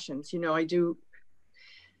discussions, you know,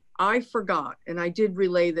 I forgot, and I did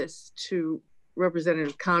relay this to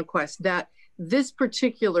Representative Conquest, that this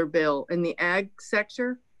particular bill in the ag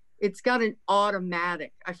sector, it's got an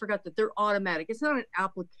automatic, I forgot that they're automatic. It's not an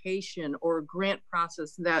application or a grant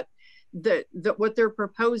process that what they're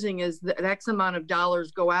proposing is that X amount of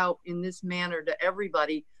dollars go out in this manner to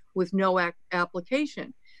everybody with no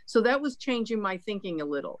application. So that was changing my thinking a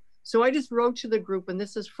little. So I just wrote to the group, and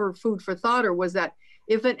this is for food for thought, or was that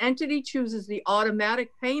if an entity chooses the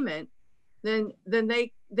automatic payment, then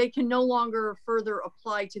they can no longer further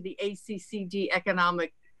apply to the ACCD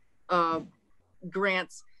economic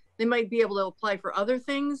grants. They might be able to apply for other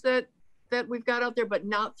things that we've got out there, but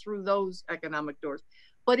not through those economic doors.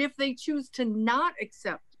 But if they choose to not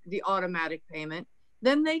accept the automatic payment,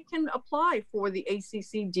 then they can apply for the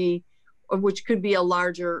ACCD, which could be a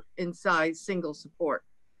larger in size single support.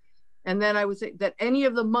 And then I would say that any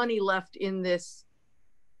of the money left in these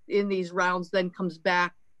rounds then comes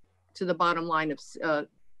back to the bottom line of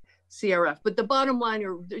CRF. But the bottom line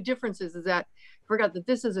or the difference is that I forgot that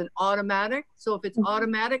this is an automatic. So if it's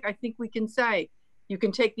automatic, I think we can say you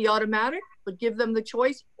can take the automatic, but give them the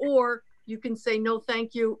choice, or you can say, no,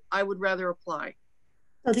 thank you, I would rather apply.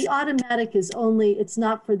 So the automatic is only, it's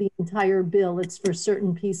not for the entire bill, it's for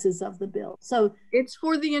certain pieces of the bill. So it's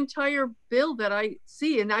for the entire bill that I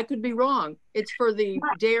see, and I could be wrong. It's for the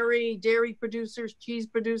dairy producers, cheese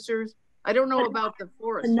producers. I don't know about the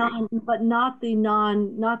forestry. But not the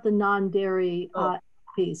non-dairy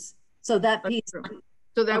piece. So that piece.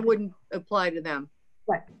 So that wouldn't apply to them.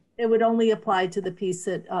 Right. It would only apply to the piece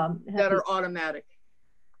that that are automatic.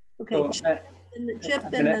 Okay. So,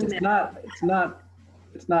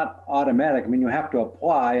 it's not automatic. I mean, you have to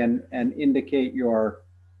apply and indicate your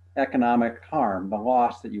economic harm, the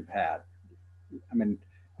loss that you've had. I mean,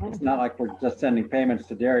 it's not like we're just sending payments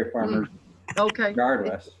to dairy farmers. Okay.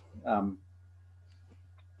 Regardless.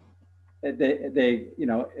 They, you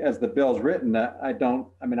know, as the bill's written, I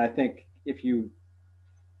think if you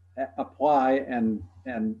apply and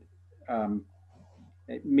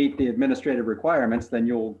meet the administrative requirements, then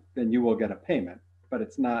you will get a payment. But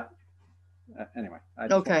it's not. Anyway.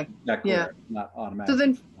 Okay. Yeah. Not automatic. So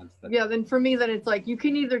then, then for me, then it's like you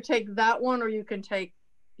can either take that one or you can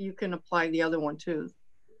apply the other one too.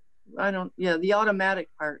 The automatic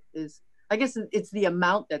part is, I guess it's the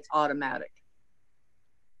amount that's automatic.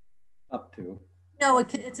 Up to. No,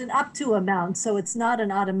 it's an up to amount. So it's not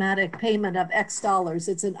an automatic payment of X dollars.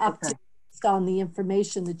 It's an up to based on the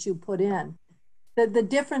information that you put in. The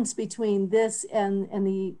difference between this and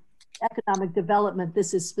the economic development,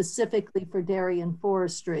 this is specifically for dairy and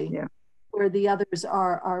forestry, where the others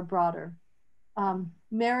are broader.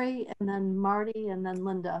 Mary, and then Marty, and then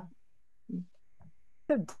Linda.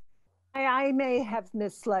 I may have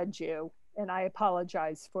misled you, and I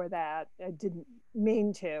apologize for that. I didn't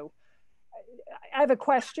mean to. I have a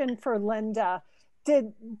question for Linda.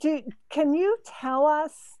 Can you tell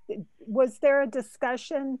us, was there a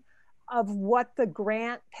discussion of what the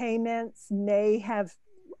grant payments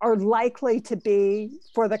are likely to be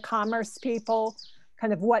for the commerce people,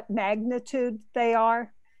 kind of what magnitude they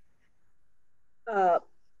are?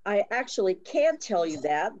 I actually can't tell you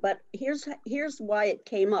that, but here's why it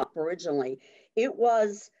came up originally. It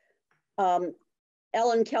was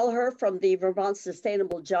Ellen Kelleher from the Vermont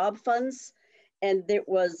Sustainable Job Funds, and it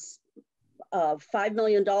was $5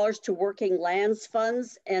 million to Working Lands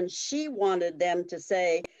Funds, and she wanted them to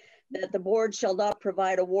say that the board shall not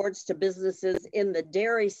provide awards to businesses in the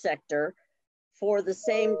dairy sector for the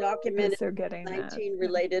same documented 19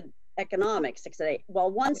 related economics. Well,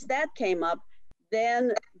 once that came up,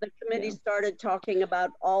 then the committee started talking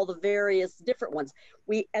about all the various different ones.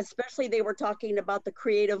 Especially they were talking about the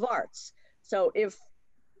creative arts. So if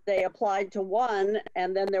they applied to one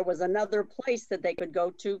and then there was another place that they could go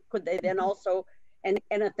to, could they then also, and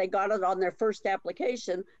if they got it on their first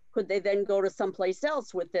application, could they then go to someplace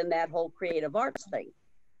else within that whole creative arts thing?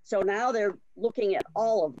 So now they're looking at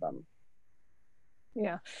all of them.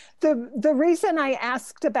 Yeah, the reason I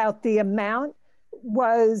asked about the amount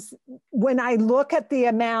was when I look at the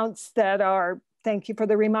amounts that are, thank you for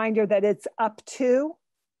the reminder that it's up to,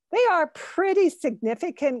 they are pretty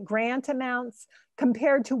significant grant amounts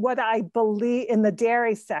compared to what I believe in the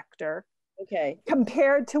dairy sector. Okay.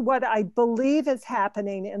 Compared to what I believe is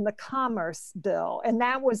happening in the commerce bill. And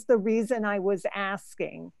that was the reason I was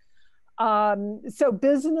asking. So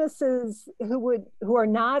businesses who are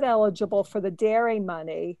not eligible for the dairy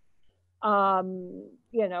money, you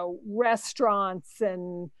know, restaurants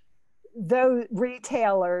and those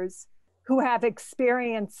retailers who have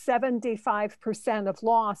experienced 75% of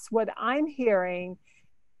loss, what I'm hearing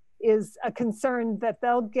is a concern that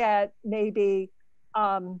they'll get maybe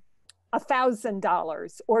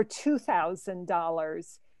 $1,000 or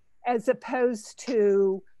 $2,000 as opposed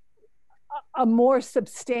to a more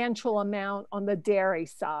substantial amount on the dairy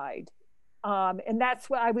side. And that's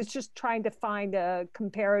what I was just trying to find a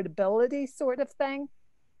comparability sort of thing.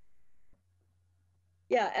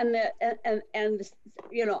 Yeah, and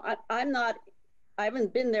you know, I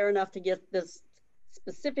haven't been there enough to get this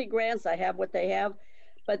specific grants. I have what they have,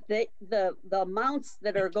 but the amounts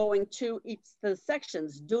that are going to each the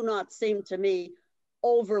sections do not seem to me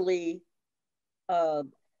overly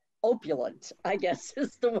opulent, I guess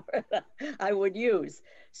is the word I would use.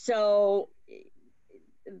 So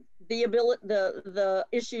the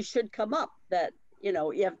issue should come up that, you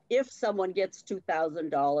know, if someone gets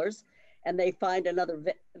 $2,000 and they find another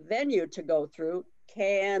venue to go through,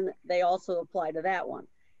 can they also apply to that one?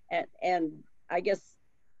 And I guess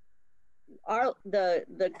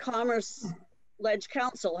the Commerce Ledge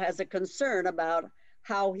Council has a concern about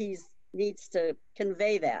how he needs to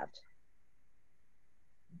convey that.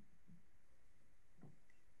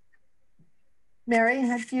 Mary,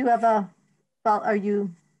 do you have a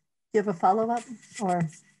follow-up or?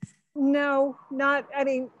 No, not, I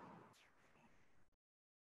mean,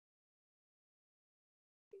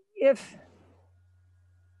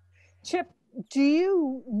 Chip, do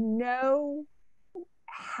you know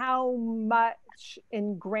how much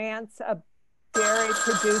in grants a dairy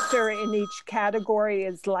producer in each category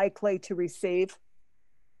is likely to receive?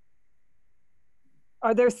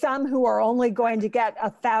 Are there some who are only going to get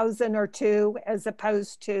 1,000 or 2 as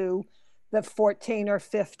opposed to the 14 or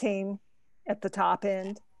 15 at the top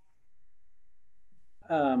end?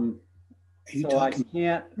 So I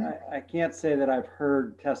can't say that I've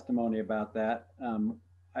heard testimony about that. I'm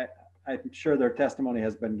sure their testimony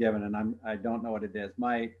has been given, and I don't know what it is.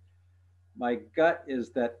 My gut is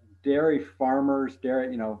that dairy farmers,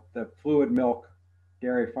 you know, the fluid milk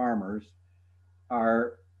dairy farmers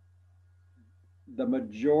the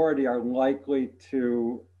majority are likely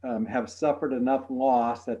to have suffered enough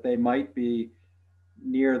loss that they might be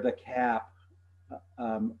near the cap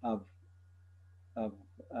of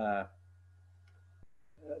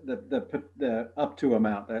the up to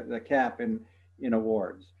amount, the cap in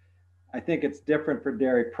awards. I think it's different for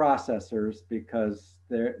dairy processors because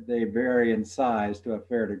they vary in size to a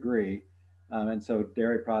fair degree, and so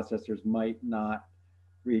dairy processors might not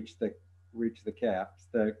reach the caps.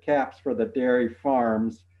 The caps for the dairy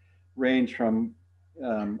farms range from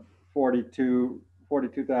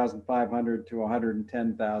 $42,500 to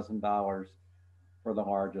 $110,000 for the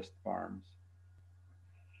largest farms.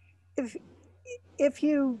 If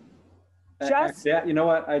you just you know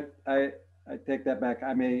what, I take that back.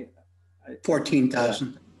 I may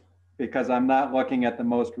 14,000 because I'm not looking at the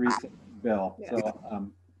most recent bill, so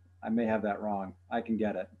I may have that wrong. I can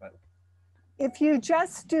get it, but if you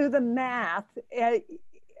just do the math,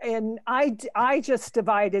 and I just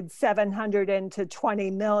divided 700 into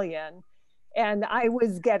 20 million, and I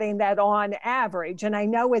was getting that on average. And I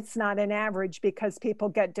know it's not an average because people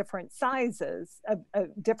get different sizes,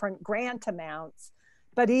 different grant amounts,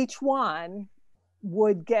 but each one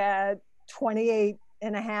would get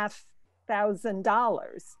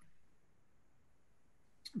 $28,500.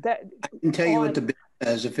 I can tell you what the bill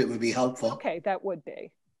says if it would be helpful. Okay, that would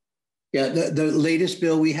be. Yeah, the latest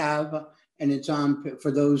bill we have, and it's on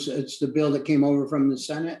for those, it's the bill that came over from the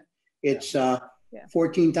Senate. It's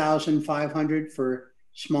 $14,500 for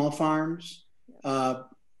small farms. I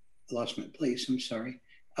lost my place, I'm sorry.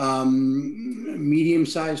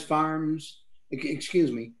 Medium-sized farms,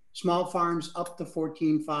 excuse me, small farms up to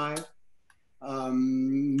 14.5,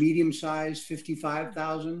 medium size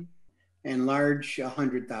 55,000, and large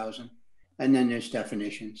 100,000. And then there's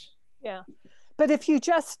definitions. Yeah, but if you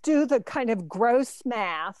just do the kind of gross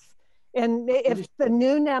math, and if the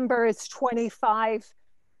new number is 25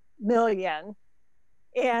 million,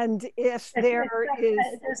 and if there's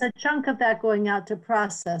a chunk of that going out to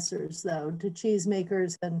processors, though, to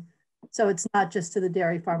cheesemakers, and so it's not just to the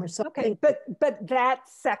dairy farmers. So okay, but that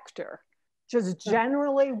sector, just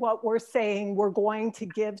generally what we're saying we're going to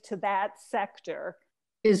give to that sector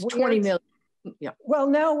is 20 million. Yeah. Well,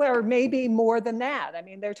 no, or maybe more than that. I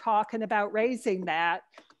mean, they're talking about raising that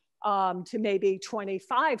to maybe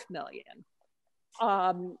 25 million.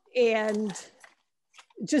 And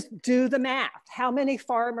just do the math. How many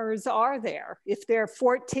farmers are there? If there are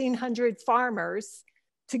 1,400 farmers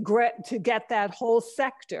to get that whole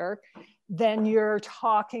sector, then you're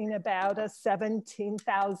talking about a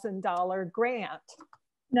 $17,000 grant.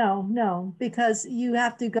 No, because you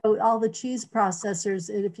have to go all the cheese processors.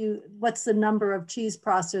 And what's the number of cheese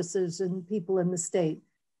processors and people in the state?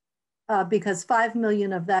 Because 5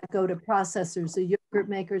 million of that go to processors, the yogurt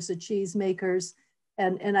makers, the cheese makers,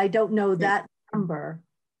 and I don't know that number.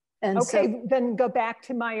 And okay, so, then go back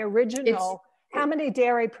to my original. How many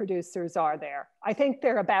dairy producers are there? I think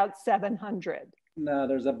there are about 700. No,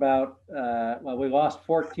 there's about, well, we lost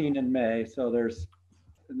 14 in May, so there's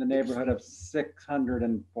in the neighborhood of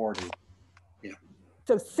 640. Yeah.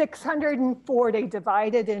 So 640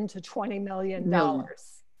 divided into $20 million. Right,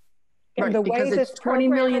 the because way it's this 20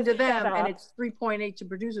 million to program is them set and up, it's 3.8 to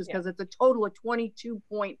producers, because it's a total of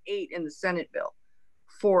 22.8 in the Senate bill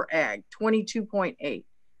for ag, 22.8.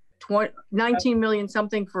 19 million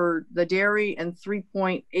something for the dairy and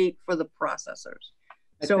 3.8 for the processors.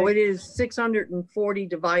 So it is 640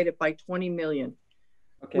 divided by 20 million.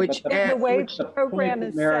 Okay, which but the way the program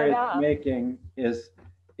is set up, making is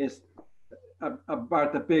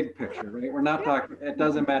about the big picture, right? We're not talking, it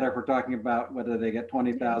doesn't matter if we're talking about whether they get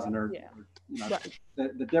 20,000 or, you know,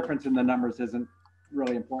 the difference in the numbers isn't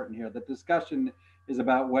really important here. The discussion is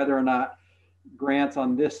about whether or not grants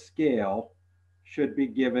on this scale should be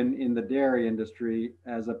given in the dairy industry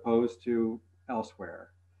as opposed to elsewhere.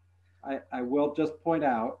 I will just point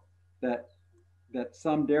out that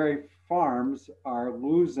some dairy farms are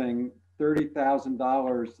losing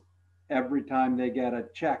 $30,000 every time they get a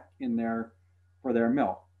check in for their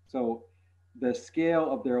milk. So the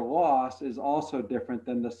scale of their loss is also different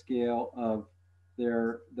than the scale of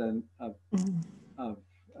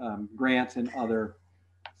grants in other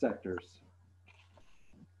sectors.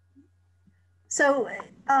 So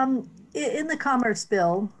in the Commerce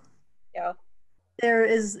Bill, yeah, there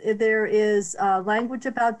is language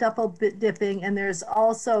about double dipping, and there's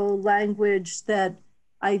also language that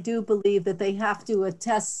I do believe that they have to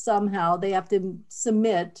attest somehow. They have to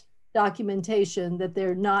submit documentation that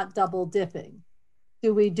they're not double dipping.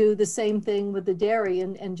 Do we do the same thing with the dairy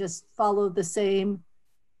and just follow the same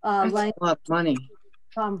language? A lot of money.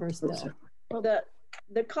 Commerce Bill. Well,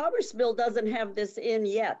 the Commerce Bill doesn't have this in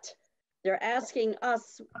yet. They're asking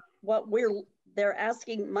us they're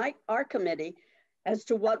asking our committee as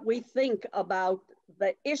to what we think about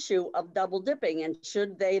the issue of double dipping, and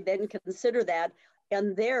should they then consider that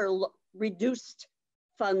and their reduced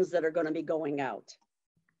funds that are going to be going out.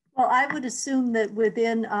 Well, I would assume that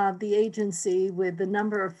within the agency, with the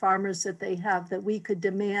number of farmers that they have, that we could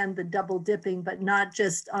demand the double dipping, but not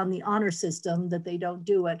just on the honor system that they don't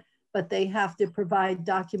do it, but they have to provide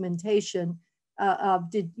documentation of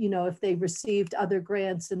if they received other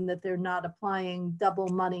grants and that they're not applying double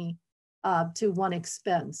money to one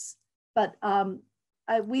expense. But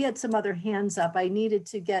we had some other hands up. I needed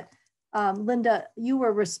to get, Linda, you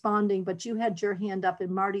were responding, but you had your hand up and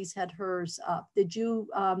Marty's had hers up. Did you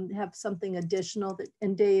have something additional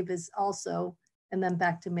and Dave is also, and then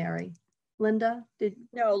back to Mary. Linda,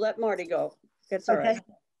 No, let Marty go. It's all right.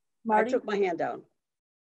 Marty? I took my hand down.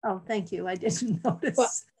 Oh, thank you. I didn't notice. Well,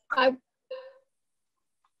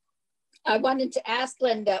 I wanted to ask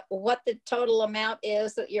Linda what the total amount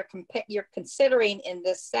is that you're considering in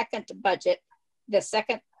the second budget, the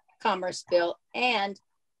second Commerce Bill, and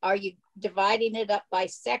are you dividing it up by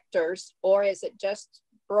sectors, or is it just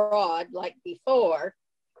broad like before?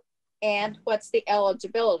 And what's the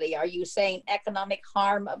eligibility? Are you saying economic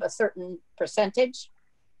harm of a certain percentage?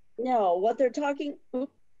 No, what they're talking,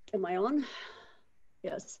 am I on?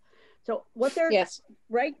 Yes. So what they're,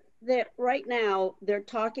 right now, they're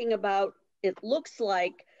talking about, it looks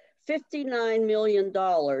like $59 million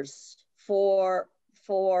for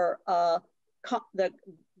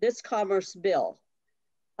this Commerce Bill.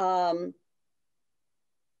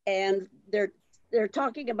 And they're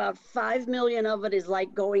talking about 5 million of it is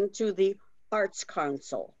like going to the Arts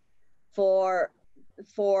Council for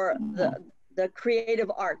the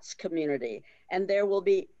creative arts community. And there will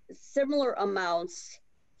be similar amounts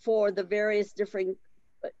for the various different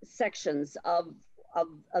sections of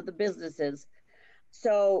the businesses.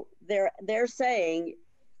 So they're saying,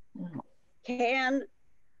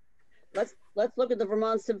 let's look at the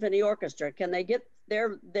Vermont Symphony Orchestra. Can they get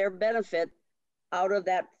their benefit out of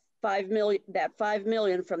that $5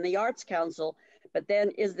 million from the Arts Council? But then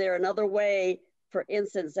is there another way, for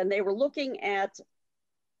instance, and they were looking at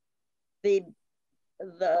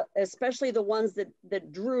especially the ones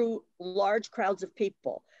that drew large crowds of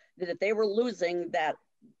people, that if they were losing that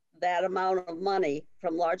amount of money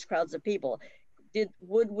from large crowds of people,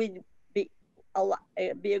 would we be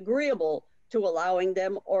agreeable to allowing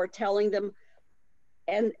them or telling them?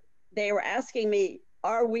 And they were asking me,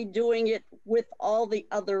 are we doing it with all the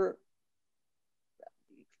other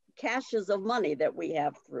caches of money that we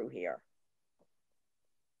have through here?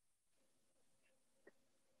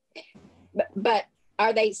 But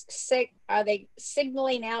are they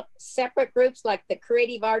signaling out separate groups, like the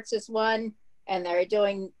creative arts is one, and they're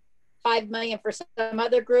doing $5 million for some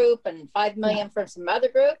other group and $5 million for some other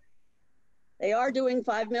group? They are doing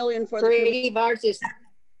 $5 million for creative arts is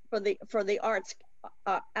for the arts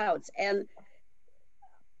outs, and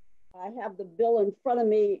I have the bill in front of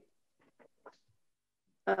me.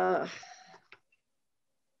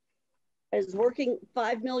 Is working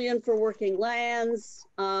 $5 million for working lands,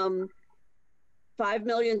 $5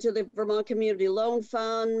 million to the Vermont Community Loan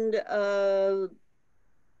Fund,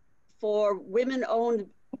 for women-owned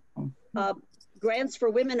grants for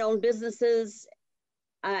women-owned businesses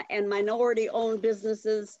and minority-owned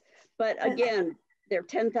businesses. But again, they're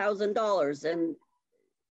 $10,000 and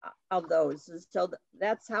of those. So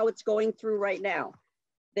that's how it's going through right now.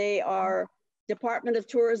 They are Department of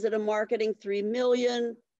Tourism and Marketing, $3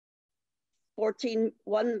 million,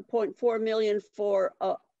 1.4 million for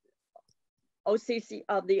OCC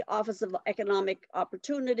of the Office of Economic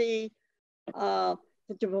Opportunity to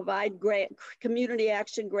provide community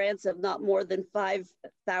action grants of not more than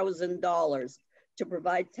 $5,000 to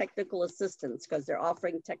provide technical assistance, because they're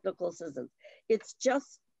offering technical assistance. It's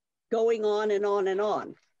just going on and on and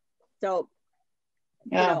on. So,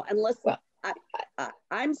 you know, unless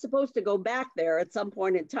I'm supposed to go back there at some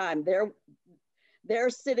point in time, they're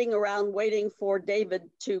sitting around waiting for David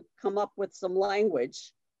to come up with some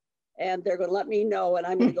language, and they're going to let me know, and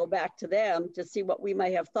I'm going to go back to them to see what we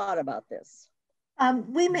may have thought about this.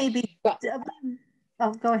 We may be,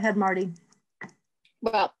 oh, go ahead, Marty.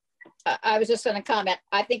 Well, I was just going to comment.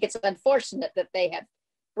 I think it's unfortunate that they have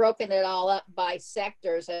broken it all up by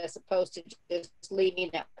sectors as opposed to just leaving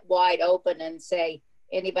it wide open and say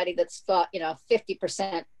anybody that's thought, you know,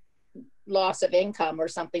 50% loss of income or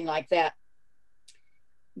something like that.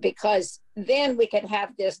 Because then we could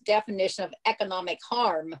have this definition of economic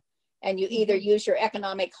harm, and you either use your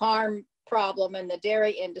economic harm problem in the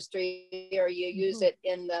dairy industry or you use it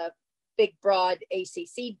in the big broad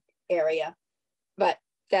ACC area. But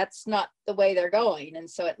that's not the way they're going. And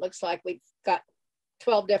so it looks like we've got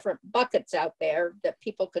 12 different buckets out there that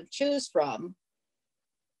people could choose from.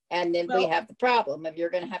 And then we have the problem of you're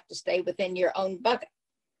going to have to stay within your own bucket.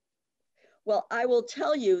 Well, I will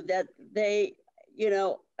tell you that they, you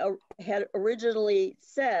know, had originally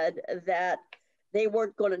said that they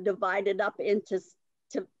weren't going to divide it up into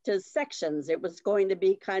sections. It was going to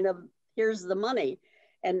be kind of, here's the money.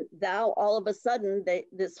 And now all of a sudden,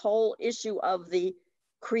 this whole issue of the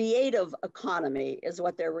creative economy is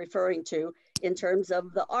what they're referring to in terms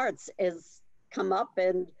of the arts has come up,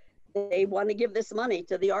 and they want to give this money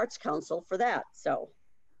to the Arts Council for that. So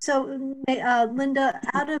Linda,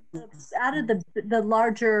 out of the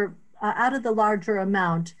larger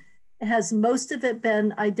amount, has most of it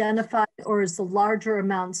been identified, or is the larger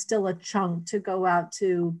amount still a chunk to go out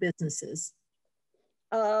to businesses?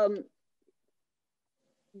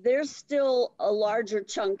 There's still a larger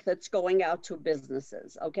chunk that's going out to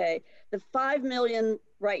businesses, okay? The $5 million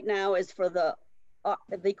right now is for the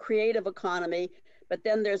creative economy, but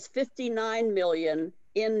then there's $59 million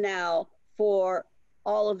in now for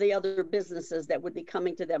all of the other businesses that would be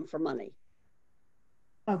coming to them for money.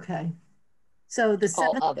 Okay. So the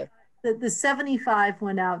 75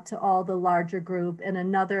 went out to all the larger group, and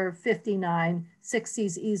another 59,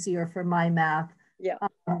 60's easier for my math. Yeah.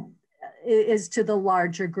 Is to the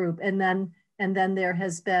larger group, and then there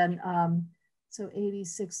has been so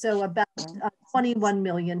 86, so about 21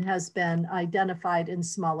 million has been identified in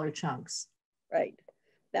smaller chunks. Right.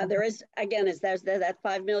 Now there is, again, there's that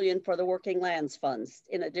 5 million for the working lands funds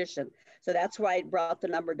in addition. So that's why it brought the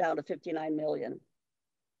number down to 59 million.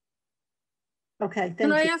 Okay, thank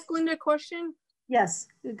Can I you. ask Linda a question? Yes,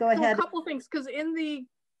 go So ahead. a couple of things, because in the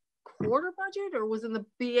quarter budget, or was in the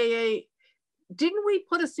BAA, didn't we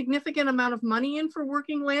put a significant amount of money in for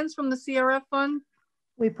working lands from the CRF fund?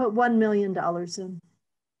 We put $1 million in.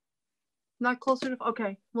 Not closer to,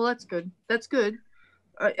 okay, well, that's good. That's good.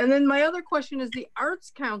 And then my other question is the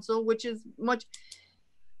Arts Council, which is much,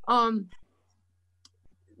 the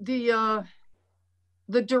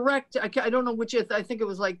direct, I don't know which is, I think it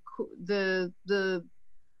was like the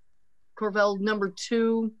Corvell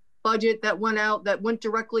 #2 budget that went out, that went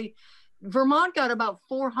directly. Vermont got about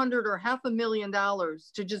 400 or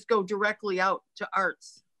 $500,000 to just go directly out to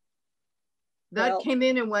arts. That came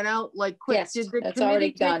in and went out like quick. Yes, that's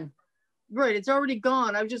already done. Right, it's already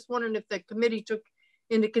gone. I was just wondering if the committee took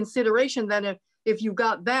into consideration that if you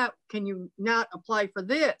got that, can you not apply for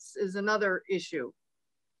this is another issue.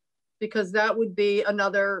 Because that would be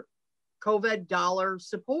another COVID dollar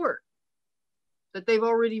support that they've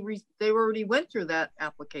already went through that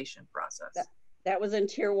application process. That was in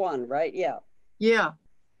tier 1, right? Yeah. Yeah.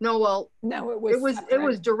 No, well, no, it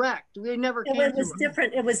was direct. They never came. It was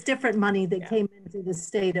different. It was different money that came into the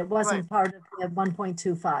state. It wasn't part of the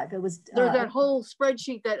 1.25. It was there's that whole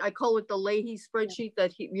spreadsheet that I call it the Leahy spreadsheet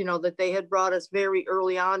that that they had brought us very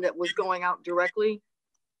early on that was going out directly.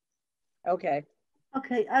 Okay.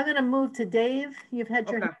 Okay, I'm going to move to Dave. You've had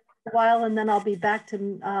your hand for a while, and then I'll be back to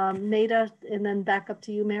Maida, and then back up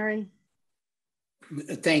to you, Mary.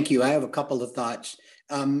 Thank you. I have a couple of thoughts.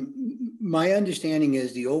 My understanding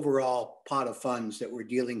is the overall pot of funds that we're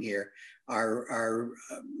dealing here are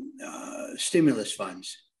stimulus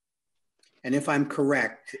funds. And if I'm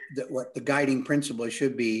correct, that what the guiding principle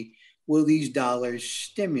should be, will these dollars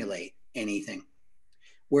stimulate anything?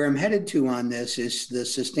 Where I'm headed to on this is the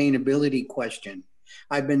sustainability question.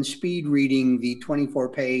 I've been speed reading the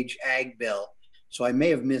 24-page ag bill, so I may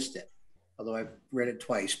have missed it, although I've read it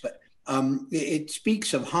twice, but it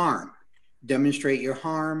speaks of harm. Demonstrate your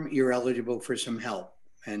harm, you're eligible for some help,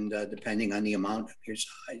 and depending on the amount of your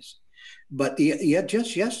size. But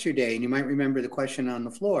just yesterday, and you might remember the question on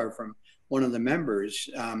the floor from one of the members,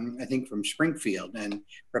 I think from Springfield, and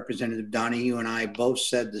Representative Donahue and I both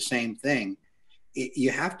said the same thing.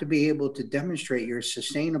 You have to be able to demonstrate you're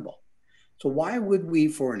sustainable. So why would we,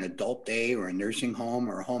 for an adult day or a nursing home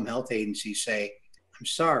or a home health agency, say, I'm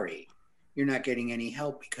sorry, you're not getting any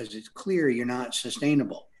help because it's clear you're not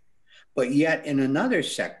sustainable? But yet in another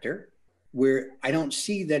sector where I don't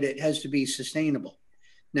see that it has to be sustainable.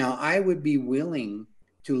 Now, I would be willing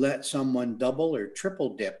to let someone double or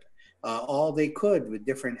triple dip all they could with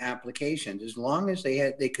different applications, as long as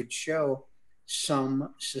they could show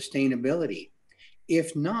some sustainability.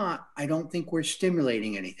 If not, I don't think we're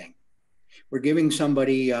stimulating anything. We're giving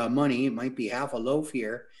somebody money, it might be half a loaf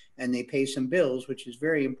here, and they pay some bills, which is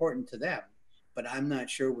very important to them. But I'm not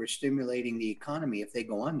sure we're stimulating the economy if they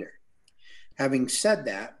go under. Having said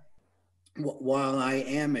that, while I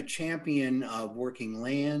am a champion of working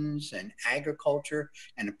lands and agriculture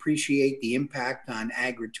and appreciate the impact on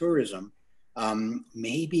agritourism,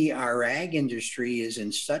 maybe our ag industry is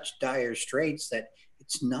in such dire straits that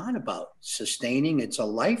it's not about sustaining, it's a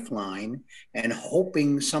lifeline and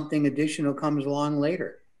hoping something additional comes along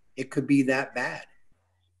later. It could be that bad.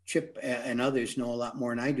 Chip and others know a lot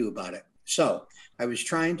more than I do about it. So I was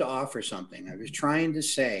trying to offer something. I was trying to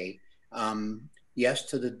say yes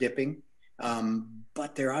to the dipping,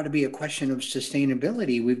 but there ought to be a question of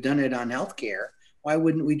sustainability. We've done it on healthcare. Why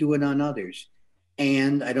wouldn't we do it on others?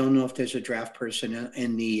 And I don't know if there's a draft person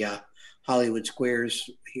in the Hollywood Squares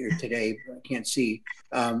here today. I can't see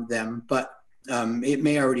them, but it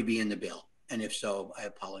may already be in the bill. And if so, I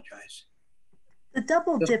apologize. The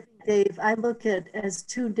double dipping, Dave, I look at as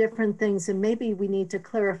two different things, and maybe we need to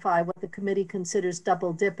clarify what the committee considers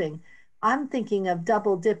double dipping. I'm thinking of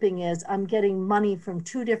double dipping as I'm getting money from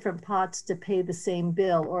two different pots to pay the same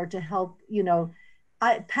bill or to help,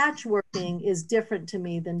 patchworking is different to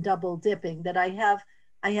me than double dipping, that I have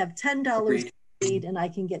 $10 paid and I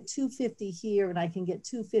can get $2.50 here and I can get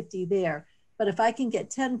 $2.50 there. But if I can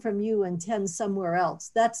get 10 from you and 10 somewhere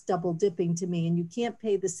else, that's double dipping to me, and you can't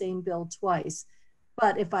pay the same bill twice.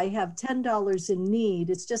 But if I have $10 in need,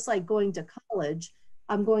 it's just like going to college.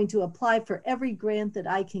 I'm going to apply for every grant that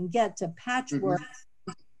I can get to patchwork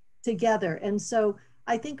together. And so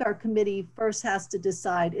I think our committee first has to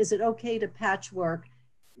decide, is it okay to patchwork?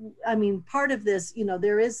 I mean, part of this,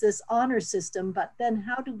 there is this honor system, but then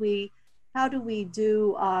how do we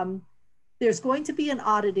do, there's going to be an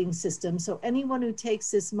auditing system. So anyone who takes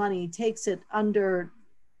this money takes it under,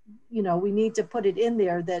 we need to put it in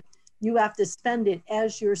there that you have to spend it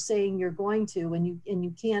as you're saying you're going to, and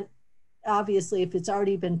you can't, obviously, if it's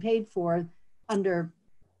already been paid for, under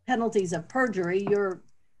penalties of perjury, you're,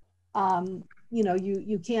 you know,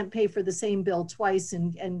 you can't pay for the same bill twice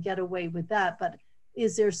and get away with that. But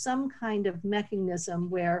is there some kind of mechanism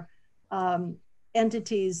where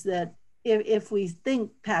entities that, if we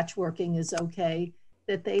think patchworking is okay,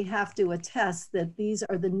 that they have to attest that these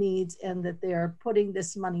are the needs and that they're putting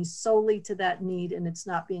this money solely to that need and it's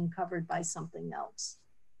not being covered by something else?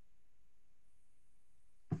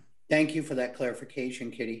 Thank you for that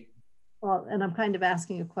clarification, Kitty. Well, and I'm kind of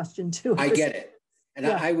asking a question too. I get it. And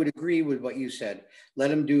yeah. I would agree with what you said. Let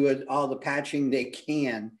them do it, all the patching they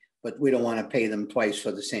can, but we don't want to pay them twice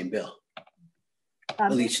for the same bill.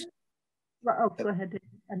 At least. Oh, go ahead.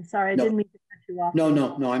 I'm sorry, I didn't mean to cut you off.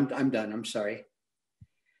 No, I'm done. I'm sorry.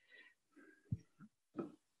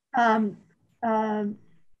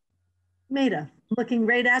 Maida, looking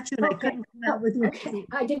right at you, and I couldn't come out with you. Okay.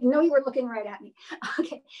 I didn't know you were looking right at me.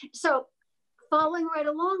 Okay, so following right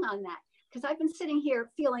along on that, because I've been sitting here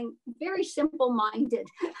feeling very simple-minded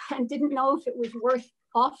and didn't know if it was worth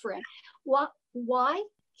offering. Why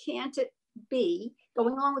can't it be,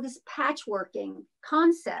 going on with this patchworking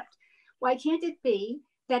concept, why can't it be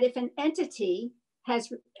that if an entity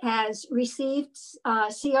has received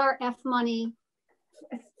CRF money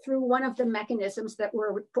through one of the mechanisms that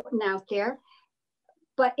we're putting out there,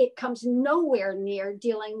 but it comes nowhere near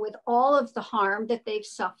dealing with all of the harm that they've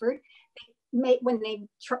suffered, when they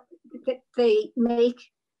make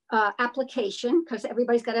application, because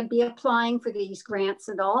everybody's got to be applying for these grants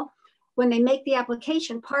and all. When they make the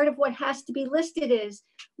application, part of what has to be listed is,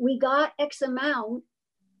 we got X amount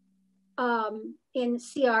in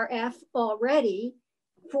CRF already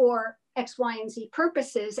for X, Y, and Z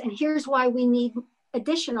purposes, and here's why we need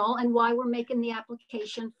additional and why we're making the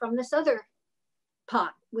application from this other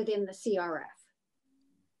pot within the CRF.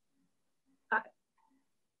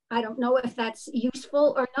 I don't know if that's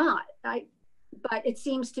useful or not, but it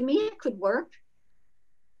seems to me it could work.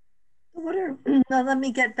 Now let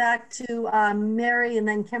me get back to Mary and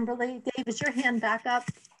then Kimberly. Dave, is your hand back up?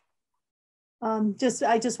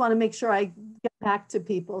 I just want to make sure I get back to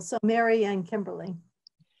people. So Mary and Kimberly.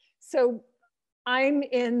 So I'm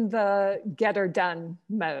in the get her done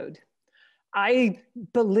mode. I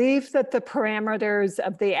believe that the parameters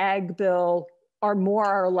of the ag bill are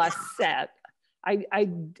more or less set. I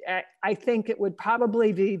think it would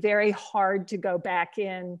probably be very hard to go back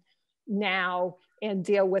in now and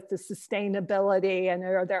deal with the sustainability, and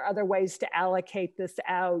are there other ways to allocate this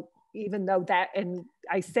out, even though that, and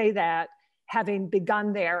I say that having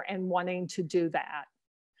begun there and wanting to do that.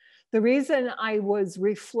 The reason I was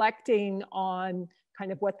reflecting on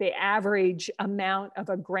kind of what the average amount of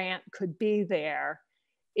a grant could be there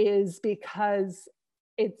is because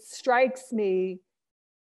it strikes me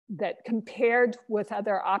that compared with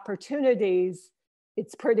other opportunities,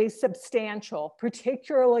 it's pretty substantial,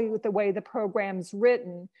 particularly with the way the program's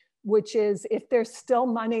written, which is if there's still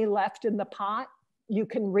money left in the pot, you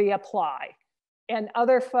can reapply. And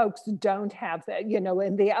other folks don't have that, you know,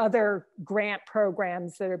 in the other grant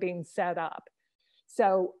programs that are being set up.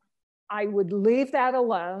 So I would leave that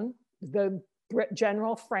alone, the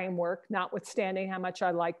general framework, notwithstanding how much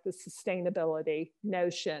I like the sustainability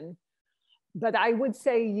notion. But I would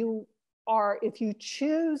say you are, if you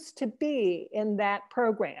choose to be in that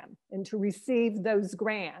program and to receive those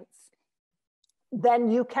grants,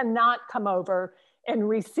 then you cannot come over and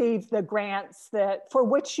receive the grants that for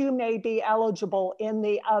which you may be eligible in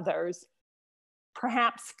the others,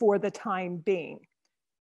 perhaps for the time being.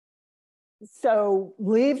 So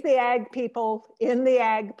leave the ag people in the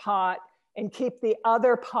ag pot and keep the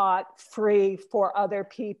other pot free for other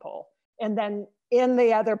people. And then in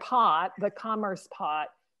the other pot, the commerce pot,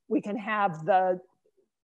 we can have the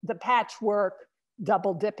patchwork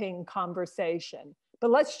double dipping conversation.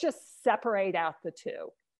 But let's just separate out the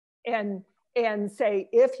two and say,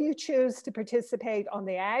 if you choose to participate on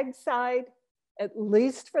the ag side, at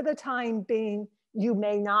least for the time being, you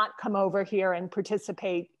may not come over here and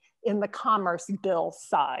participate in the commerce bill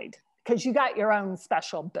side because you got your own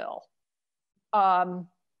special bill.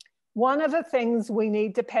 One of the things we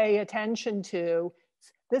need to pay attention to,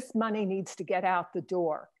 this money needs to get out the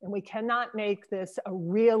door, and we cannot make this a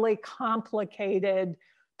really complicated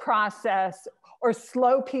process or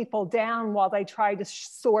slow people down while they try to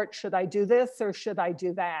sort, should I do this or should I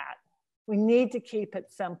do that? We need to keep it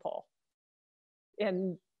simple.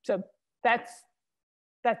 And so that's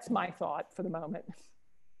my thought for the moment.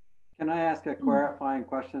 Can I ask a clarifying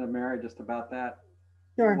question of Mary just about that?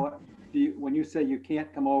 Sure. What do you, when you say you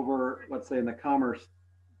can't come over, let's say in the commerce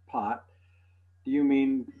pot, do you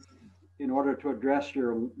mean in order to address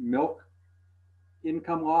your milk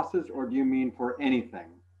income losses, or do you mean for anything?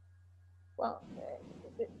 Well,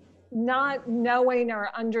 not knowing or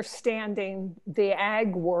understanding the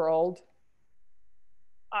ag world,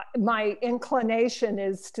 my inclination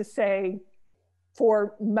is to say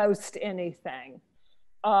for most anything.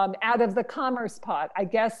 Out of the commerce pot, I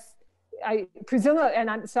guess, I presume, and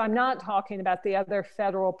I'm not talking about the other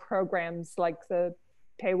federal programs like the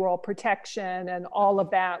payroll protection and all of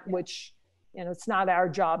that, which, you know, it's not our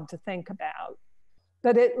job to think about.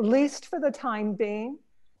 But at least for the time being,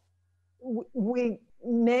 we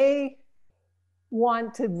may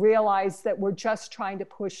want to realize that we're just trying to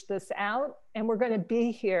push this out, and we're going to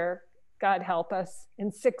be here, God help us,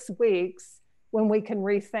 in 6 weeks when we can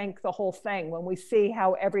rethink the whole thing, when we see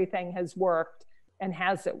how everything has worked and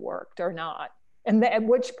has it worked or not. And at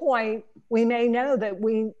which point we may know that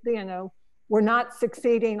we're not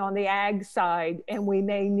succeeding on the ag side and we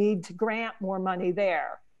may need to grant more money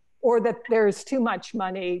there, or that there's too much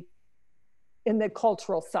money in the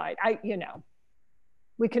cultural side.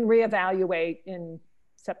 We can reevaluate in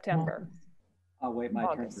September. I'll wait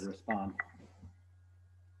my turn to respond.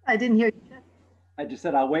 I didn't hear you. I just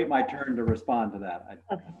said I'll wait my turn to respond to that.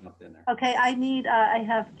 Okay. In there. Okay, I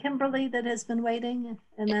have Kimberly that has been waiting,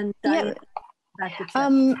 and then Diane.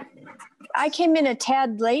 Yeah. I came in a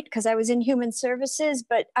tad late because I was in human services,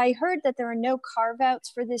 but I heard that there are no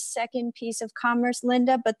carve-outs for this second piece of commerce,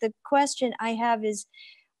 Linda. But the question I have is,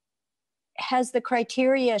 has the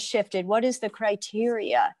criteria shifted? What is the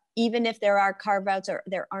criteria, even if there are carve-outs or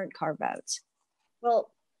there aren't carve-outs?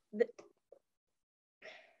 Well,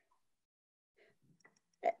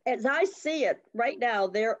 as I see it right now,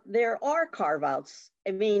 there are carve-outs.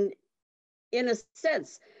 I mean, in a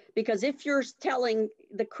sense, because if you're telling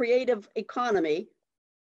the creative economy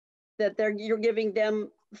that you're giving them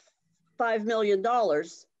 $5 million,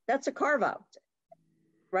 that's a carve-out,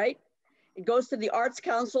 right? It goes to the Arts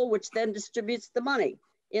Council, which then distributes the money.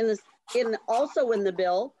 Also in the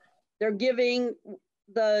bill, they're giving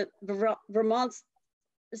the Vermont's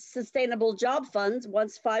Sustainable Job Funds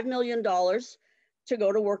once $5 million to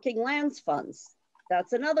go to Working Lands Funds.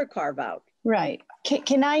 That's another carve-out. Right.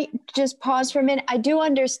 Can I just pause for a minute? I do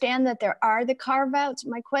understand that there are the carve-outs.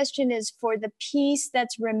 My question is, for the piece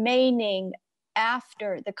that's remaining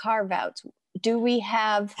after the carve-outs, do we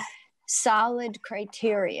have solid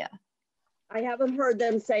criteria? I haven't heard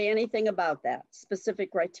them say anything about that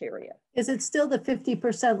specific criteria. Is it still the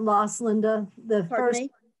 50% loss, Linda? Pardon me?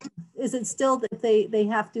 Is it still that they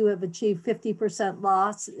have to have achieved 50%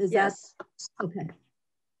 loss? Yes. That okay?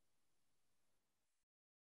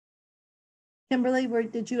 Kimberly,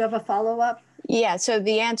 did you have a follow-up? Yeah, so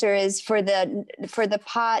the answer is for the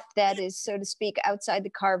pot that is, so to speak, outside the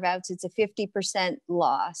carve-outs, it's a 50%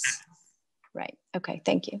 loss. Right. Okay,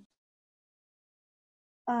 thank you.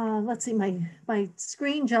 Let's see, my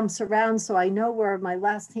screen jumps around, so I know where my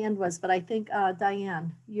last hand was, but I think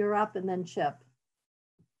Diane, you're up, and then Chip.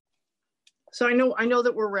 So I know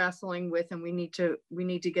that we're wrestling with, and we need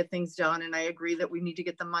to get things done, and I agree that we need to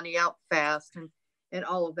get the money out fast and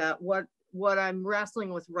all of that. What I'm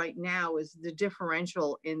wrestling with right now is the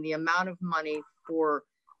differential in the amount of money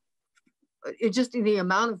just in the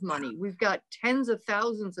amount of money. We've got tens of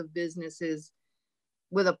thousands of businesses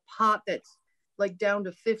with a pot that's like down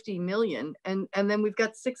to 50 million. And then we've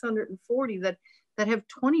got 640 that have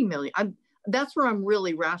 20 million. That's where I'm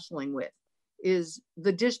really wrestling with, is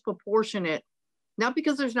the disproportionate, not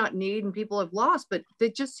because there's not need and people have lost, but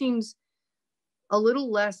it just seems a little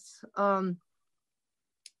less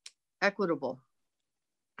equitable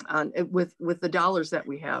with the dollars that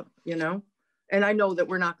we have, and I know that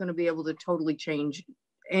we're not going to be able to totally change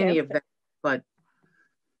any of that, but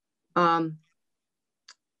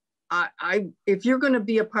if you're going to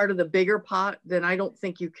be a part of the bigger pot, then I don't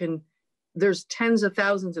think you can. There's tens of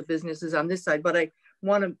thousands of businesses on this side, but I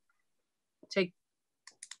want to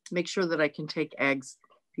make sure that I can take ag's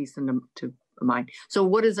piece into mind. So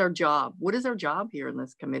what is our job? What is our job here in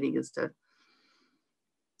this committee is to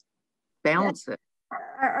balance it.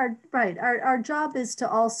 Our job is to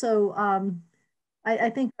also, I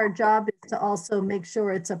think our job is to also make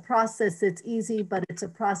sure it's a process that's easy, but it's a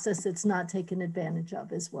process that's not taken advantage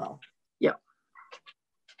of as well. Yeah.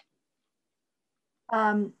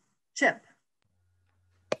 Chip.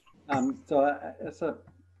 So it's a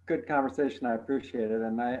good conversation. I appreciate it.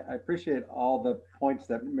 And I appreciate all the points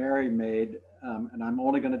that Mary made. And I'm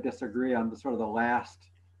only going to disagree on the sort of the last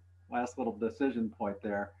little decision point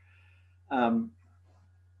there.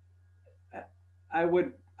 I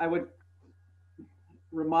would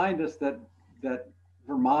remind us that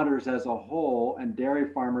Vermonters as a whole, and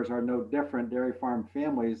dairy farmers are no different. Dairy farm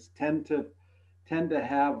families tend to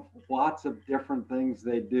have lots of different things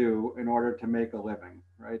they do in order to make a living,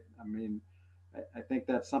 right? I mean, I think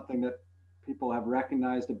that's something that people have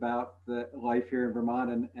recognized about the life here in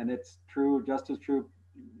Vermont, and it's true, just as true,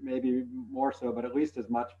 maybe more so, but at least as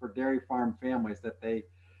much for dairy farm families, that they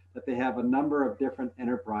have a number of different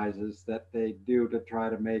enterprises that they do to try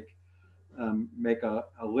to make a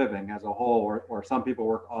living as a whole, or some people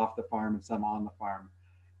work off the farm and some on the farm.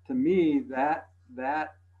 To me, that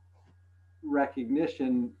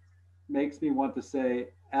recognition makes me want to say,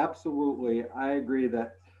 absolutely, I agree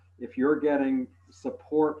that if you're getting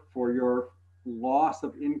support for your loss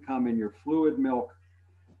of income in your fluid milk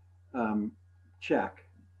check,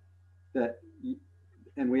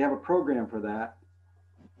 and we have a program for that,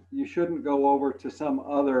 you shouldn't go over to some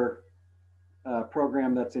other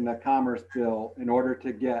program that's in the commerce bill in order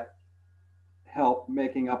to get help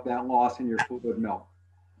making up that loss in your fluid milk.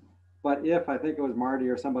 But if, I think it was Marty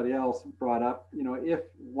or somebody else brought up, if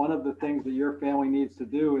one of the things that your family needs to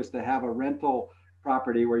do is to have a rental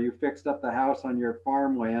property where you fixed up the house on your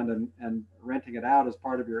farmland and renting it out as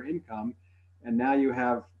part of your income, and now you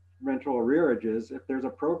have rental arrearages, if there's a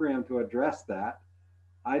program to address that,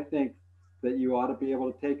 I think that you ought to be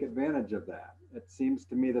able to take advantage of that. It seems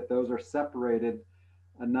to me that those are separated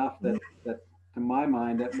enough that to my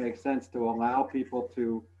mind, that makes sense to allow people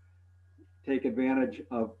to take advantage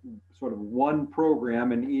of sort of one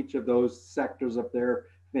program in each of those sectors of their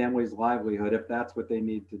family's livelihood, if that's what they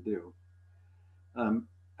need to do.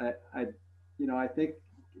 I think,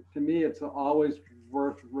 to me, it's always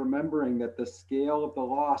worth remembering that the scale of the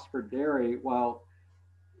loss for dairy, while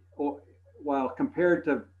compared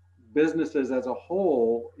to businesses as a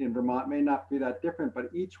whole in Vermont, may not be that different, but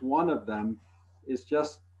each one of them is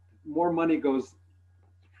just more money goes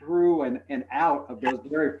through and out of those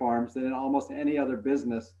dairy farms than in almost any other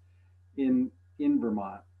business in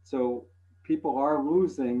Vermont. So people are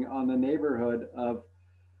losing on the neighborhood of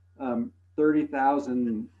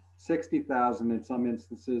 30,000, 60,000 in some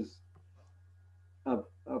instances of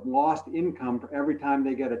lost income for every time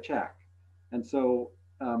they get a check. And so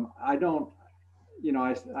I don't,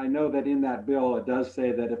 I know that in that bill, it does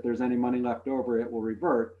say that if there's any money left over, it will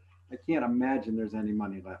revert. I can't imagine there's any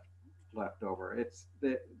money left over. It's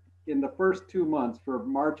in the first 2 months, for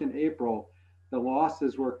March and April, the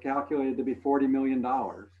losses were calculated to be $40 million.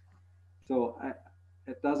 So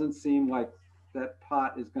it doesn't seem like that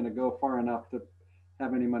pot is going to go far enough to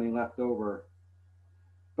have any money left over.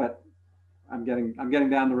 But I'm getting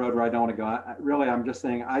down the road where I don't want to go. Really, I'm just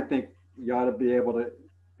saying, I think you ought to be able to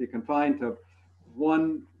be confined to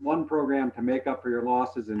one program to make up for your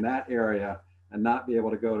losses in that area, and not be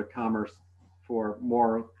able to go to commerce for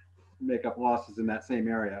more make up losses in that same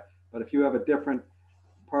area. But if you have a different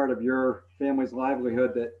part of your family's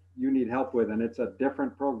livelihood that you need help with, and it's a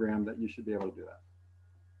different program, that you should be able to do that.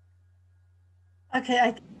 Okay,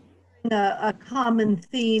 I think a common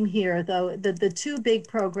theme here, though, the two big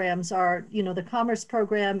programs are, the commerce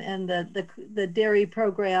program and the dairy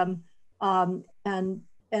program,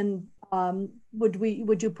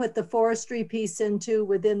 would you put the forestry piece into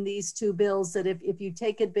within these two bills, that if you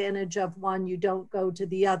take advantage of one, you don't go to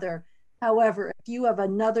the other? However, if you have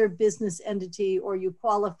another business entity or you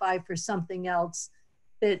qualify for something else,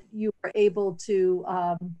 that you are able to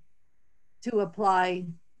apply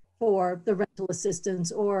for the rental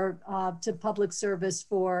assistance, or to public service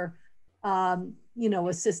for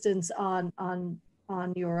assistance on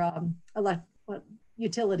your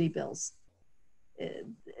utility bills.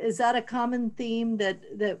 Is that a common theme that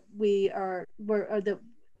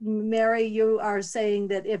Mary, you are saying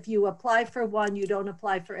that if you apply for one, you don't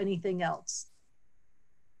apply for anything else?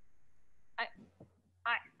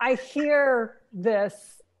 I hear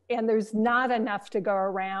this, and there's not enough to go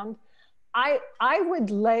around. I would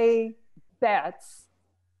lay bets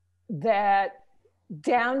that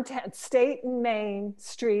downtown State and Main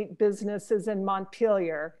Street businesses in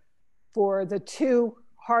Montpelier, for the 2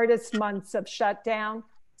 hardest months of shutdown,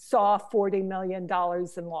 saw $40 million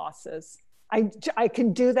in losses. I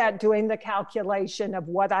can do that doing the calculation of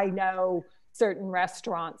what I know certain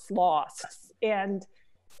restaurants lost. And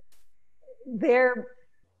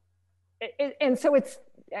so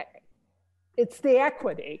it's the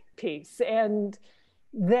equity piece, and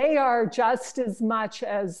they are just as much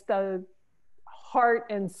as the heart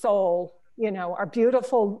and soul. Our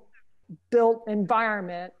beautiful built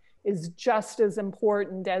environment is just as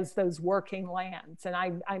important as those working lands. And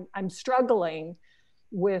I'm struggling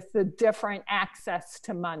with the different access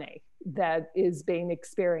to money that is being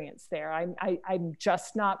experienced there. I'm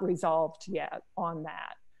just not resolved yet on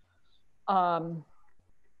that.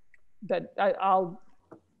 But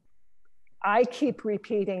I keep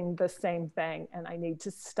repeating the same thing, and I need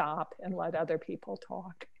to stop and let other people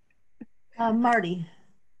talk. Marty.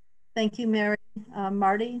 Thank you, Mary.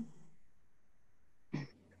 Marty?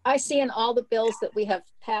 I see in all the bills that we have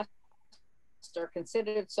passed or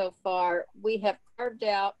considered so far, we have carved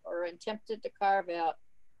out or attempted to carve out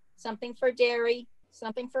something for dairy,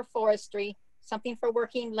 something for forestry, something for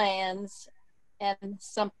working lands, and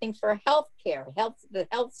something for healthcare, the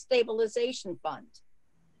health stabilization fund.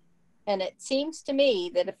 And it seems to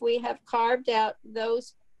me that if we have carved out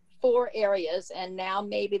those 4 areas, and now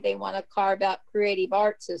maybe they want to carve out creative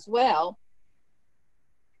arts as well,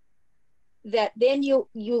 that then you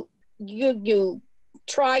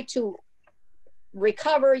try to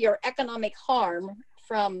recover your economic harm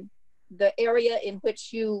from the area in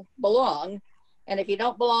which you belong. And if you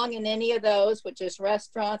don't belong in any of those, which is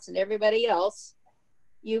restaurants and everybody else,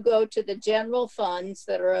 you go to the general funds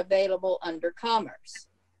that are available under commerce.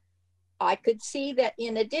 I could see that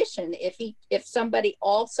in addition, if somebody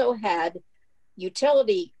also had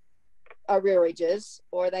utility arrearages,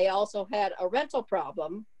 or they also had a rental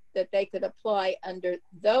problem, that they could apply under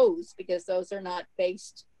those, because those are not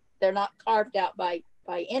based, they're not carved out by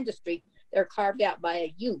industry, they're carved out by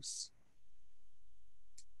a use.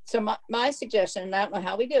 So my suggestion, and I don't know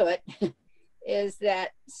how we do it, is that,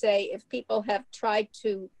 say, if people have tried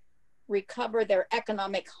to recover their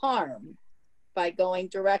economic harm by going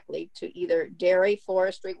directly to either dairy,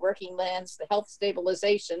 forestry, working lands, the health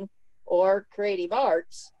stabilization, or creative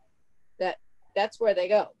arts, that's where they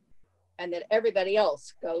go. And that everybody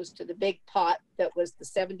else goes to the big pot that was the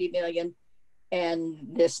 70 million and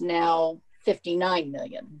this now 59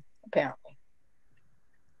 million, apparently.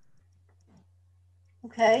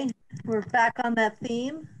 Okay, we're back on that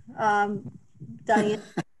theme. Diane?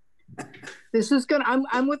 This is gonna,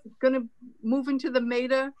 I'm gonna move into the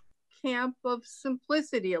meta camp of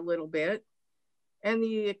simplicity a little bit. And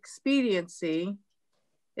the expediency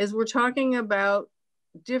is we're talking about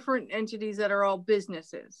different entities that are all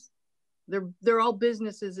businesses. They're all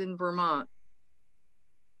businesses in Vermont.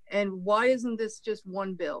 And why isn't this just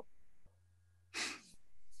one bill?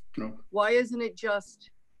 No. Why isn't it just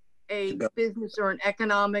a business or an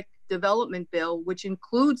economic development bill, which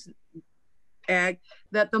includes ag,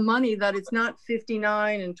 that the money, that it's not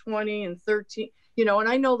 59 and 20 and 13, you know, and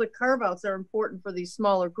I know the carve outs are important for these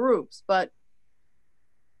smaller groups, but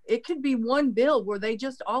it could be one bill where they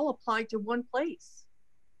just all apply to one place.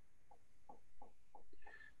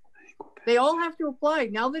 They all have to apply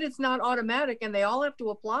now that it's not automatic, and they all have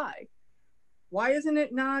to apply. Why isn't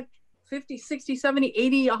it not 50, 60, 70,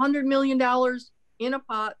 80, $100 million in a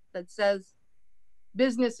pot that says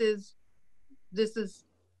businesses, this is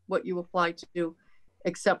what you apply to,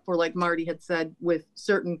 except for, like Marty had said, with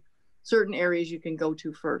certain areas you can go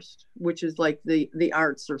to first, which is like the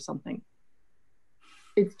arts or something.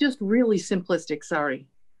 It's just really simplistic, sorry.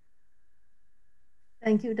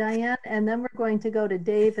 Thank you, Diane. And then we're going to go to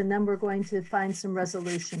Dave, and then we're going to find some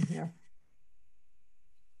resolution here.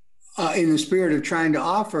 In the spirit of trying to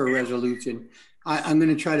offer a resolution, I'm going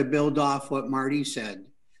to try to build off what Marty said.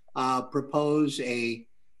 Propose a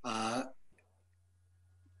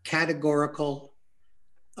categorical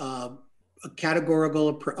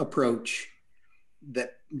approach,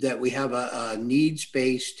 that we have a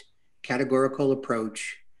needs-based categorical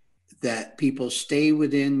approach, that people stay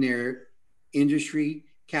within their industry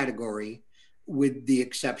category, with the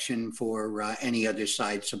exception for any other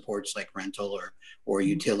side supports like rental or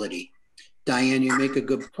utility. Diane, you make a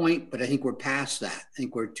good point, but I think we're past that. I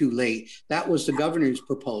think we're too late. That was the governor's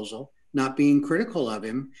proposal, not being critical of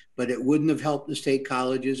him, but it wouldn't have helped the state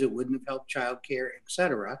colleges, it wouldn't have helped childcare, et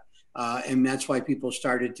cetera. And that's why people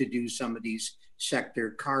started to do some of these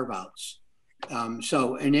sector carve-outs.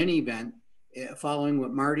 So in any event, following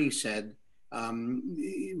what Marty said,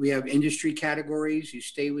 we have industry categories. You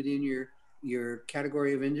stay within your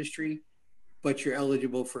category of industry, but you're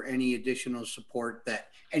eligible for any additional support that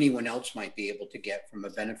anyone else might be able to get from a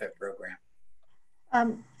benefit program.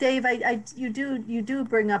 Dave, you do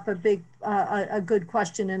bring up a good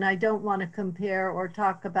question, and I don't want to compare or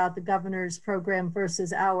talk about the governor's program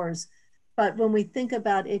versus ours. But when we think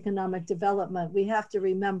about economic development, we have to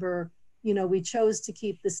remember, you know, we chose to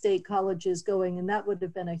keep the state colleges going, and that would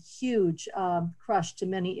have been a huge crush to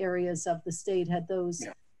many areas of the state had those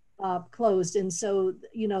closed. And so,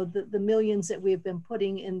 you know, the millions that we've been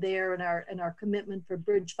putting in there, and our commitment for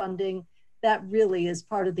bridge funding, that really is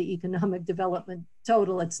part of the economic development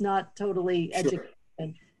total. It's not totally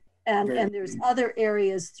education. And there's other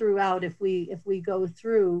areas throughout, if we go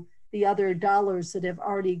through the other dollars that have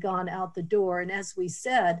already gone out the door. And as we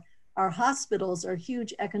said, our hospitals are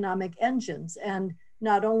huge economic engines. And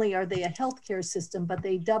not only are they a healthcare system, but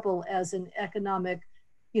they double as an economic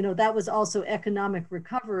you know, that was also economic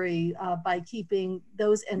recovery by keeping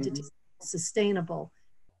those entities sustainable.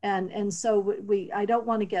 And so I don't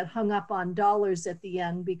want to get hung up on dollars at the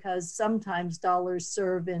end, because sometimes dollars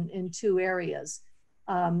serve in two areas.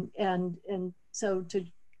 And so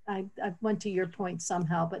I went to your point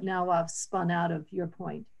somehow, but now I've spun out of your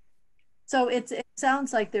point. So it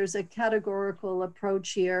sounds like there's a categorical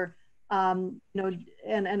approach here. You know,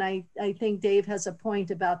 and I think Dave has a point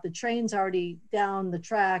about the train's already down the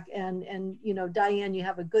track, and you know, Diane, you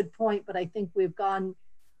have a good point, but I think we've gone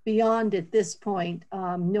beyond at this point,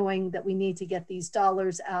 knowing that we need to get these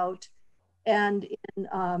dollars out. And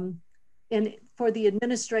for the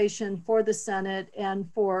administration, for the Senate, and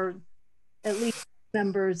for at least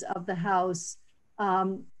members of the House,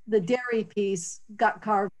 the dairy piece got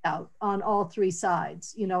carved out on all three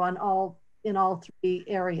sides, you know, in all three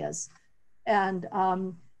areas. And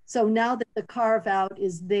so now that the carve out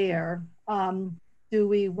is there, do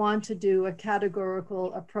we want to do a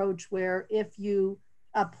categorical approach where if you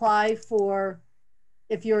apply for,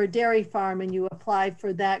 if you're a dairy farm and you apply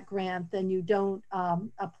for that grant, then you don't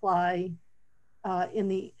apply in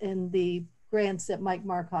the grants that Mike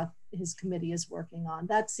Marcotte, his committee, is working on?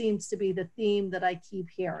 That seems to be the theme that I keep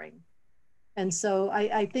hearing. And so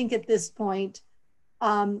I think at this point,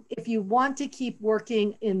 if you want to keep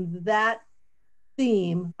working in that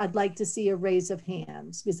theme, I'd like to see a raise of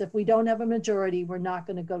hands, because if we don't have a majority, we're not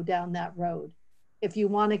going to go down that road. If you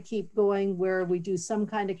want to keep going where we do some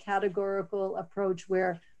kind of categorical approach,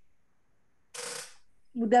 where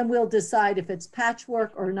then we'll decide if it's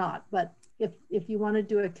patchwork or not. But if you want to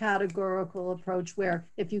do a categorical approach where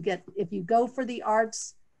if you go for the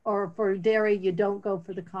arts or for dairy, you don't go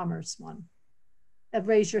for the commerce one.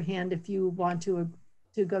 Raise your hand if you want to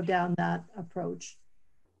go down that approach.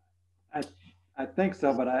 I think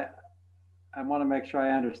so, but I want to make sure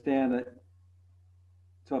I understand it.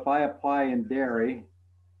 So if I apply in dairy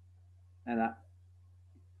and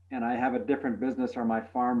I have a different business, or my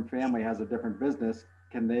farm family has a different business,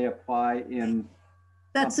 can they apply in?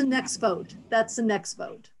 That's the next vote. That's the next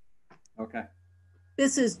vote. Okay.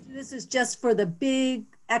 This is just for the big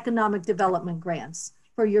economic development grants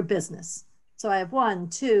for your business. So I have 1,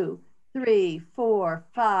 2, 3, 4,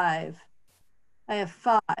 5. I have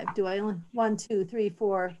 5. Do I only 1, 2, 3,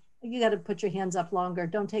 4? You got to put your hands up longer.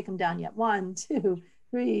 Don't take them down yet. 1, 2,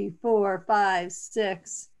 3, 4, 5,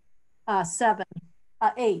 6, 7,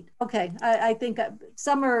 8. Okay, I think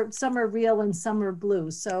some are real and some are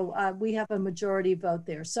blue. So we have a majority vote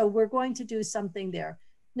there. So we're going to do something there.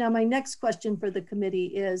 Now, my next question for the committee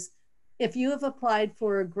is, if you have applied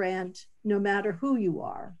for a grant, no matter who you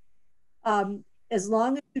are, as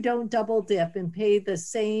long as you don't double dip and pay the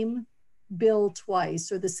same bill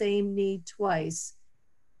twice or the same need twice,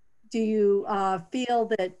 do you feel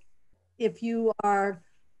that if you are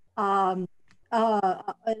an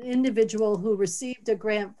individual who received a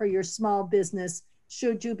grant for your small business,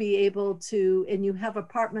 should you be able to, and you have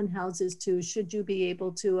apartment houses too, should you be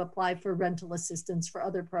able to apply for rental assistance for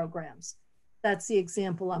other programs? That's the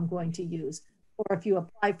example I'm going to use. Or if you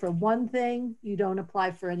apply for one thing, you don't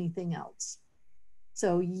apply for anything else.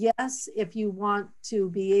 So yes, if you want to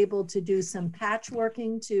be able to do some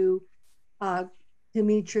patchworking to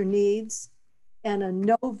meet your needs, and a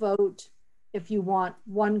no vote if you want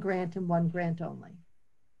one grant and one grant only.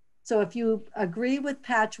 So if you agree with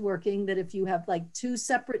patchworking, that if you have like 2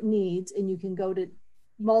 separate needs and you can go to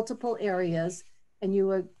multiple areas and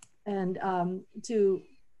to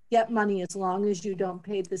get money as long as you don't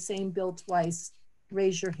pay the same bill twice,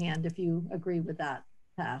 raise your hand if you agree with that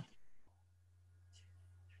path.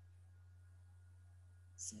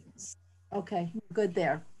 6. Okay, good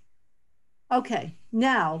there. Okay,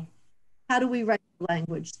 now, how do we write the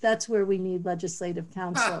language? That's where we need legislative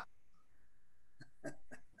counsel.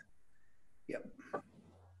 Yep.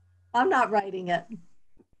 I'm not writing it.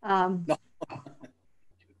 No.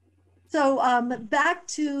 So back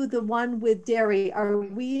to the one with dairy, are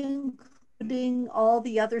we including all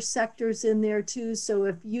the other sectors in there too? So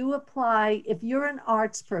if you apply, if you're an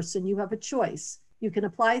arts person, you have a choice. You can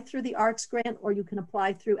apply through the arts grant or you can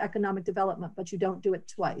apply through economic development, but you don't do it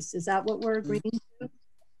twice. Is that what we're agreeing to?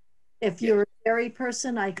 If you're a dairy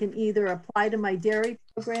person, I can either apply to my dairy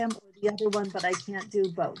program or the other one, but I can't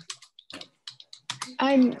do both.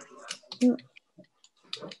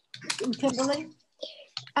 Kimberly?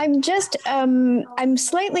 I'm just, I'm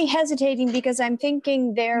slightly hesitating because I'm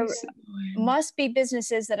thinking there must be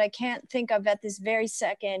businesses that I can't think of at this very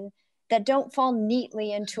second that don't fall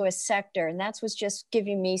neatly into a sector. And that's what's just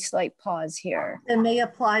giving me slight pause here. And they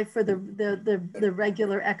apply for the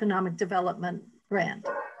regular economic development grant.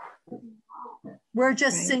 We're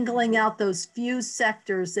just singling out those few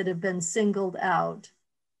sectors that have been singled out.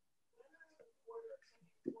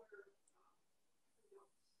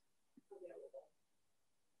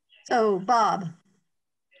 So, Bob.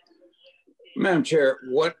 Madam Chair,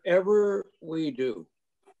 whatever we do,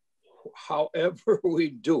 however we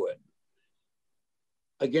do it,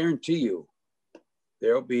 I guarantee you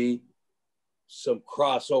there'll be some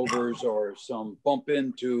crossovers or some bump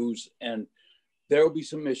intos, and there'll be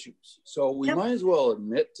some issues. So we might as well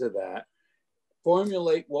admit to that,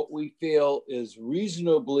 formulate what we feel is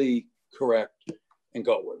reasonably correct and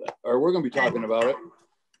go with it. Or we're going to be talking about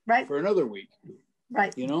it for another week.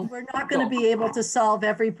 Right. You know, we're not going to be able to solve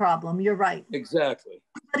every problem. You're right. Exactly.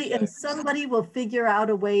 And somebody will figure out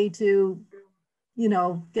a way to, you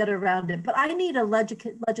know, get around it. But I need a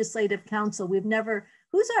legislative council. We've never,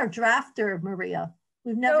 who's our drafter, Maria?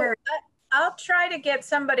 We've never. So, I'll try to get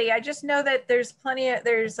somebody. I just know that there's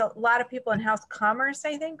a lot of people in House Commerce,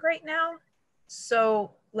 I think, right now.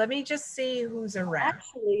 So let me just see who's around.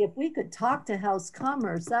 Actually, if we could talk to House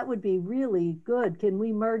Commerce, that would be really good. Can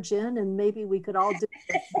we merge in and maybe we could all do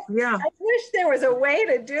it? Yeah. I wish there was a way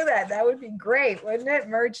to do that. That would be great, wouldn't it?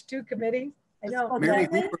 Merge two committees. I know. Mary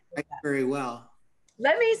Hooper very well.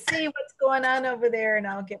 Let me see what's going on over there and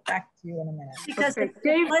I'll get back to you in a minute. Because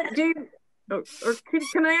Dave, or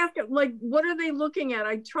can I ask, like, what are they looking at?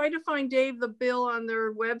 I tried to find Dave the bill on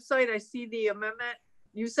their website. I see the amendment.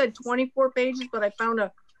 You said 24 pages, but I found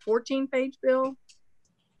a 14-page bill.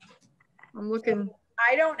 I'm looking.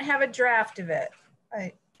 I don't have a draft of it.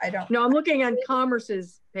 I don't. No, I'm looking on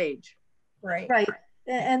Commerce's page. Right. Right.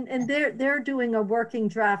 And they're doing a working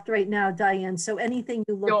draft right now, Diane. So anything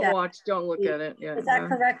you look at. Don't look at it. Yeah. Is that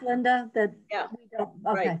correct, Linda? That yeah. We don't,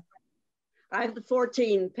 okay. Right. I have the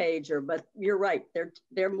 14-pager, but you're right.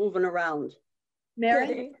 They're moving around.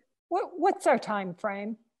 Mary? What's our time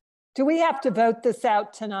frame? Do we have to vote this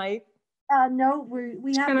out tonight? No,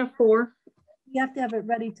 we have 10 of 4. We have to have it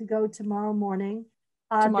ready to go tomorrow morning.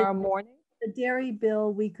 Tomorrow morning? The dairy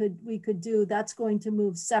bill we could do, that's going to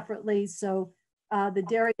move separately. So the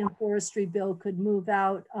dairy and forestry bill could move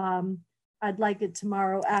out. I'd like it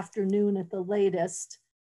tomorrow afternoon at the latest.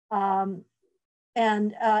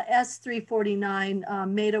 And S.351,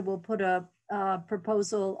 Maida will put a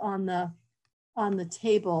proposal on the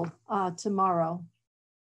table tomorrow.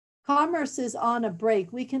 Commerce is on a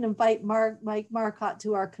break. We can invite Mike Marcotte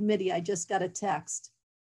to our committee. I just got a text.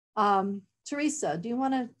 Teresa, do you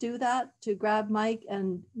want to do that, to grab Mike,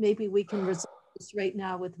 and maybe we can resolve this right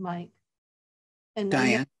now with Mike? And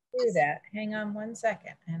Diane? Do that. Hang on one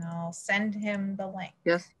second and I'll send him the link.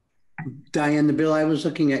 Yes. Diane, the bill I was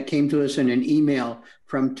looking at came to us in an email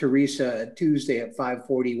from Teresa Tuesday at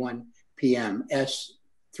 5:41 p.m.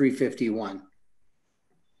 S.351.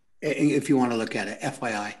 If you want to look at it,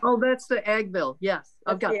 FYI. Oh, that's the ag bill. Yes,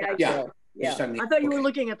 I've got that. Yeah. Yeah. I thought you were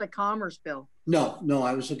looking at the Commerce bill. No,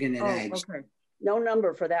 I was looking at ag. Okay. No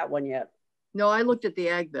number for that one yet. No, I looked at the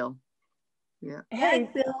ag bill. Yeah.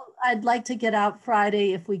 Ag bill, I'd like to get out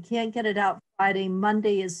Friday. If we can't get it out Friday,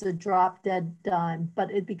 Monday is the drop dead dime,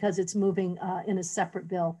 but because it's moving in a separate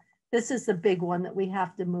bill. This is the big one that we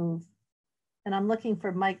have to move. And I'm looking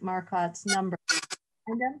for Mike Marcotte's number.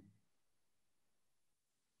 And then,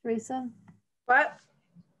 Teresa? What?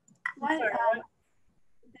 Why,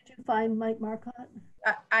 did you find Mike Marcotte?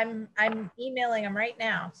 I'm emailing him right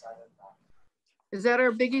now. Is that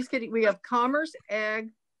our biggies? We have Commerce, ag,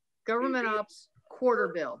 government ops, quarter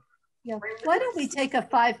bill. Yeah. Why don't we take a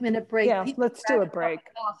 5-minute break? Yeah, let's do a break.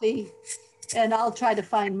 Coffee, and I'll try to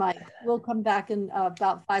find Mike. We'll come back in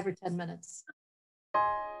about 5 or 10 minutes.